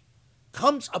beauty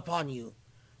comes upon you,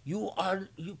 you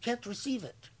can't receive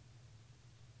it.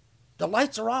 The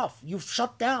lights are off. You've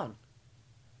shut down.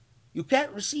 You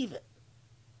can't receive it.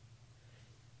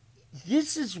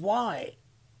 This is why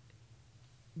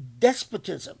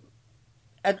despotism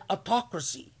an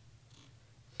autocracy.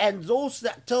 And those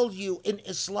that tell you in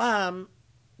Islam,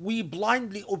 we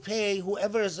blindly obey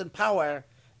whoever is in power,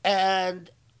 and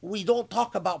we don't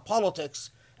talk about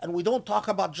politics, and we don't talk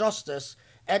about justice,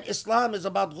 and Islam is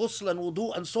about ghusl and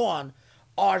wudu and so on,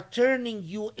 are turning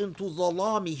you into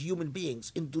zalami human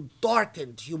beings, into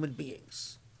darkened human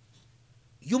beings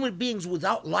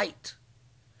without light.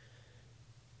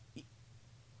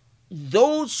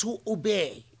 Those who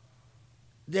obey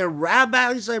their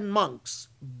rabbis and monks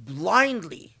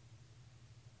blindly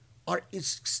are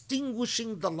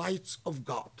extinguishing the lights of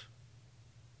God.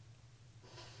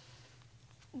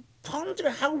 Ponder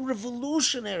how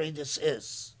revolutionary this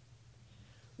is.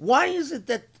 Why is it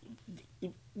that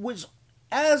it was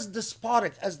as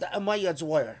despotic as the Umayyads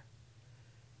were,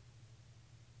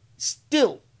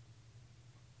 still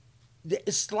the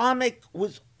Islamic,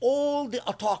 with all the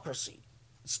autocracy,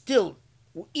 still,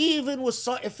 even with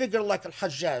a figure like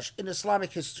Al-Hajjaj in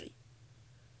Islamic history,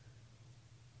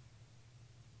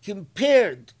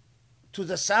 compared to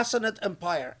the Sassanid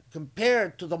Empire,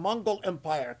 compared to the Mongol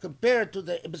Empire, compared to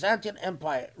the Byzantine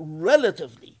Empire,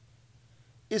 relatively,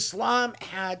 Islam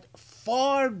had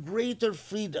far greater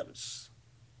freedoms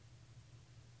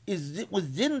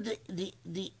within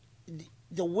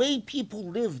the way people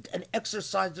lived and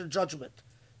exercised their judgment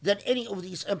than any of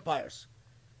these empires.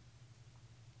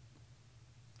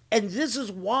 And this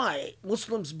is why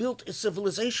Muslims built a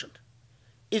civilization,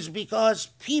 is because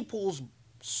people's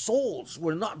souls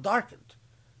were not darkened.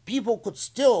 People could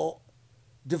still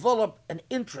develop an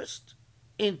interest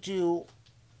into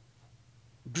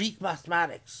Greek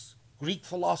mathematics, Greek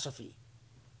philosophy,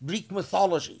 Greek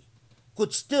mythology,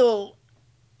 could still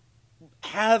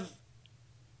have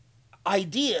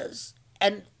ideas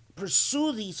and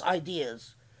pursue these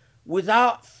ideas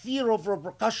without fear of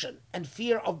repercussion and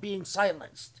fear of being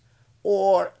silenced.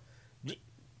 Or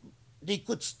they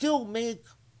could still make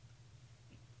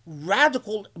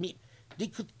they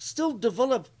could still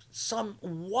develop some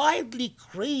widely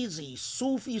crazy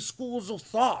Sufi schools of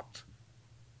thought.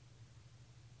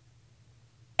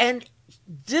 And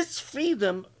this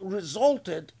freedom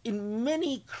resulted in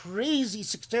many crazy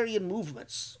sectarian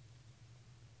movements.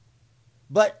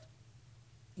 But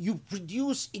you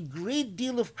produce a great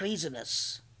deal of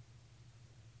craziness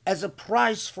as a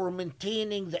price for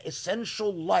maintaining the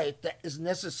essential light that is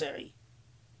necessary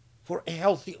for a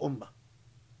healthy ummah.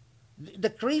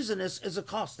 The craziness is a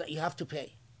cost that you have to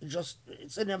pay.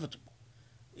 It's inevitable.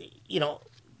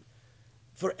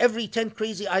 For every 10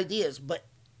 crazy ideas, but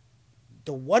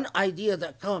the one idea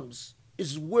that comes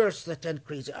is worse than 10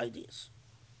 crazy ideas.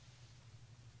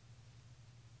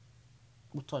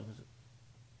 What time is it?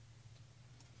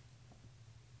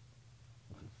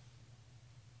 Okay.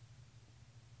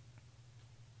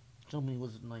 Tell me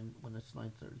when it's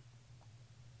 9:30.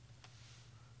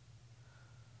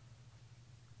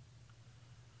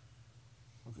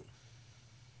 Okay.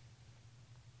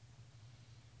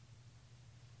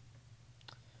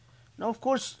 Now, of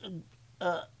course,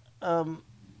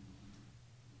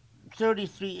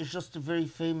 33 is just a very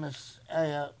famous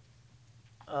ayah.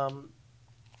 I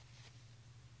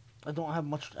don't have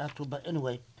much to add to, but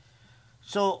anyway.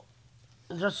 So,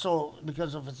 just so,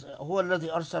 because of it, هو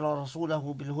الذي أرسل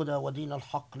رسوله بالهدى ودين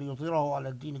الحق ليظهره على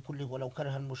الدين كله ولو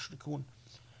كره المشركون.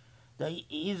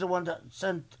 He's the one that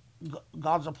sent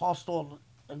God's apostle,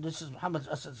 and this is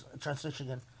Muhammad's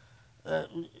translation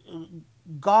again.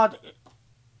 God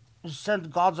sent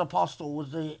God's apostle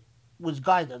with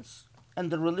guidance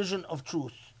and the religion of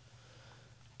truth,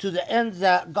 to the end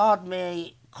that God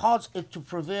may cause it to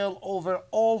prevail over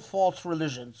all false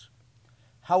religions,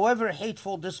 however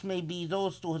hateful this may be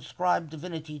those who ascribe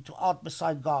divinity to aught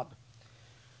beside God.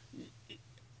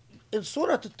 In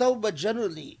Surah Tawbah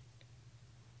generally,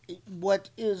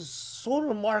 what is so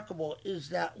remarkable is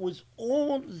that with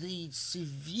all the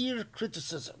severe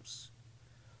criticisms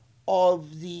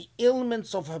of the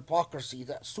elements of hypocrisy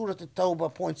that Surah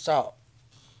Tawbah points out,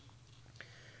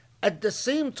 at the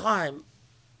same time,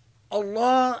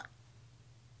 Allah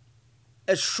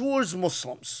assures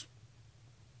Muslims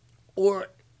or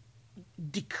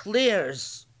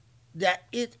declares that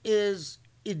it is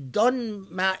a done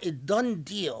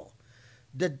deal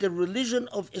that the religion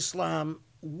of Islam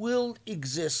will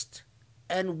exist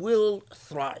and will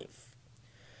thrive.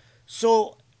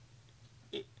 So,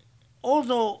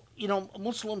 although,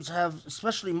 Muslims have,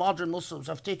 especially modern Muslims,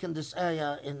 have taken this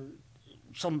ayah in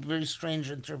some very strange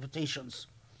interpretations,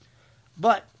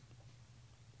 but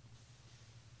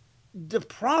the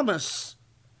promise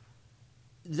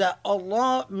that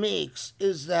Allah makes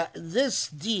is that this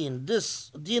deen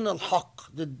al-haq,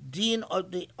 the deen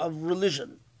of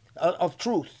religion, of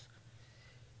truth,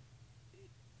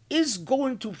 is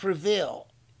going to prevail.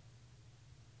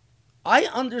 I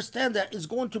understand that it's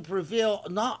going to prevail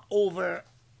not over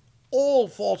all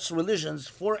false religions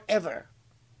forever,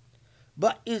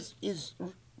 but is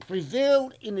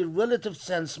prevailed in a relative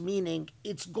sense, meaning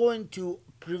it's going to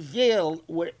prevail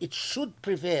where it should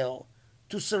prevail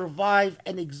to survive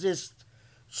and exist,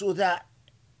 so that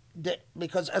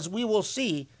because as we will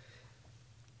see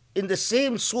in the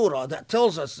same surah that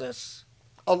tells us this,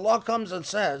 Allah comes and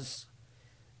says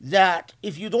that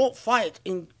if you don't fight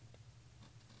in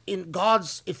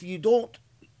God's, if you don't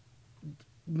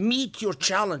meet your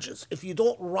challenges, if you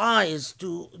don't rise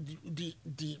to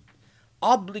the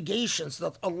obligations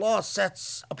that Allah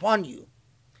sets upon you,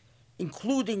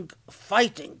 including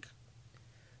fighting,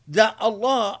 that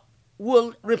Allah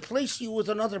will replace you with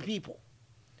another people.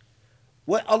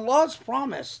 What Allah's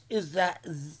promise is that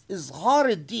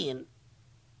izhar ad-din,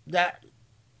 that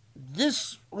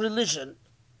this religion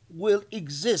will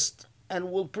exist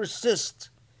and will persist.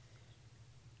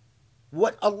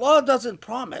 What Allah doesn't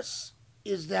promise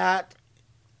is that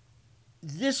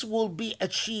this will be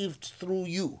achieved through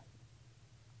you.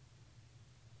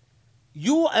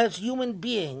 You as human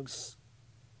beings.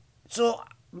 So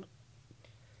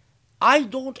I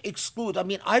don't exclude,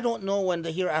 I don't know when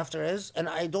the hereafter is, and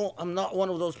I'm not one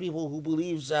of those people who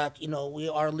believes that, we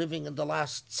are living in the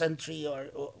last century or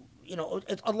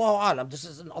it's Allahu Alam. This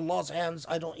is in Allah's hands.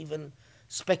 I don't even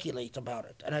speculate about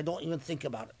it, and I don't even think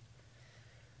about it.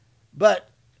 But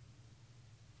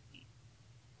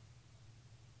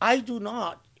I do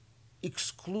not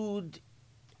exclude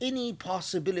any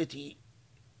possibility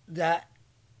that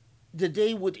the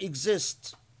day would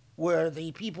exist where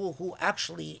the people who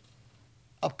actually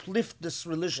uplift this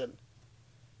religion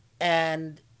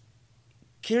and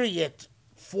carry it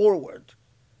forward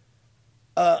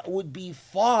would be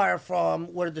far from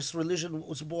where this religion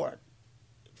was born,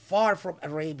 far from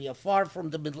Arabia, far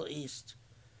from the Middle East.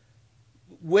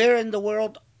 Where in the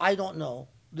world, I don't know.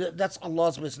 That's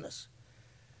Allah's business.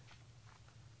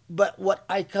 But what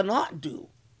I cannot do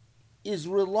is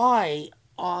rely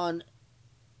on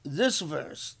this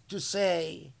verse to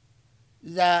say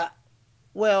that,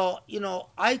 well,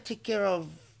 I take care of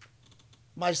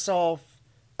myself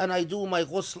and I do my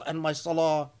ghusl and my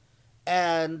salah,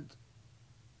 and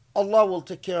Allah will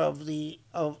take care of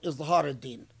izhar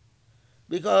ad-din.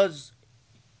 Because,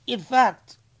 in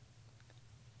fact,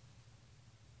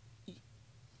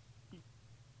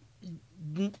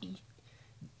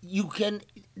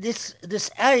 this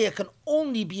ayah can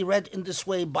only be read in this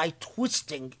way by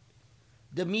twisting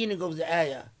the meaning of the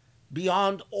ayah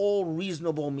beyond all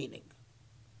reasonable meaning.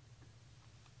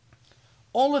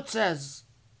 All it says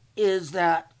is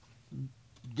that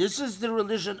this is the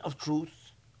religion of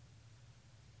truth,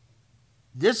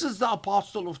 this is the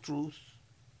apostle of truth,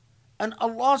 and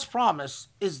Allah's promise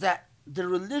is that the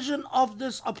religion of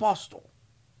this apostle,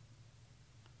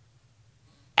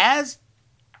 as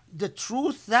the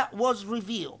truth that was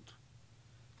revealed,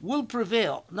 will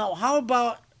prevail. Now, how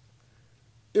about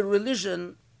a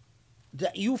religion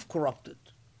that you've corrupted?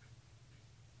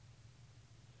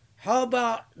 How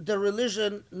about the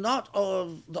religion not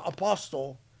of the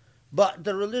apostle, but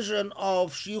the religion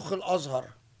of Shaykh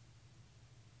al-Azhar,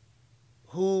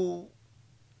 who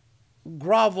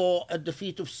grovel at the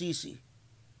feet of Sisi?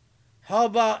 How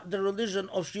about the religion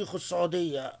of Shaykh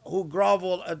al-Saudiya, who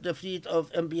grovel at the feet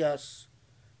of MBS?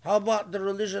 How about the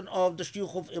religion of the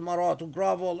Shaykh of Imarat, who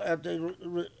grovel at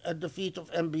the feet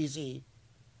of MBZ?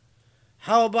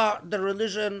 How about the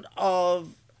religion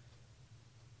of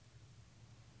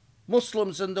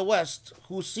Muslims in the West,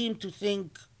 who seem to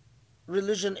think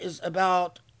religion is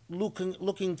about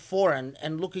looking foreign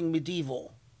and looking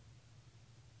medieval,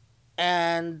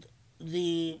 and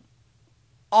the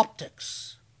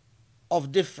optics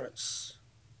of difference?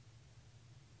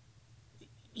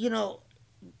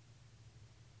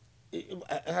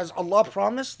 Has Allah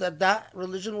promised that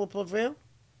religion will prevail?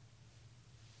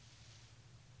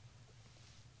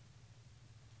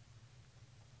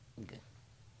 Okay.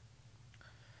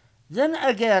 Then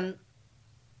again,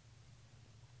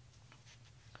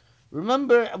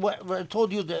 remember what I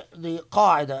told you, the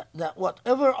qaida, that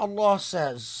whatever Allah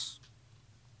says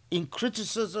in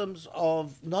criticisms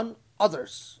of none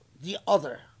others, the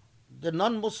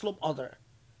non-Muslim other,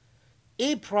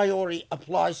 a priori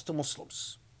applies to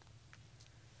Muslims.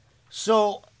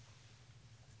 So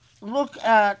look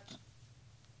at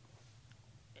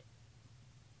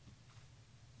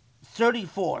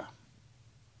 34.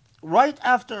 Right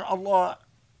after Allah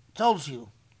tells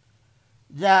you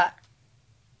that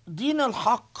Deen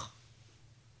al-Haq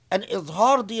and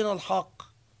Izhar Deen al-Haq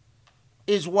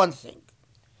is one thing,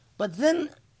 but then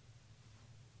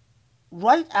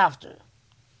right after,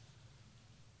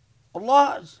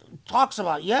 Allah talks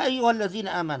about يا أيها الذين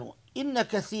آمنوا إن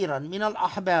كثيرا من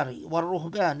الأحبار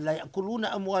والرهبان لا يأكلون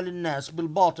أموال الناس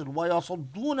بالباطل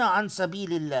ويصدون عن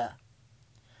سبيل الله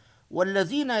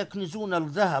والذين يكنزون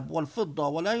الذهب والفضة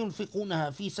ولا ينفقونها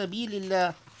في سبيل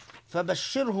الله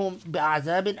فبشرهم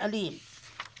بعذاب أليم.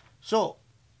 So,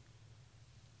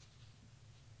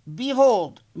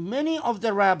 behold, many of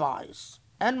the rabbis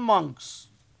and monks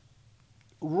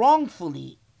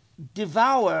wrongfully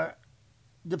devour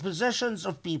the possessions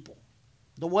of people,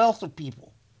 the wealth of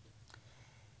people.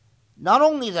 Not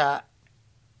only that,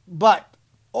 but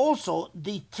also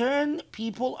they turn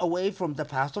people away from the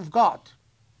path of God.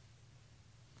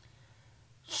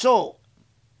 So,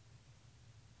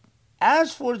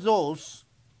 as for those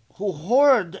who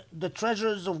hoard the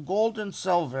treasures of gold and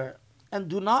silver and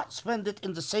do not spend it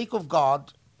in the sake of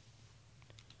God,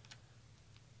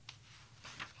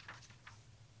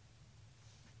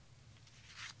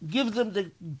 give them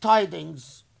the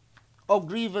tidings of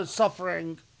grievous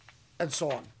suffering and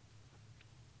so on.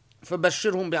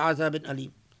 فَبَشِّرْهُمْ بِعَذَابٍ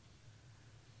أَلِيمٍ.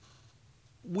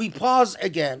 We pause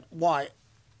again. Why?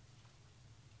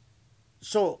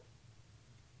 So,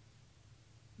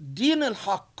 دين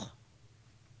الحق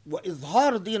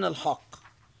وإظهار دين الحق,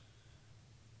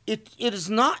 it is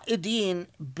not a deen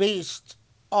based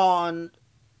on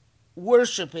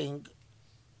worshipping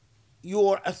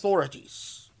your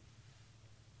authorities,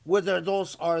 whether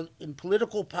those are in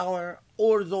political power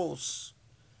or those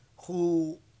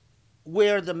who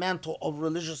wear the mantle of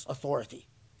religious authority.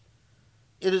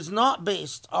 It is not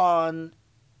based on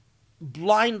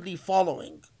blindly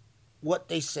following what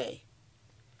they say.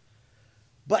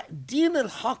 But Deen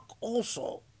al-Haq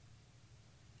also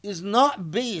is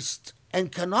not based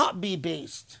and cannot be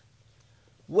based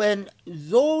when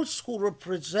those who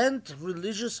represent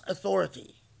religious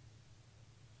authority,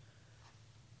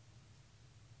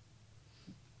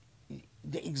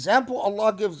 the example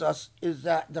Allah gives us is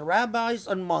that the rabbis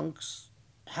and monks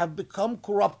have become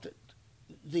corrupted.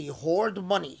 They hoard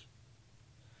money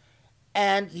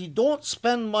and they don't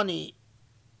spend money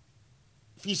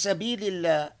fi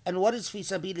sabilillah. And what is fi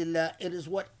sabilillah? It is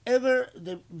whatever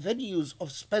the venues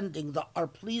of spending that are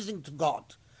pleasing to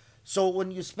God. So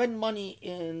when you spend money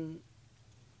in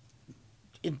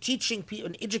teaching people,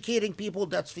 in educating people,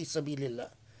 that's fi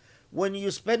sabilillah. When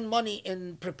you spend money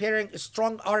in preparing a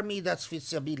strong army, that's fi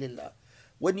sabilillah.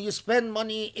 When you spend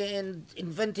money in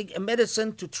inventing a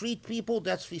medicine to treat people,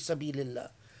 that's fi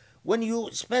sabilillah. When you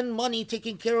spend money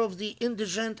taking care of the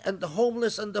indigent and the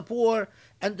homeless and the poor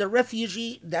and the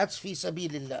refugee, that's fi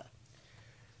sabilillah.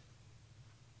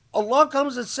 Allah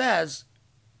comes and says,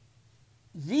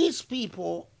 these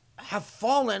people have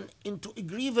fallen into a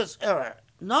grievous error.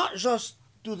 Not just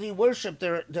do they worship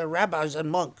their rabbis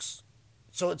and monks,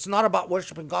 so it's not about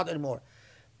worshiping God anymore,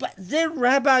 but their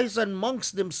rabbis and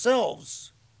monks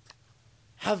themselves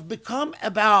have become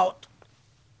about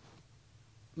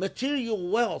material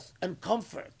wealth and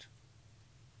comfort,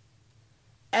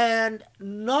 and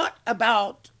not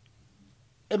about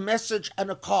a message and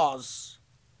a cause.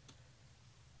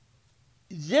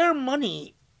 Their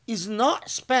money is not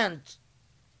spent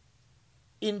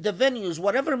in the venues.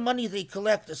 Whatever money they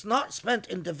collect is not spent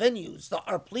in the venues that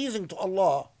are pleasing to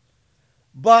Allah,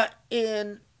 but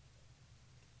in,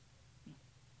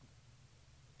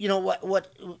 you know,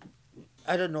 what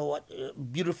I don't know what,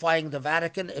 beautifying the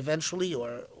Vatican eventually,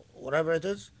 or whatever it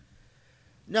is.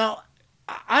 Now,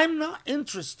 I'm not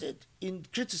interested in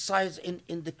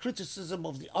in the criticism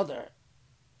of the other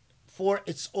for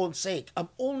its own sake. I'm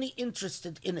only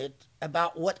interested in it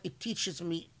about what it teaches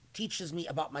me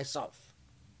about myself.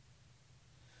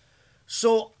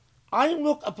 So I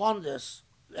look upon this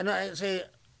and I say,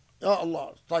 Ya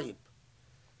Allah, طيب,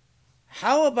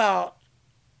 how about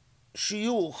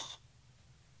shuyukh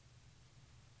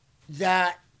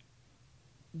that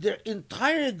their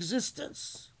entire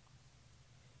existence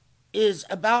is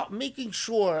about making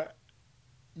sure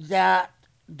that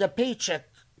the paycheck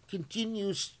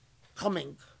continues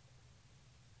coming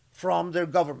from their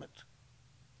government?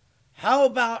 How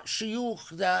about shuyukh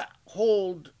that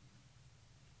hold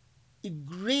a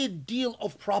great deal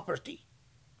of property,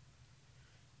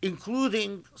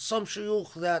 including some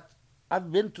shuyukh that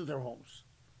I've been to their homes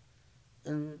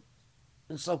in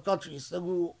some countries,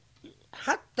 who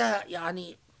حتى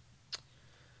يعني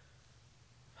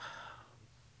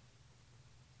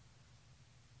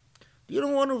you know,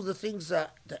 one of the things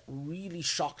that really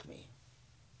shocked me,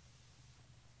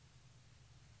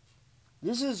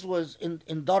 was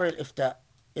in Dar al-Ifta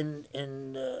in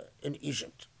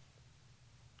Egypt.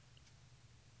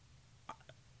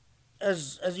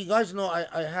 As you guys know,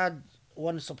 I had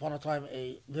once upon a time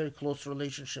a very close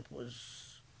relationship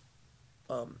was.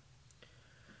 Um,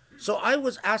 so I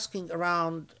was asking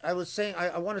around. I was saying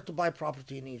I wanted to buy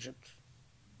property in Egypt,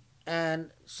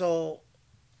 and so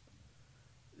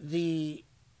the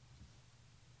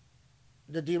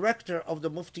the director of the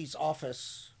Mufti's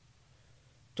office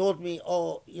told me,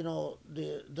 "Oh,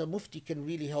 the Mufti can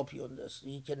really help you in this.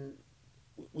 We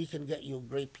can get you a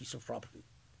great piece of property."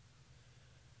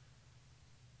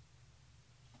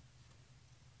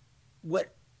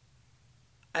 What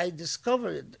I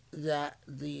discovered that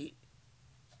the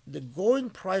going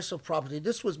price of property,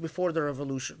 this was before the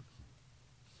revolution,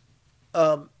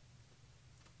 um,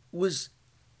 was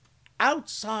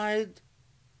outside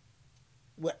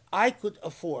what I could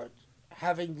afford,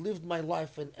 having lived my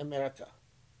life in America.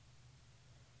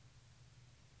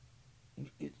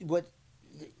 What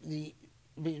the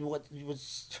I mean, what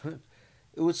was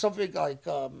it was something like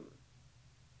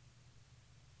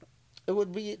it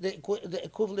would be the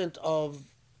equivalent of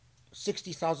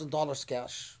 $60,000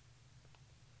 cash.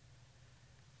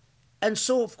 And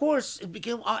so, of course, it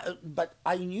became. But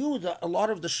I knew that a lot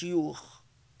of the shuyukh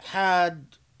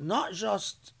had not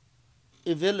just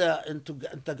a villa in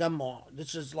Tagamma.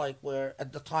 This is like where,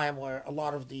 at the time, where a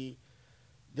lot of the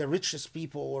richest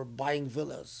people were buying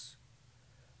villas.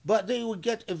 But they would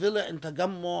get a villa in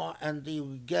Tagamma, and they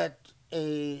would get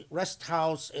a rest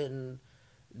house in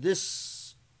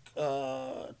this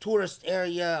tourist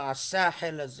area,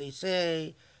 Sahel, as they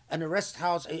say, and a rest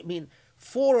house. I mean,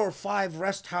 four or five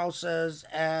rest houses,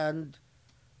 and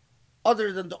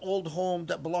other than the old home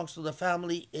that belongs to the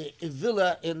family, a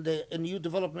villa in the in new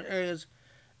development areas.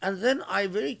 And then I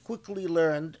very quickly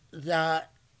learned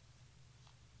that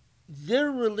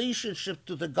their relationship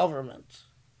to the government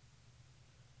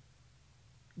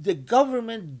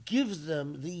gives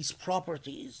them these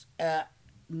properties at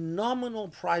nominal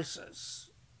prices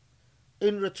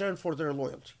in return for their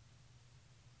loyalty.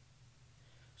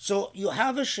 So you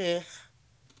have a sheikh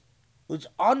who's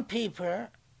on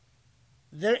paper,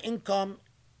 their income,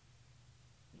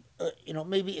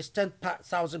 maybe is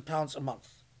 £10,000 a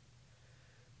month,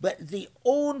 but they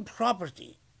own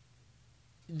property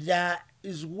that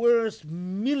is worth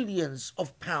millions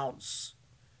of pounds,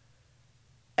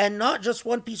 and not just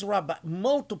one piece of land, but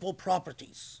multiple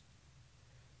properties,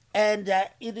 and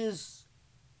that it is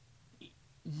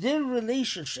their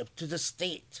relationship to the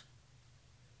state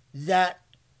that,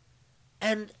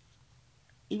 and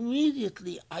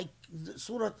immediately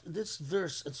this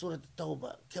verse in Surah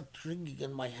Tawbah kept ringing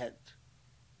in my head.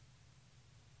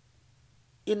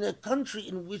 In a country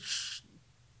in which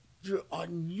there are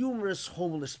numerous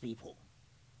homeless people,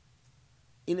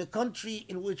 in a country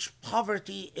in which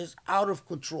poverty is out of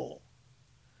control,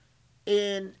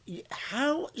 and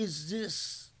how is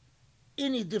this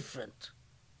any different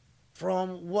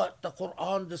from what the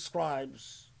Quran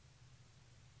describes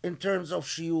in terms of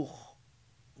shuyukh,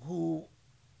 who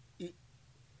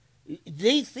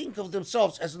they think of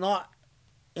themselves as not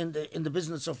in the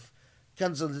business of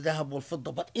kanz al-dhahab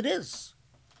wal-fidda, but it is.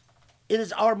 It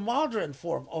is our modern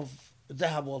form of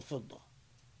dhahab wal-fidda.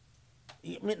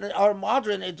 I mean, our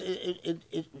modern,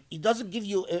 it doesn't give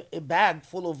you a bag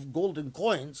full of gold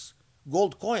coins,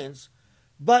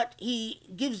 but he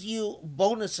gives you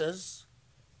bonuses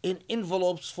in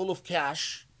envelopes full of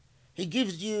cash. He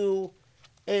gives you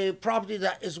a property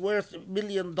that is worth $1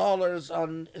 million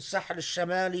on Sahel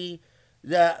al-Shamali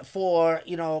that for,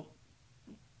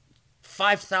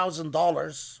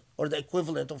 $5,000 or the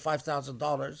equivalent of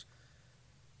 $5,000,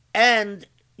 and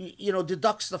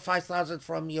deducts the 5,000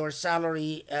 from your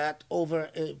salary at over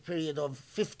a period of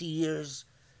 50 years.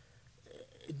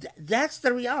 That's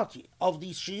the reality of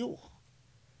these shuyukh.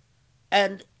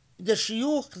 And the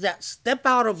shuyukh that step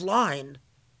out of line,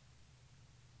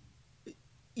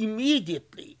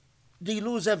 immediately they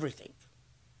lose everything.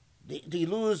 They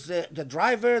lose the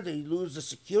driver, they lose the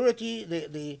security,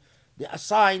 the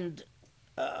assigned,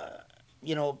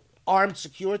 armed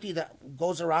security that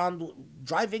goes around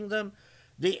driving them.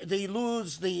 They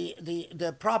lose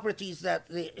the properties that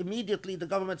immediately the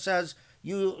government says,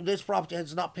 this property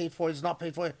is not paid for,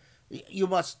 you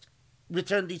must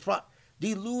return these properties.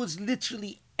 They lose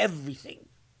literally everything.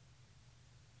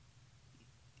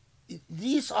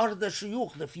 These are the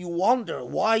shuyukh. If you wonder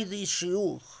why these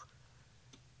shuyukh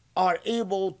are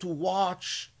able to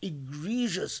watch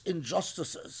egregious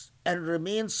injustices and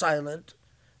remain silent,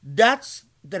 that's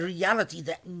the reality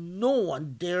that no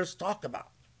one dares talk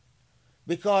about.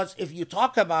 Because if you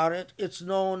talk about it, it's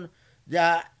known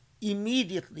that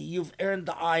immediately you've earned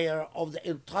the ire of the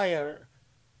entire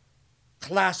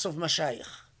class of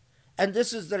mashayikh. And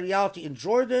this is the reality in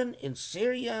Jordan, in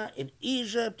Syria, in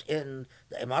Egypt, in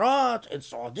the Emirat, in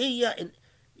Saudi. It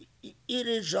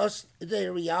is just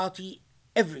the reality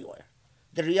everywhere.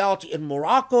 The reality in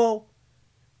Morocco,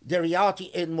 the reality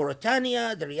in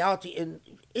Mauritania, the reality in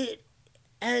it,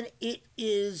 and it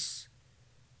is.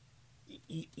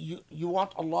 You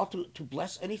want Allah to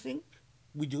bless anything?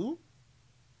 We do.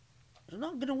 It's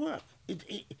not going to work.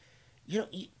 You know,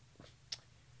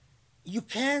 you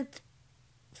can't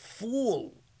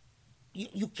fool.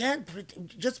 You can't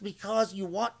just because you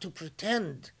want to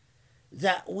pretend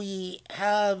that we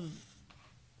have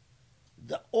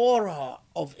the aura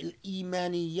of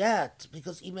imaniyat,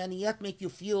 because imaniyat make you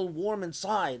feel warm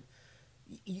inside.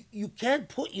 You can't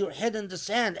put your head in the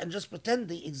sand and just pretend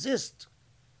they exist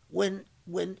when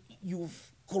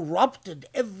you've corrupted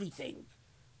everything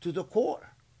to the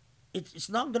core. It's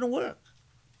not going to work.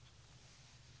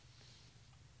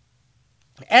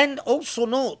 And also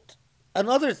note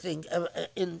another thing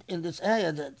in this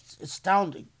ayah that's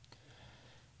astounding.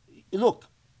 Look,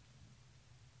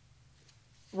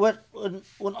 when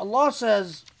Allah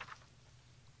says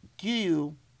to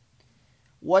you,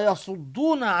 وَيَصُدُّونَ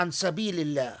عَنْ سَبِيلِ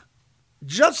اللَّهِ,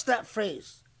 just that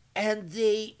phrase, and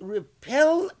they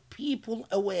repel people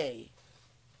away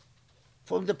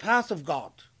from the path of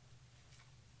God.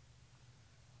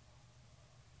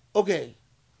 Okay,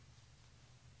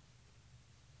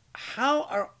 how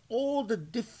are all the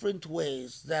different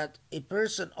ways that a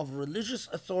person of religious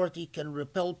authority can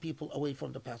repel people away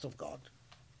from the path of God?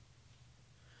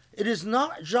 It is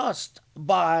not just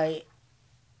by,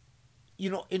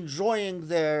 enjoying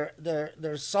their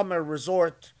summer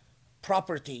resort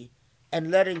property and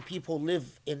letting people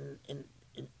live in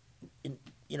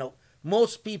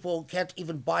most people can't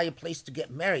even buy a place to get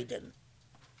married in.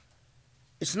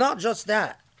 It's not just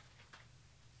that.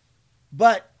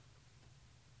 But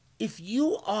if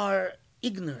you are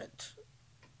ignorant,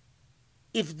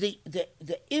 if the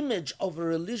image of a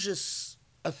religious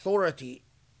authority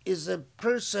is a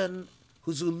person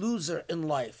who's a loser in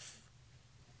life,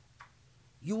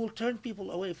 you will turn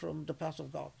people away from the path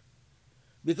of God.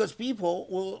 Because people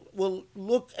will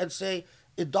look and say,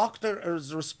 a doctor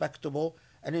is respectable,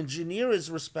 an engineer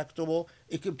is respectable,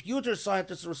 a computer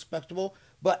scientist is respectable,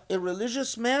 but a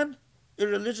religious man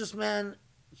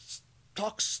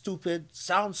talks stupid,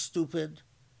 sounds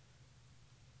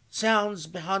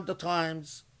behind the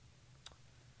times.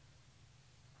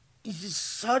 It is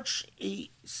such a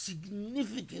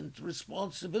significant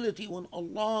responsibility when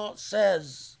Allah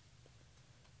says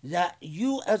that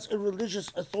you as a religious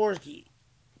authority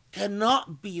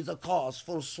cannot be the cause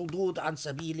for sudud an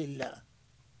sabilillah.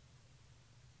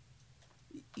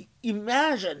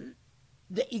 Imagine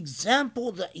the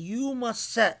example that you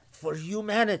must set for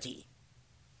humanity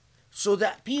so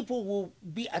that people will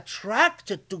be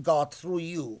attracted to God through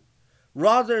you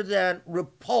rather than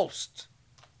repulsed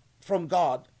from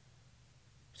God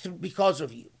because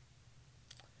of you.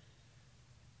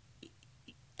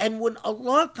 And when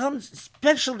Allah comes,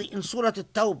 especially in Surah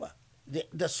Tawbah,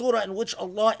 the surah in which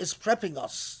Allah is prepping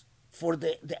us for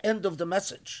the end of the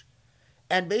message,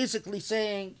 and basically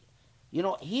saying,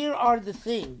 here are the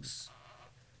things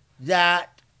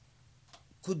that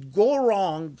could go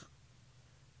wrong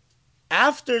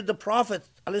after the Prophet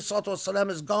ﷺ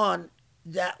is gone,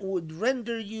 that would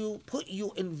put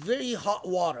you in very hot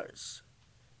waters,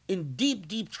 in deep,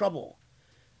 deep trouble.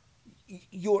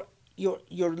 Your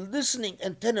listening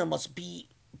antenna must be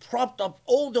propped up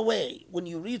all the way when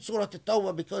you read Surah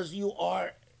At-Tawbah, because you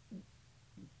are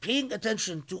paying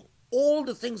attention to all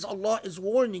the things Allah is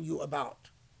warning you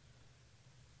about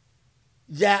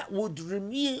that would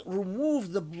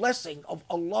remove the blessing of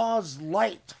Allah's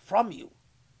light from you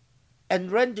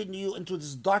and rendering you into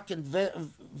this darkened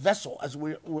vessel, as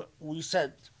we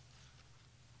said.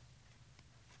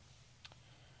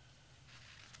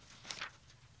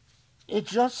 It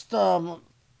just, I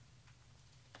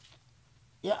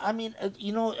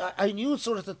knew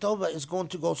Surah At-Tawbah is going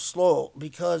to go slow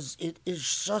because it is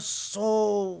just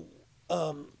so,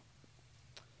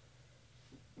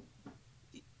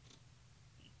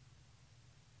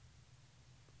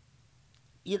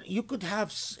 you could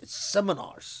have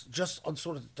seminars just on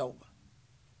Surah At-Tawbah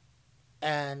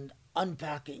and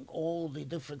unpacking all the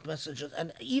different messages.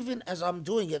 And even as I'm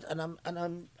doing it, and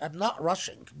I'm not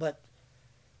rushing, but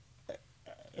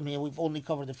we've only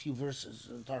covered a few verses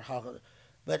in Tarhaqa,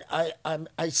 but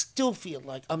I still feel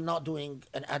like I'm not doing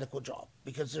an adequate job,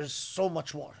 because there's so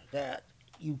much more that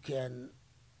you can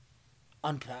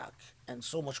unpack and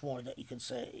so much more that you can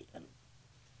say. And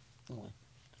anyway,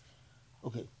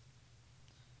 okay.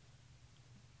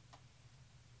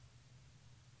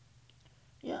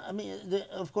 Yeah, I mean,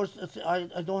 of course, I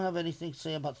don't have anything to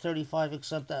say about 35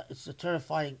 except that it's a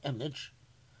terrifying image.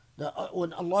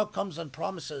 When Allah comes and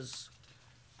promises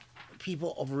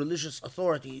people of religious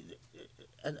authority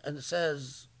and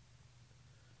says,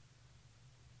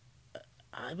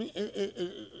 I mean,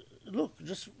 look,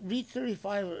 just read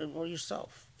 35 for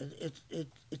yourself.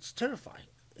 It's terrifying.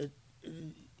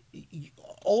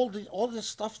 All the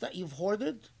stuff that you've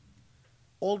hoarded,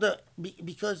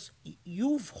 because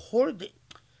you've hoarded.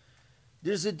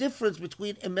 There's a difference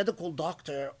between a medical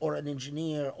doctor or an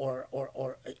engineer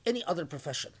or any other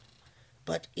profession,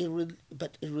 but a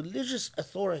religious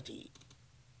authority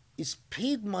is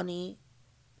paid money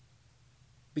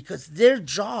because their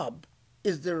job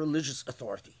is their religious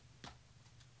authority.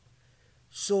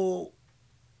 So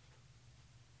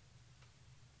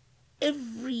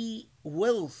every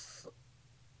wealth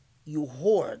you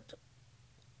hoard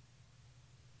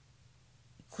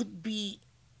could be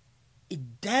a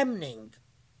damning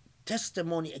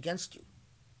testimony against you.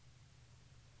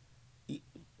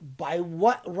 By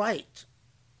what right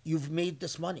you've made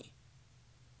this money?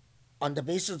 On the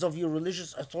basis of your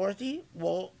religious authority?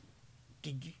 Well,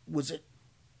 did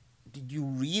you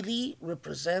really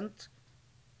represent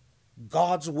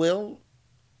God's will,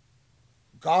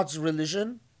 God's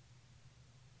religion,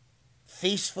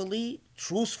 faithfully,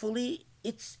 truthfully?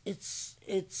 It's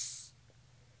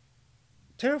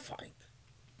terrifying.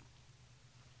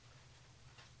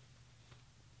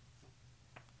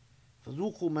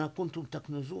 فذوقوا ما كنتم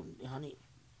تكنزون. يعني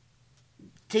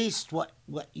taste what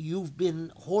you've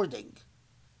been hoarding.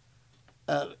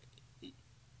 And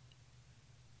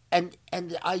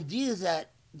the idea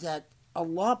that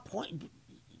Allah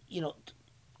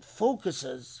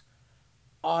focuses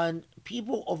on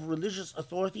people of religious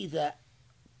authority that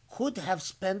could have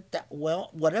spent that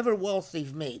whatever wealth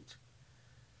they've made.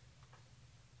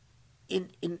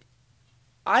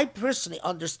 I personally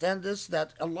understand this,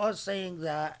 that Allah is saying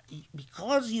that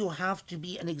because you have to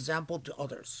be an example to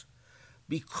others,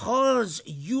 because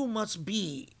you must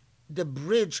be the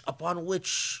bridge upon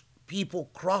which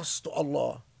people cross to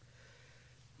Allah,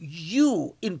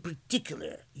 you in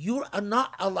particular, you are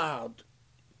not allowed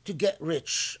to get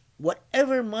rich.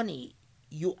 Whatever money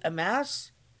you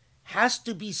amass has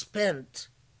to be spent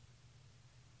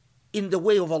in the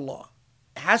way of Allah.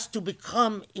 It has to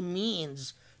become a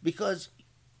means, because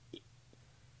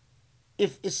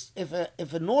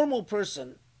if a normal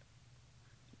person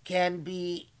can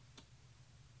be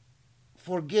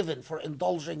forgiven for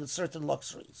indulging in certain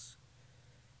luxuries,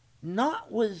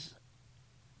 not with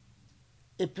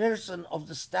a person of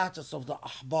the status of the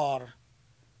ahbar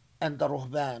and the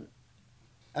ruhban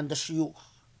and the shuyukh,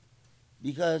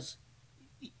 because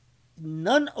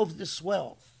none of this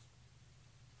wealth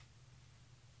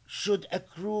should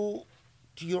accrue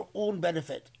to your own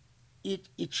benefit.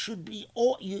 It should be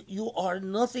all you are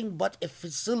nothing but a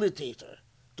facilitator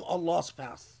to Allah's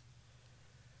path.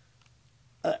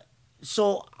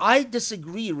 So I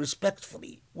disagree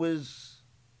respectfully with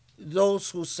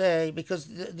those who say, because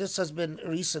this has been a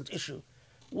recent issue,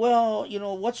 well,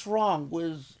 what's wrong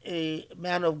with a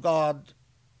man of God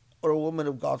or a woman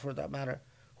of God, for that matter,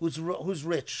 who's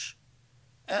rich,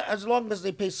 as long as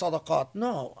they pay sadaqat?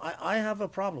 No, I have a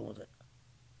problem with it.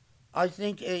 I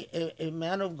think a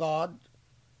man of God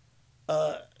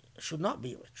should not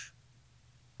be rich.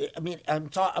 I mean, I'm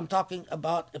talking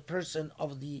about a person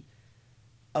of the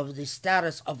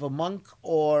status of a monk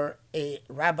or a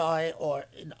rabbi, or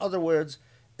in other words,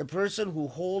 a person who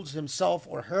holds himself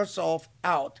or herself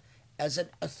out as an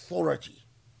authority.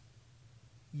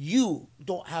 You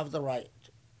don't have the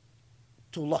right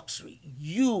to luxury.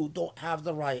 You don't have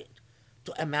the right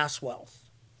to amass wealth.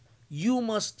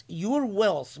 Your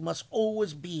wealth must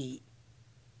always be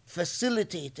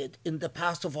facilitated in the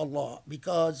path of Allah,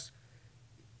 because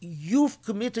you've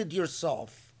committed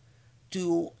yourself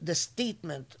to the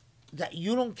statement that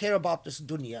you don't care about this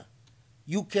dunya,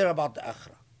 you care about the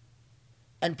akhirah.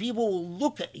 And people will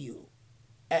look at you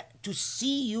to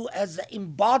see you as the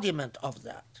embodiment of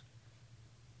that.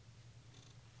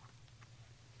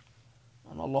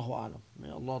 And Allahu Alam.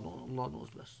 May Allah knows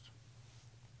best.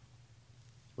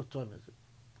 What time is it?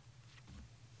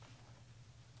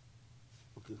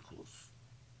 Okay, close.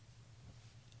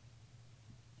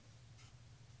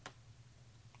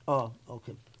 Oh,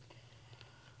 okay.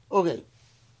 Okay.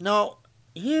 Now,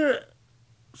 here,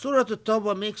 Surah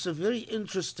At-Tawbah makes a very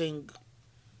interesting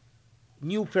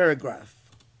new paragraph.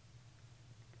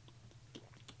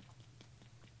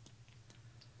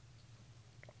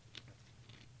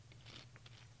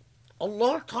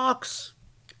 Allah talks,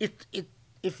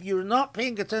 if you're not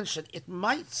paying attention, it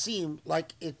might seem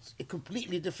like it's a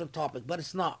completely different topic, but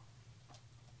it's not.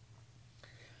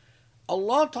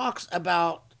 Allah talks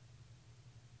about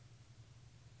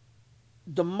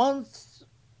the month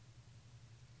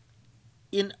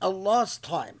in Allah's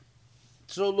time.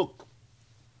 So look,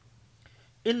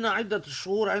 إن عدة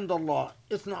الشهور عند الله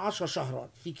 12 شهرا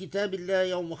في كتاب الله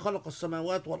يوم خلق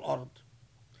السماوات والأرض.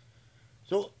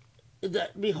 So,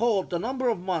 behold, the number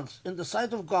of months in the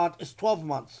sight of God is 12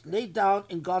 months, laid down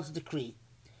in God's decree,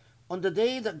 on the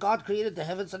day that God created the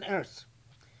heavens and earth.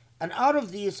 And out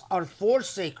of these are 4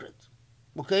 sacred.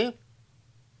 Okay?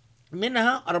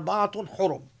 منها 4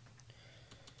 حرم.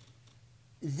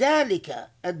 ذلك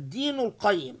الدين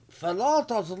القيم فلا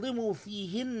تظلموا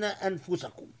فيهن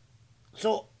أنفسكم.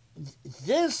 So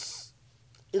this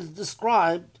is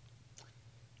described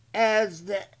as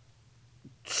the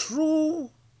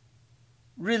true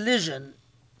religion,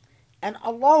 and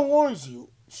Allah warns you,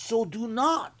 so do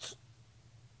not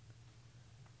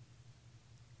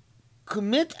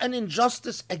commit an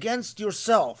injustice against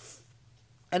yourself.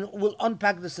 And we'll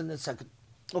unpack this in a second.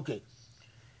 Okay.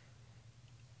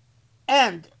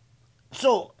 And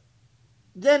so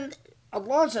then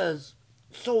Allah says,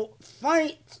 so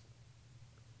fight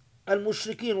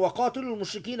المشركين وقاتلوا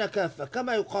المشركين كافة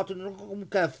كما يقاتلونكم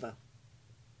كافة.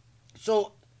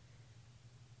 So,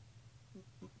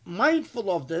 mindful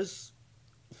of this,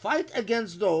 fight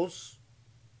against those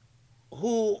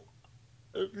who,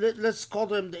 let's call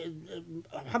them,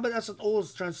 Muhammad Asad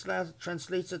always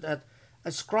translates it as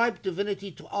ascribe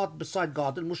divinity to art beside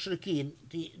God, the mushrikeen,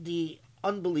 the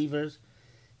unbelievers,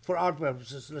 for our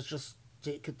purposes. Let's just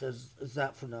take it as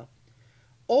that for now.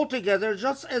 Altogether,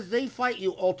 just as they fight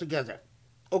you altogether.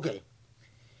 Okay.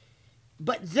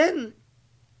 But then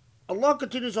Allah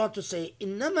continues on to say,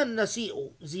 إنما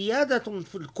النسيء زيادة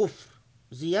في الكفر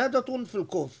زيادة في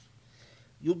الكفر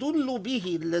يضل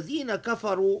به الذين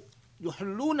كفروا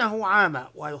يحلونه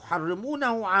عاما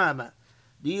ويحرمونه عاما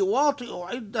ليواطئوا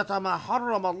عدة ما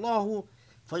حرم الله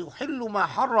فيحل ما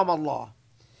حرم الله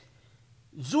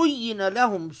زين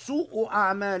لهم سوء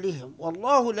أعمالهم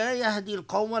والله لا يهدي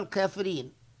القوم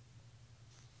الكافرين.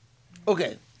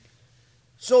 Okay,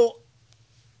 so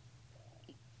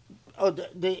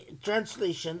the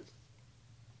translation,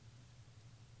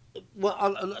 well,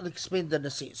 I'll explain the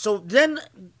nasi. So then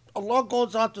Allah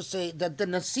goes on to say that the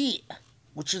nasi,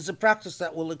 which is a practice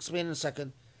that we'll explain in a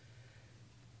second,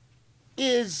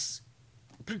 is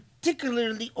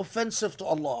particularly offensive to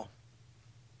Allah,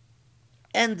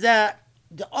 and that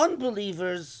the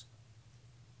unbelievers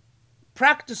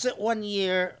practice it one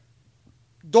year,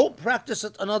 don't practice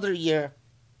it another year,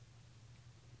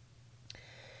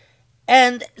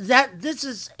 and that this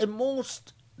is a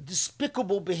most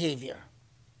despicable behavior.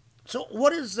 So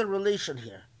what is the relation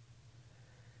here?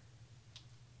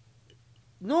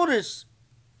 Notice,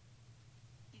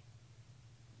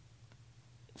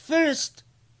 first,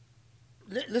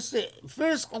 let's say,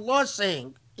 first Allah is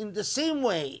saying, in the same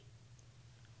way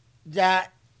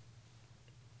that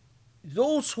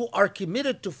those who are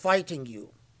committed to fighting you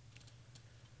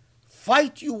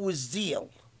fight you with zeal,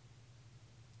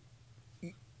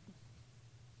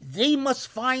 they must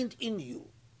find in you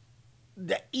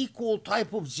the equal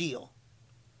type of zeal.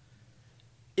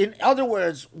 In other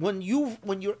words, when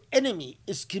your enemy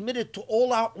is committed to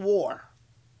all-out war,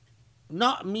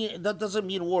 that doesn't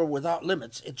mean war without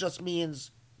limits. It just means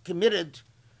committed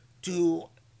to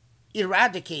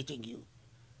eradicating you.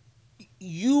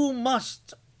 You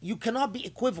cannot be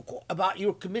equivocal about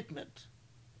your commitment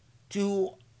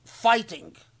to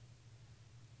fighting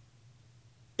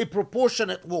a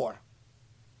proportionate war.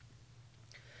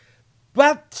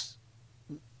 But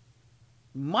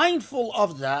mindful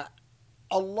of that,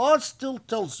 Allah still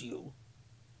tells you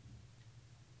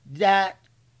that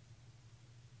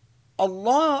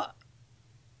Allah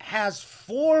has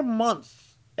 4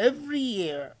 months every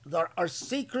year that are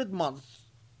sacred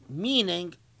months,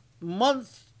 meaning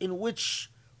months in which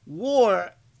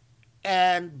war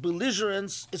and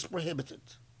belligerence is prohibited.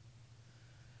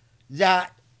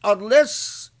 That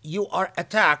unless you are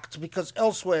attacked, because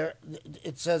elsewhere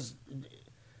it says,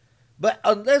 but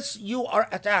unless you are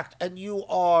attacked and you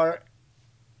are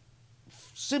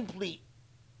simply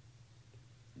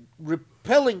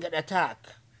repelling an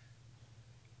attack,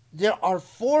 there are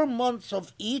 4 months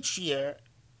of each year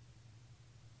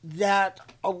that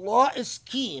Allah is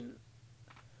keen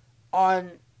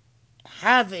on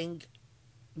having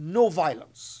no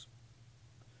violence.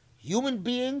 Human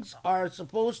beings are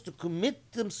supposed to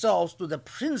commit themselves to the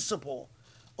principle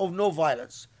of no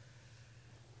violence.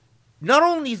 Not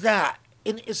only that,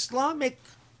 in Islamic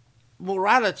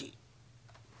morality,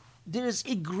 there is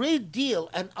a great deal,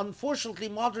 and unfortunately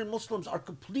modern Muslims are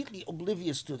completely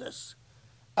oblivious to this,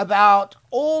 about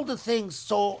all the things.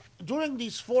 So during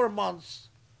these 4 months,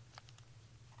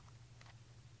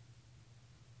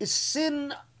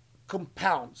 sin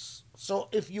compounds. So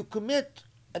if you commit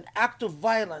an act of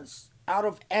violence out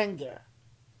of anger,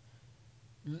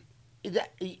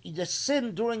 the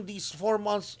sin during these 4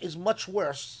 months is much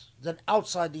worse than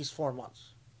outside these 4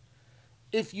 months.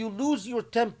 If you lose your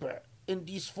temper in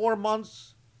these 4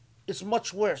 months, it's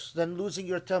much worse than losing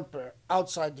your temper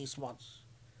outside these months.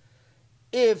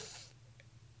 If,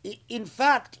 in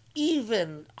fact,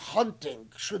 even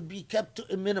hunting should be kept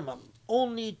to a minimum,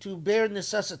 only to bare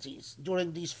necessities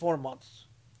during these 4 months.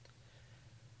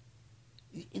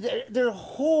 Their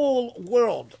whole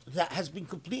world that has been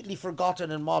completely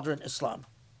forgotten in modern Islam.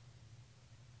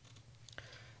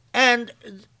 And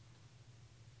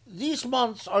these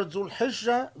months are Dhul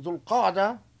Hijjah, Dhul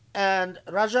Qa'dah, and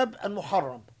Rajab and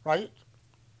Muharram, right?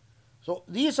 So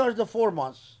these are the 4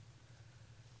 months.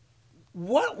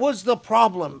 What was the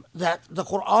problem that the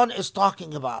Quran is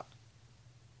talking about?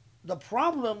 The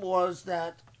problem was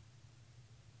that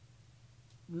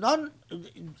non-Muslim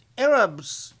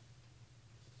Arabs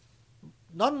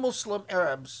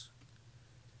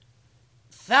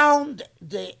found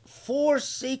the 4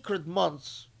 sacred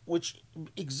months which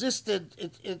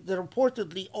existed, they're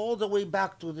reportedly all the way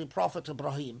back to the Prophet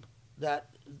Ibrahim,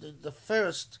 that the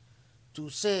first to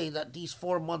say that these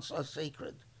 4 months are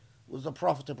sacred was the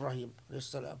Prophet Ibrahim.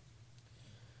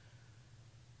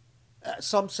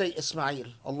 Some say Ismail,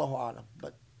 Allahu Alam,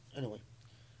 but anyway.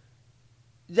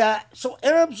 So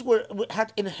Arabs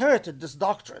had inherited this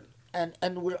doctrine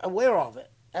and were aware of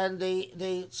it, and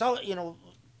they saw,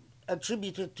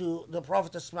 attributed to the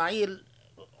Prophet Ismail,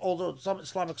 although some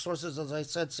Islamic sources, as I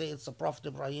said, say it's the Prophet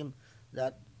Ibrahim.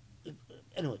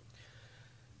 Anyway,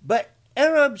 but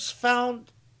Arabs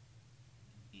found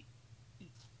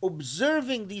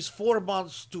observing these 4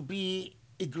 months to be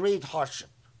a great hardship,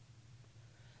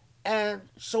 and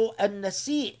so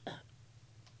an-nasi,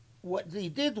 what they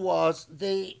did was,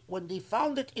 when they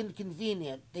found it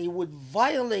inconvenient, they would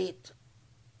violate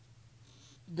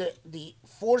the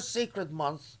 4 sacred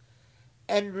months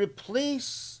and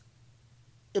replace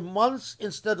a month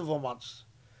instead of a month.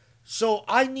 So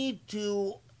I need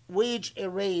to wage a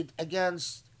raid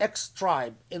against X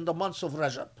tribe in the months of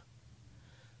Rajab.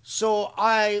 So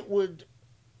I would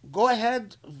go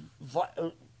ahead,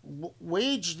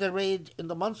 wage the raid in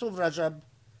the months of Rajab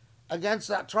against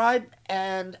that tribe,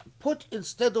 and put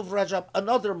instead of Rajab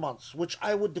another month, which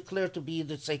I would declare to be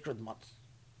the sacred month.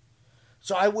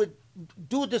 So I would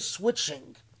do the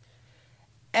switching.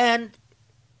 And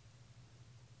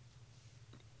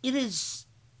it is,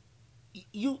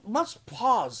 you must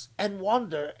pause and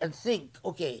wonder and think,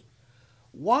 okay,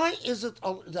 why is it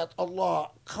that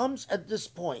Allah comes at this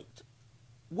point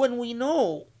when we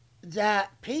know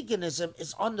that paganism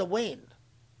is on the wane?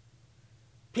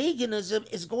 Paganism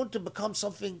is going to become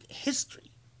something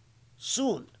history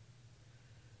soon.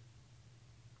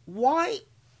 Why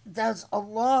does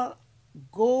Allah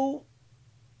go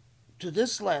to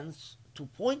this length to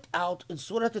point out in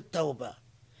Surah Tawbah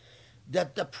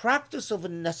that the practice of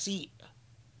nasi,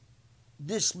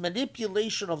 this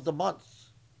manipulation of the month,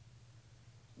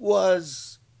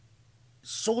 was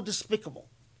so despicable?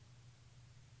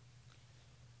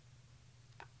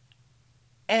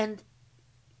 And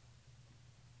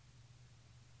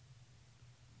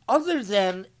other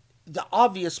than the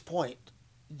obvious point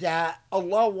that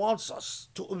Allah wants us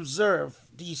to observe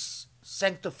these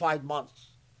sanctified months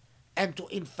and to,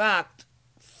 in fact,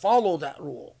 follow that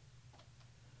rule,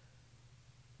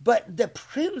 but the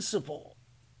principle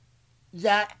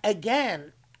that,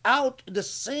 again, out the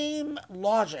same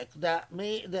logic that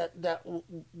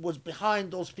was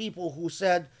behind those people who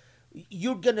said,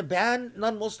 you're going to ban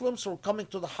non-Muslims from coming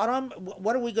to the haram,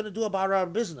 what are we going to do about our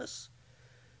business?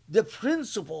 The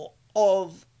principle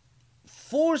of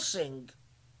forcing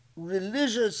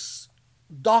religious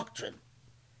doctrine,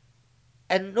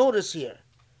 and notice here,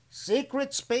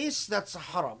 sacred space, that's a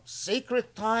haram.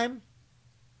 Sacred time,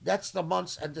 that's the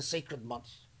months and the sacred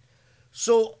months.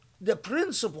 So the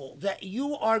principle that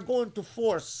you are going to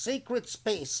force sacred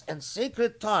space and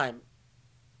sacred time,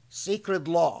 sacred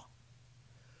law,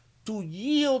 to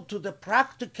yield to the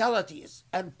practicalities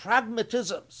and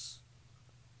pragmatisms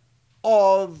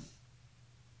of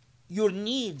your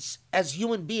needs as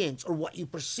human beings, or what you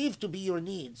perceive to be your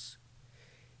needs,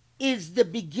 is the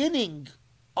beginning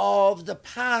of the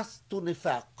path to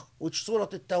nifaq, which Surah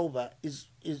Tawbah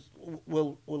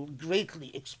will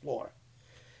greatly explore.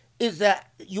 Is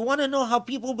that, you want to know how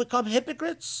people become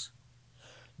hypocrites?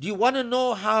 Do you want to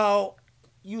know how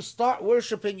you start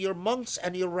worshiping your monks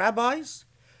and your rabbis?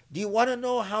 Do you want to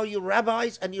know how your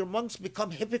rabbis and your monks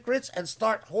become hypocrites and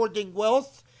start hoarding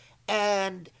wealth,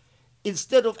 and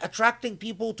instead of attracting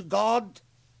people to God,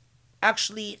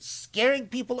 actually scaring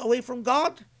people away from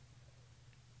God?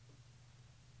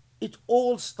 It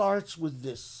all starts with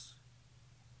this,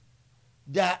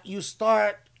 that you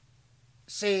start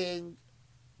saying,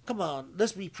 come on,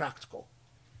 let's be practical.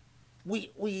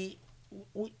 We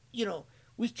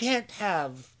can't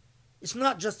have, it's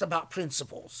not just about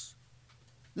principles.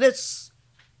 Let's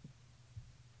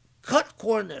cut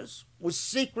corners with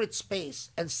sacred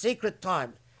space and sacred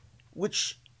time,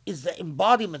 which is the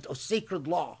embodiment of sacred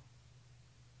law,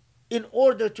 in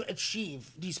order to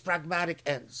achieve these pragmatic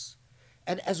ends.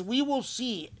 And as we will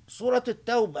see, Surah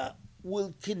At-Tawbah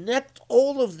will connect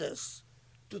all of this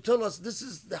to tell us this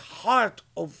is the heart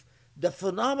of the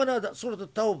phenomena that Surah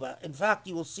At-Tawbah, in fact,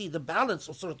 you will see the balance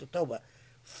of Surah At-Tawbah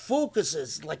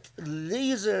focuses like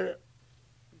laser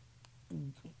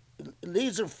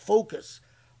focus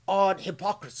on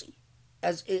hypocrisy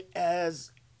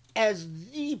as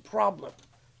the problem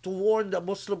to warn the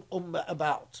Muslim Ummah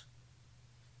about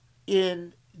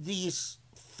in these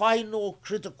final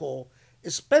critical,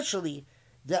 especially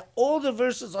that all the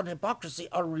verses on hypocrisy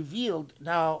are revealed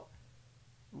now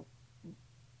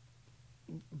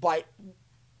by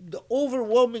the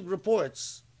overwhelming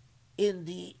reports in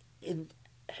the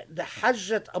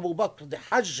Hajjat Abu Bakr, the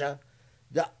Hajjah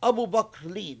that Abu Bakr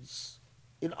leads.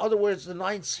 In other words, the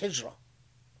ninth Hijrah.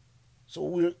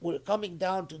 So we're coming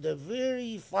down to the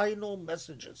very final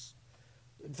messages.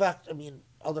 In fact, I mean,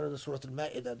 other than Surah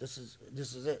Al-Ma'idah, this is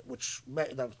it, which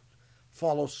Ma'idah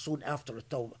follows soon after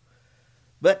At-Tawbah.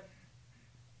 But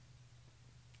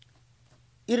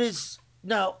it is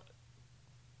now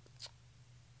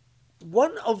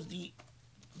one of the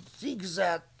things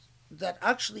that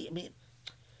actually, I mean,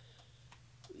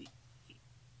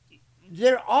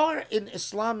 there are in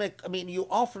Islamic, I mean, you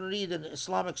often read in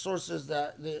Islamic sources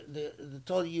that they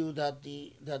tell you that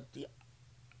the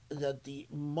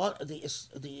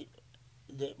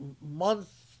month,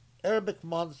 Arabic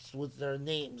months with their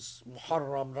names,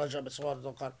 Muharram,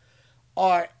 Rajab,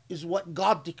 Shawwal, is what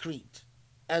God decreed,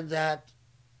 and that,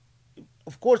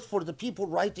 of course, for the people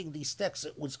writing these texts,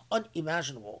 it was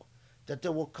unimaginable that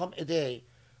there will come a day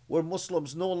where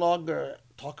Muslims no longer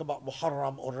talk about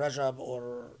Muharram or Rajab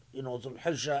or Dhul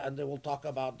Hijjah, and they will talk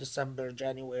about December,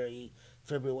 January,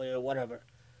 February, or whatever.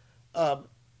 I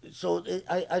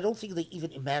don't think they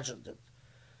even imagined it.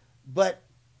 But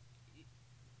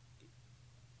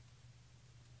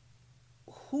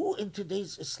who in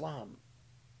today's Islam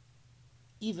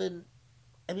even,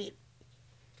 I mean,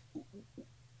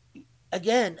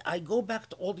 again, I go back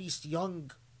to all these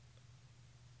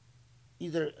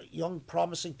either young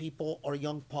promising people or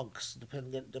young punks,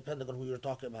 depending on who you're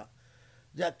talking about,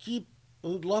 that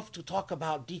would love to talk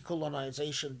about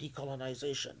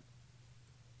decolonization.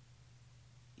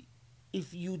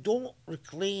 If you don't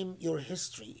reclaim your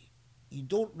history, you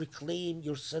don't reclaim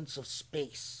your sense of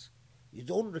space, you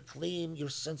don't reclaim your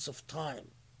sense of time,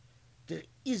 there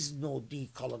is no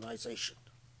decolonization.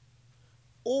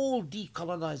 All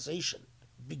decolonization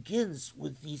begins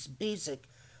with these basic.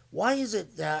 Why is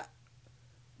it that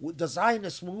the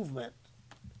Zionist movement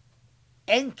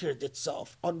anchored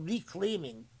itself on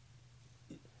reclaiming,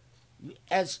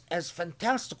 as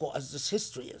fantastical as this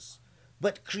history is,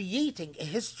 but creating a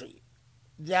history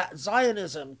that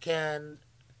Zionism can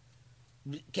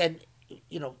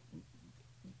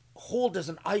hold as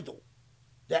an idol,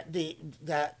 that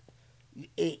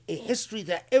a history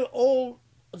that all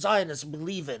Zionists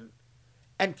believe in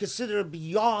and consider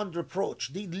beyond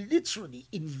reproach. They literally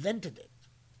invented it.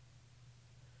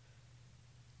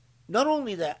 Not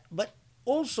only that, but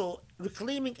also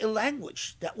reclaiming a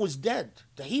language that was dead,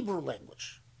 the Hebrew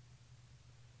language.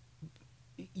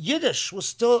 Yiddish was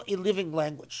still a living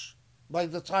language by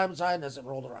the time Zionism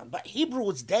rolled around, but Hebrew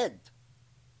was dead.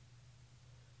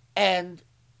 And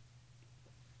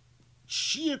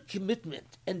sheer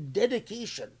commitment and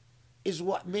dedication is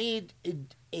what made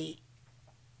a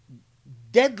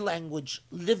dead language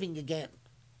living again.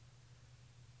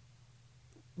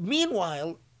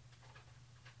 Meanwhile,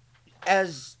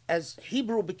 as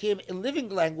Hebrew became a living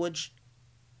language,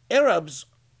 Arabs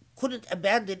couldn't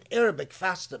abandon Arabic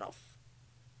fast enough.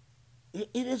 It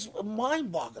is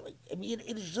mind-boggling. I mean,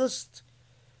 it is just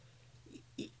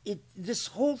this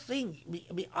whole thing.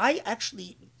 I mean, I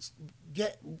actually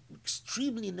get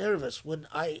extremely nervous when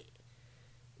I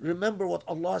remember what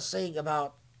Allah is saying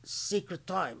about sacred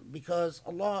time, because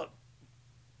Allah,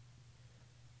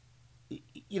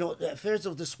 the affairs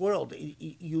of this world,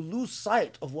 you lose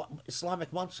sight of what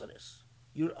Islamic months is.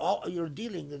 You're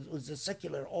dealing with the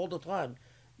secular all the time.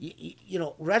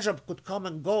 Rajab could come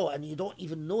and go, and you don't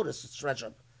even notice it's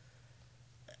Rajab.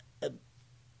 Uh,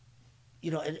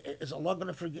 is Allah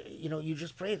gonna forgive? You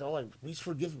just pray to Allah, please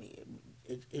forgive me.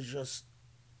 It's just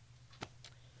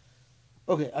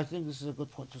okay. I think this is a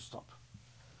good point to stop.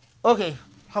 Okay,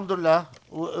 Alhamdulillah.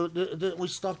 We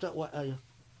stopped at what ayah?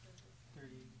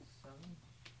 37?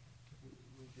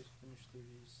 We just finished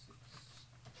 36.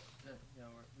 Yeah,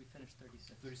 we finished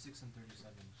 36. 36 and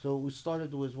 37. So we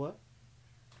started with what?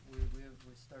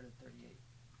 We started 38.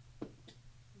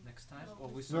 Next time? Or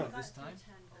we started this time?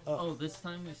 Oh, this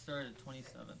time we started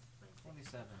 27.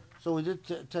 27. So we did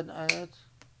 10 ayat.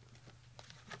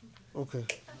 Okay.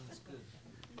 That's good.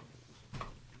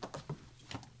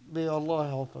 May Allah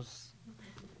help us.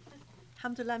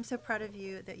 Alhamdulillah, I'm so proud of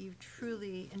you that you've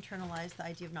truly internalized the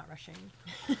idea of not rushing.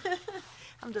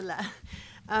 Alhamdulillah.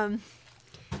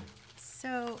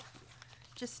 So,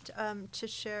 just to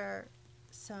share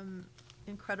some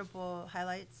incredible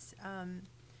highlights,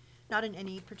 not in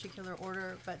any particular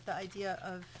order, but the idea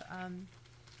of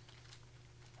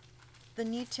the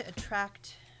need to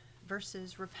attract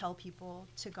versus repel people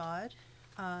to God.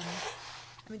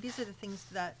 These are the things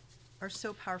that are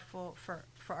so powerful for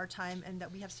our time, and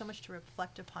that we have so much to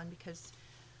reflect upon, because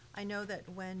I know that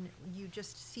when you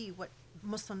just see what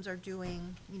Muslims are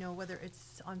doing, whether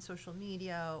it's on social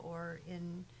media or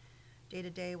in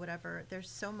day-to-day, whatever, there's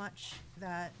so much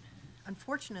that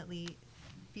unfortunately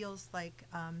feels like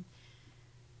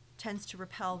tends to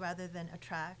repel rather than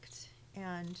attract.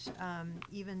 And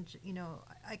even,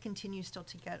 I continue still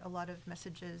to get a lot of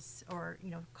messages or,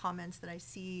 comments that I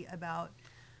see about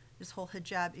this whole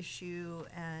hijab issue,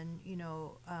 and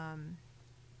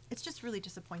it's just really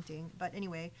disappointing. But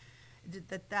anyway,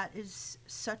 that is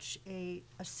such a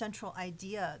central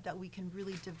idea that we can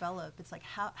really develop. It's like,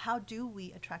 how do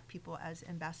we attract people as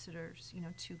ambassadors,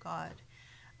 to God?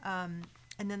 And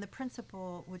then the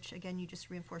principle, which again you just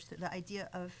reinforced, the idea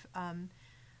of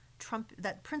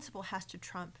that principle has to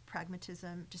trump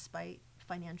pragmatism despite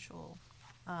financial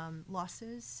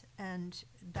losses, and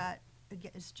that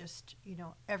again is just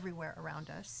everywhere around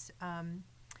us.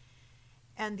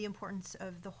 And the importance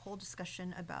of the whole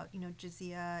discussion about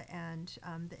jizya and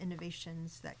the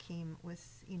innovations that came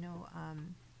with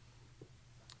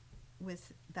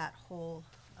with that whole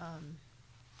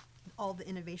all the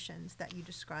innovations that you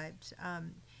described.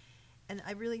 And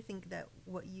I really think that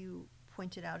what you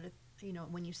pointed out,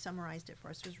 when you summarized it for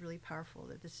us, was really powerful,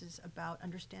 that this is about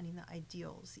understanding the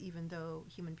ideals, even though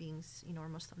human beings, or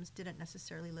Muslims, didn't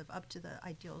necessarily live up to the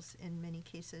ideals in many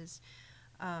cases.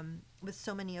 With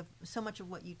so much of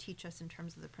what you teach us in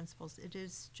terms of the principles, it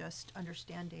is just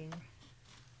understanding,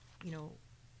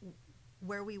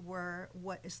 where we were,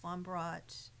 what Islam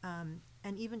brought,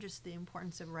 and even just the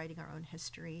importance of writing our own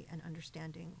history and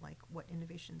understanding like what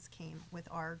innovations came with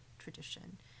our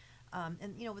tradition.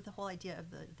 And with the whole idea of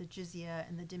the jizya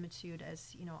and the dimitude,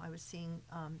 as I was seeing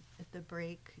at the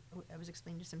break, I was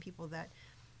explaining to some people that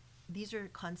these are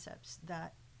concepts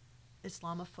that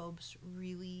Islamophobes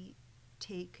really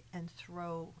take and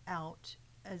throw out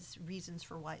as reasons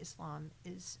for why Islam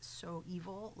is so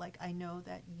evil. Like, I know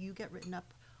that you get written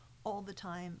up all the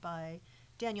time by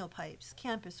Daniel Pipes,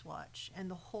 Campus Watch, and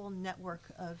the whole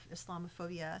network of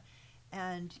Islamophobia.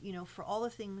 And, for all the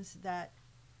things that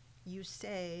you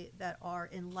say that are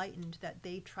enlightened, that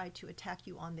they try to attack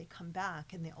you on, they come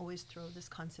back and they always throw this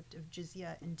concept of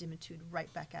jizya and dimitude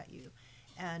right back at you.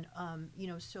 And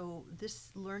so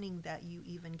this learning that you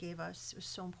even gave us was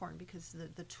so important, because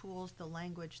the tools, the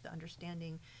language, the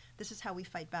understanding, this is how we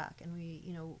fight back, and we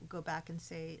go back and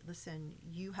say, listen,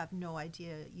 you have no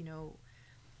idea,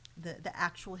 the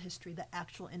actual history, the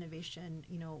actual innovation,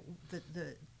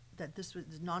 that this was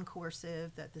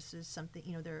non-coercive, that this is something,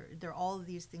 there are all of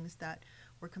these things that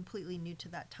were completely new to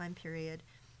that time period.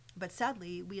 But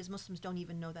sadly, we as Muslims don't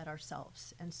even know that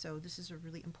ourselves. And so this is a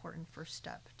really important first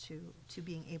step to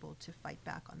being able to fight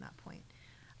back on that point.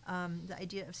 The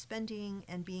idea of spending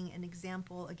and being an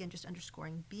example, again, just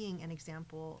underscoring being an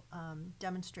example,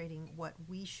 demonstrating what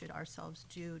we should ourselves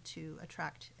do to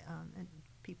attract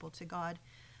people to God.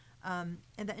 And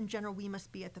that in general, we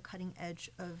must be at the cutting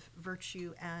edge of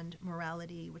virtue and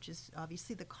morality, which is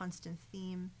obviously the constant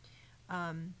theme.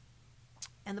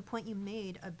 And the point you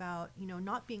made about,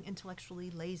 not being intellectually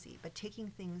lazy, but taking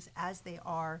things as they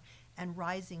are and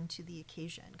rising to the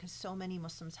occasion. Because so many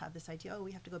Muslims have this idea,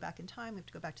 we have to go back in time, we have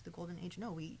to go back to the golden age.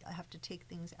 No, we have to take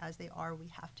things as they are. We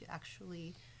have to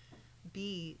actually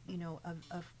be,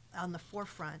 on the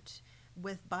forefront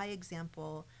by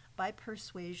example, by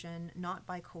persuasion, not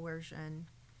by coercion.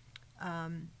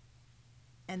 And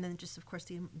then just, of course,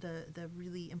 the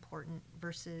really important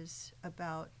verses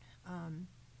about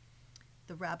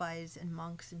the rabbis and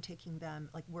monks and taking them,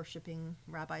 like worshiping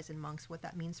rabbis and monks, what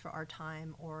that means for our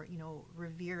time, or, you know,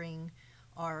 revering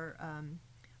our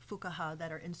fuqaha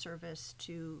that are in service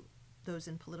to those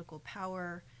in political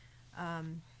power.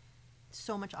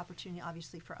 So much opportunity,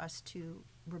 obviously, for us to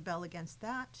rebel against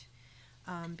that,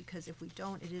 because if we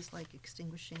don't, it is like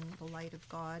extinguishing the light of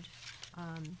God,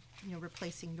 you know,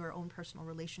 replacing your own personal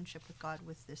relationship with God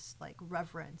with this like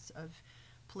reverence of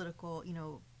political, you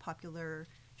know, popular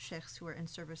sheikhs who are in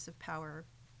service of power.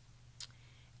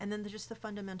 And then there's just the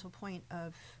fundamental point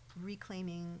of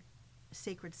reclaiming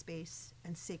sacred space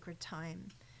and sacred time,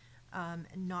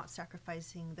 and not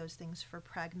sacrificing those things for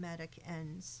pragmatic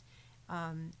ends.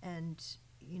 And,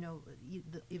 you know,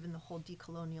 even the whole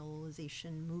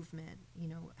decolonialization movement, you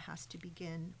know, has to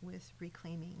begin with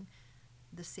reclaiming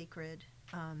the sacred,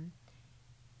 and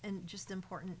just the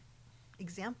important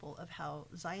example of how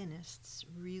Zionists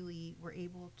really were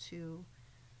able to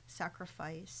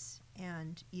sacrifice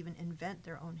and even invent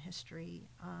their own history,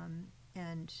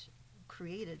 and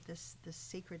created this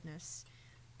sacredness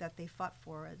that they fought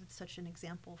for. It's such an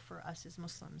example for us as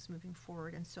Muslims moving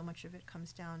forward, and so much of it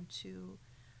comes down to,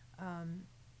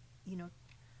 you know,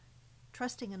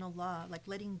 trusting in Allah, like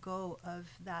letting go of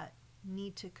that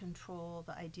need to control,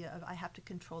 the idea of I have to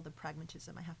control the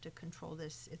pragmatism, I have to control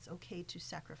this. It's okay to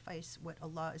sacrifice what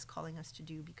Allah is calling us to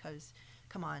do, because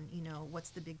come on, you know, what's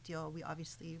the big deal? We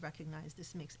obviously recognize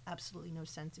this makes absolutely no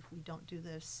sense if we don't do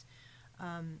this.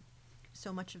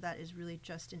 So much of that is really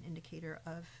just an indicator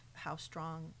of how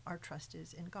strong our trust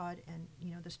is in God, and,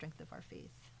 you know, the strength of our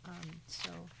faith.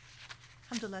 So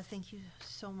alhamdulillah, thank you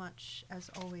so much as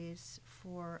always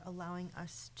for allowing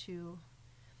us to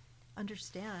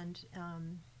understand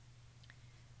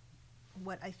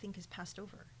what I think is passed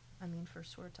over, I mean, for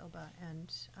Surah Tawbah,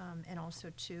 and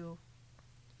also to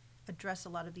address a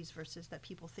lot of these verses that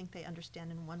people think they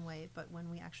understand in one way, but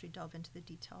when we actually delve into the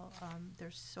detail,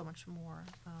 there's so much more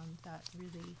that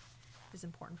really is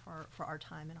important for our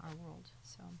time and our world.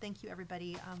 So thank you,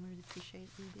 everybody. We really appreciate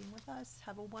you being with us.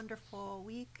 Have a wonderful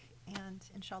week, and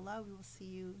inshallah, we will see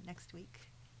you next week.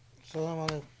 Assalamu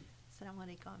alaikum. Assalamu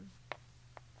alaikum.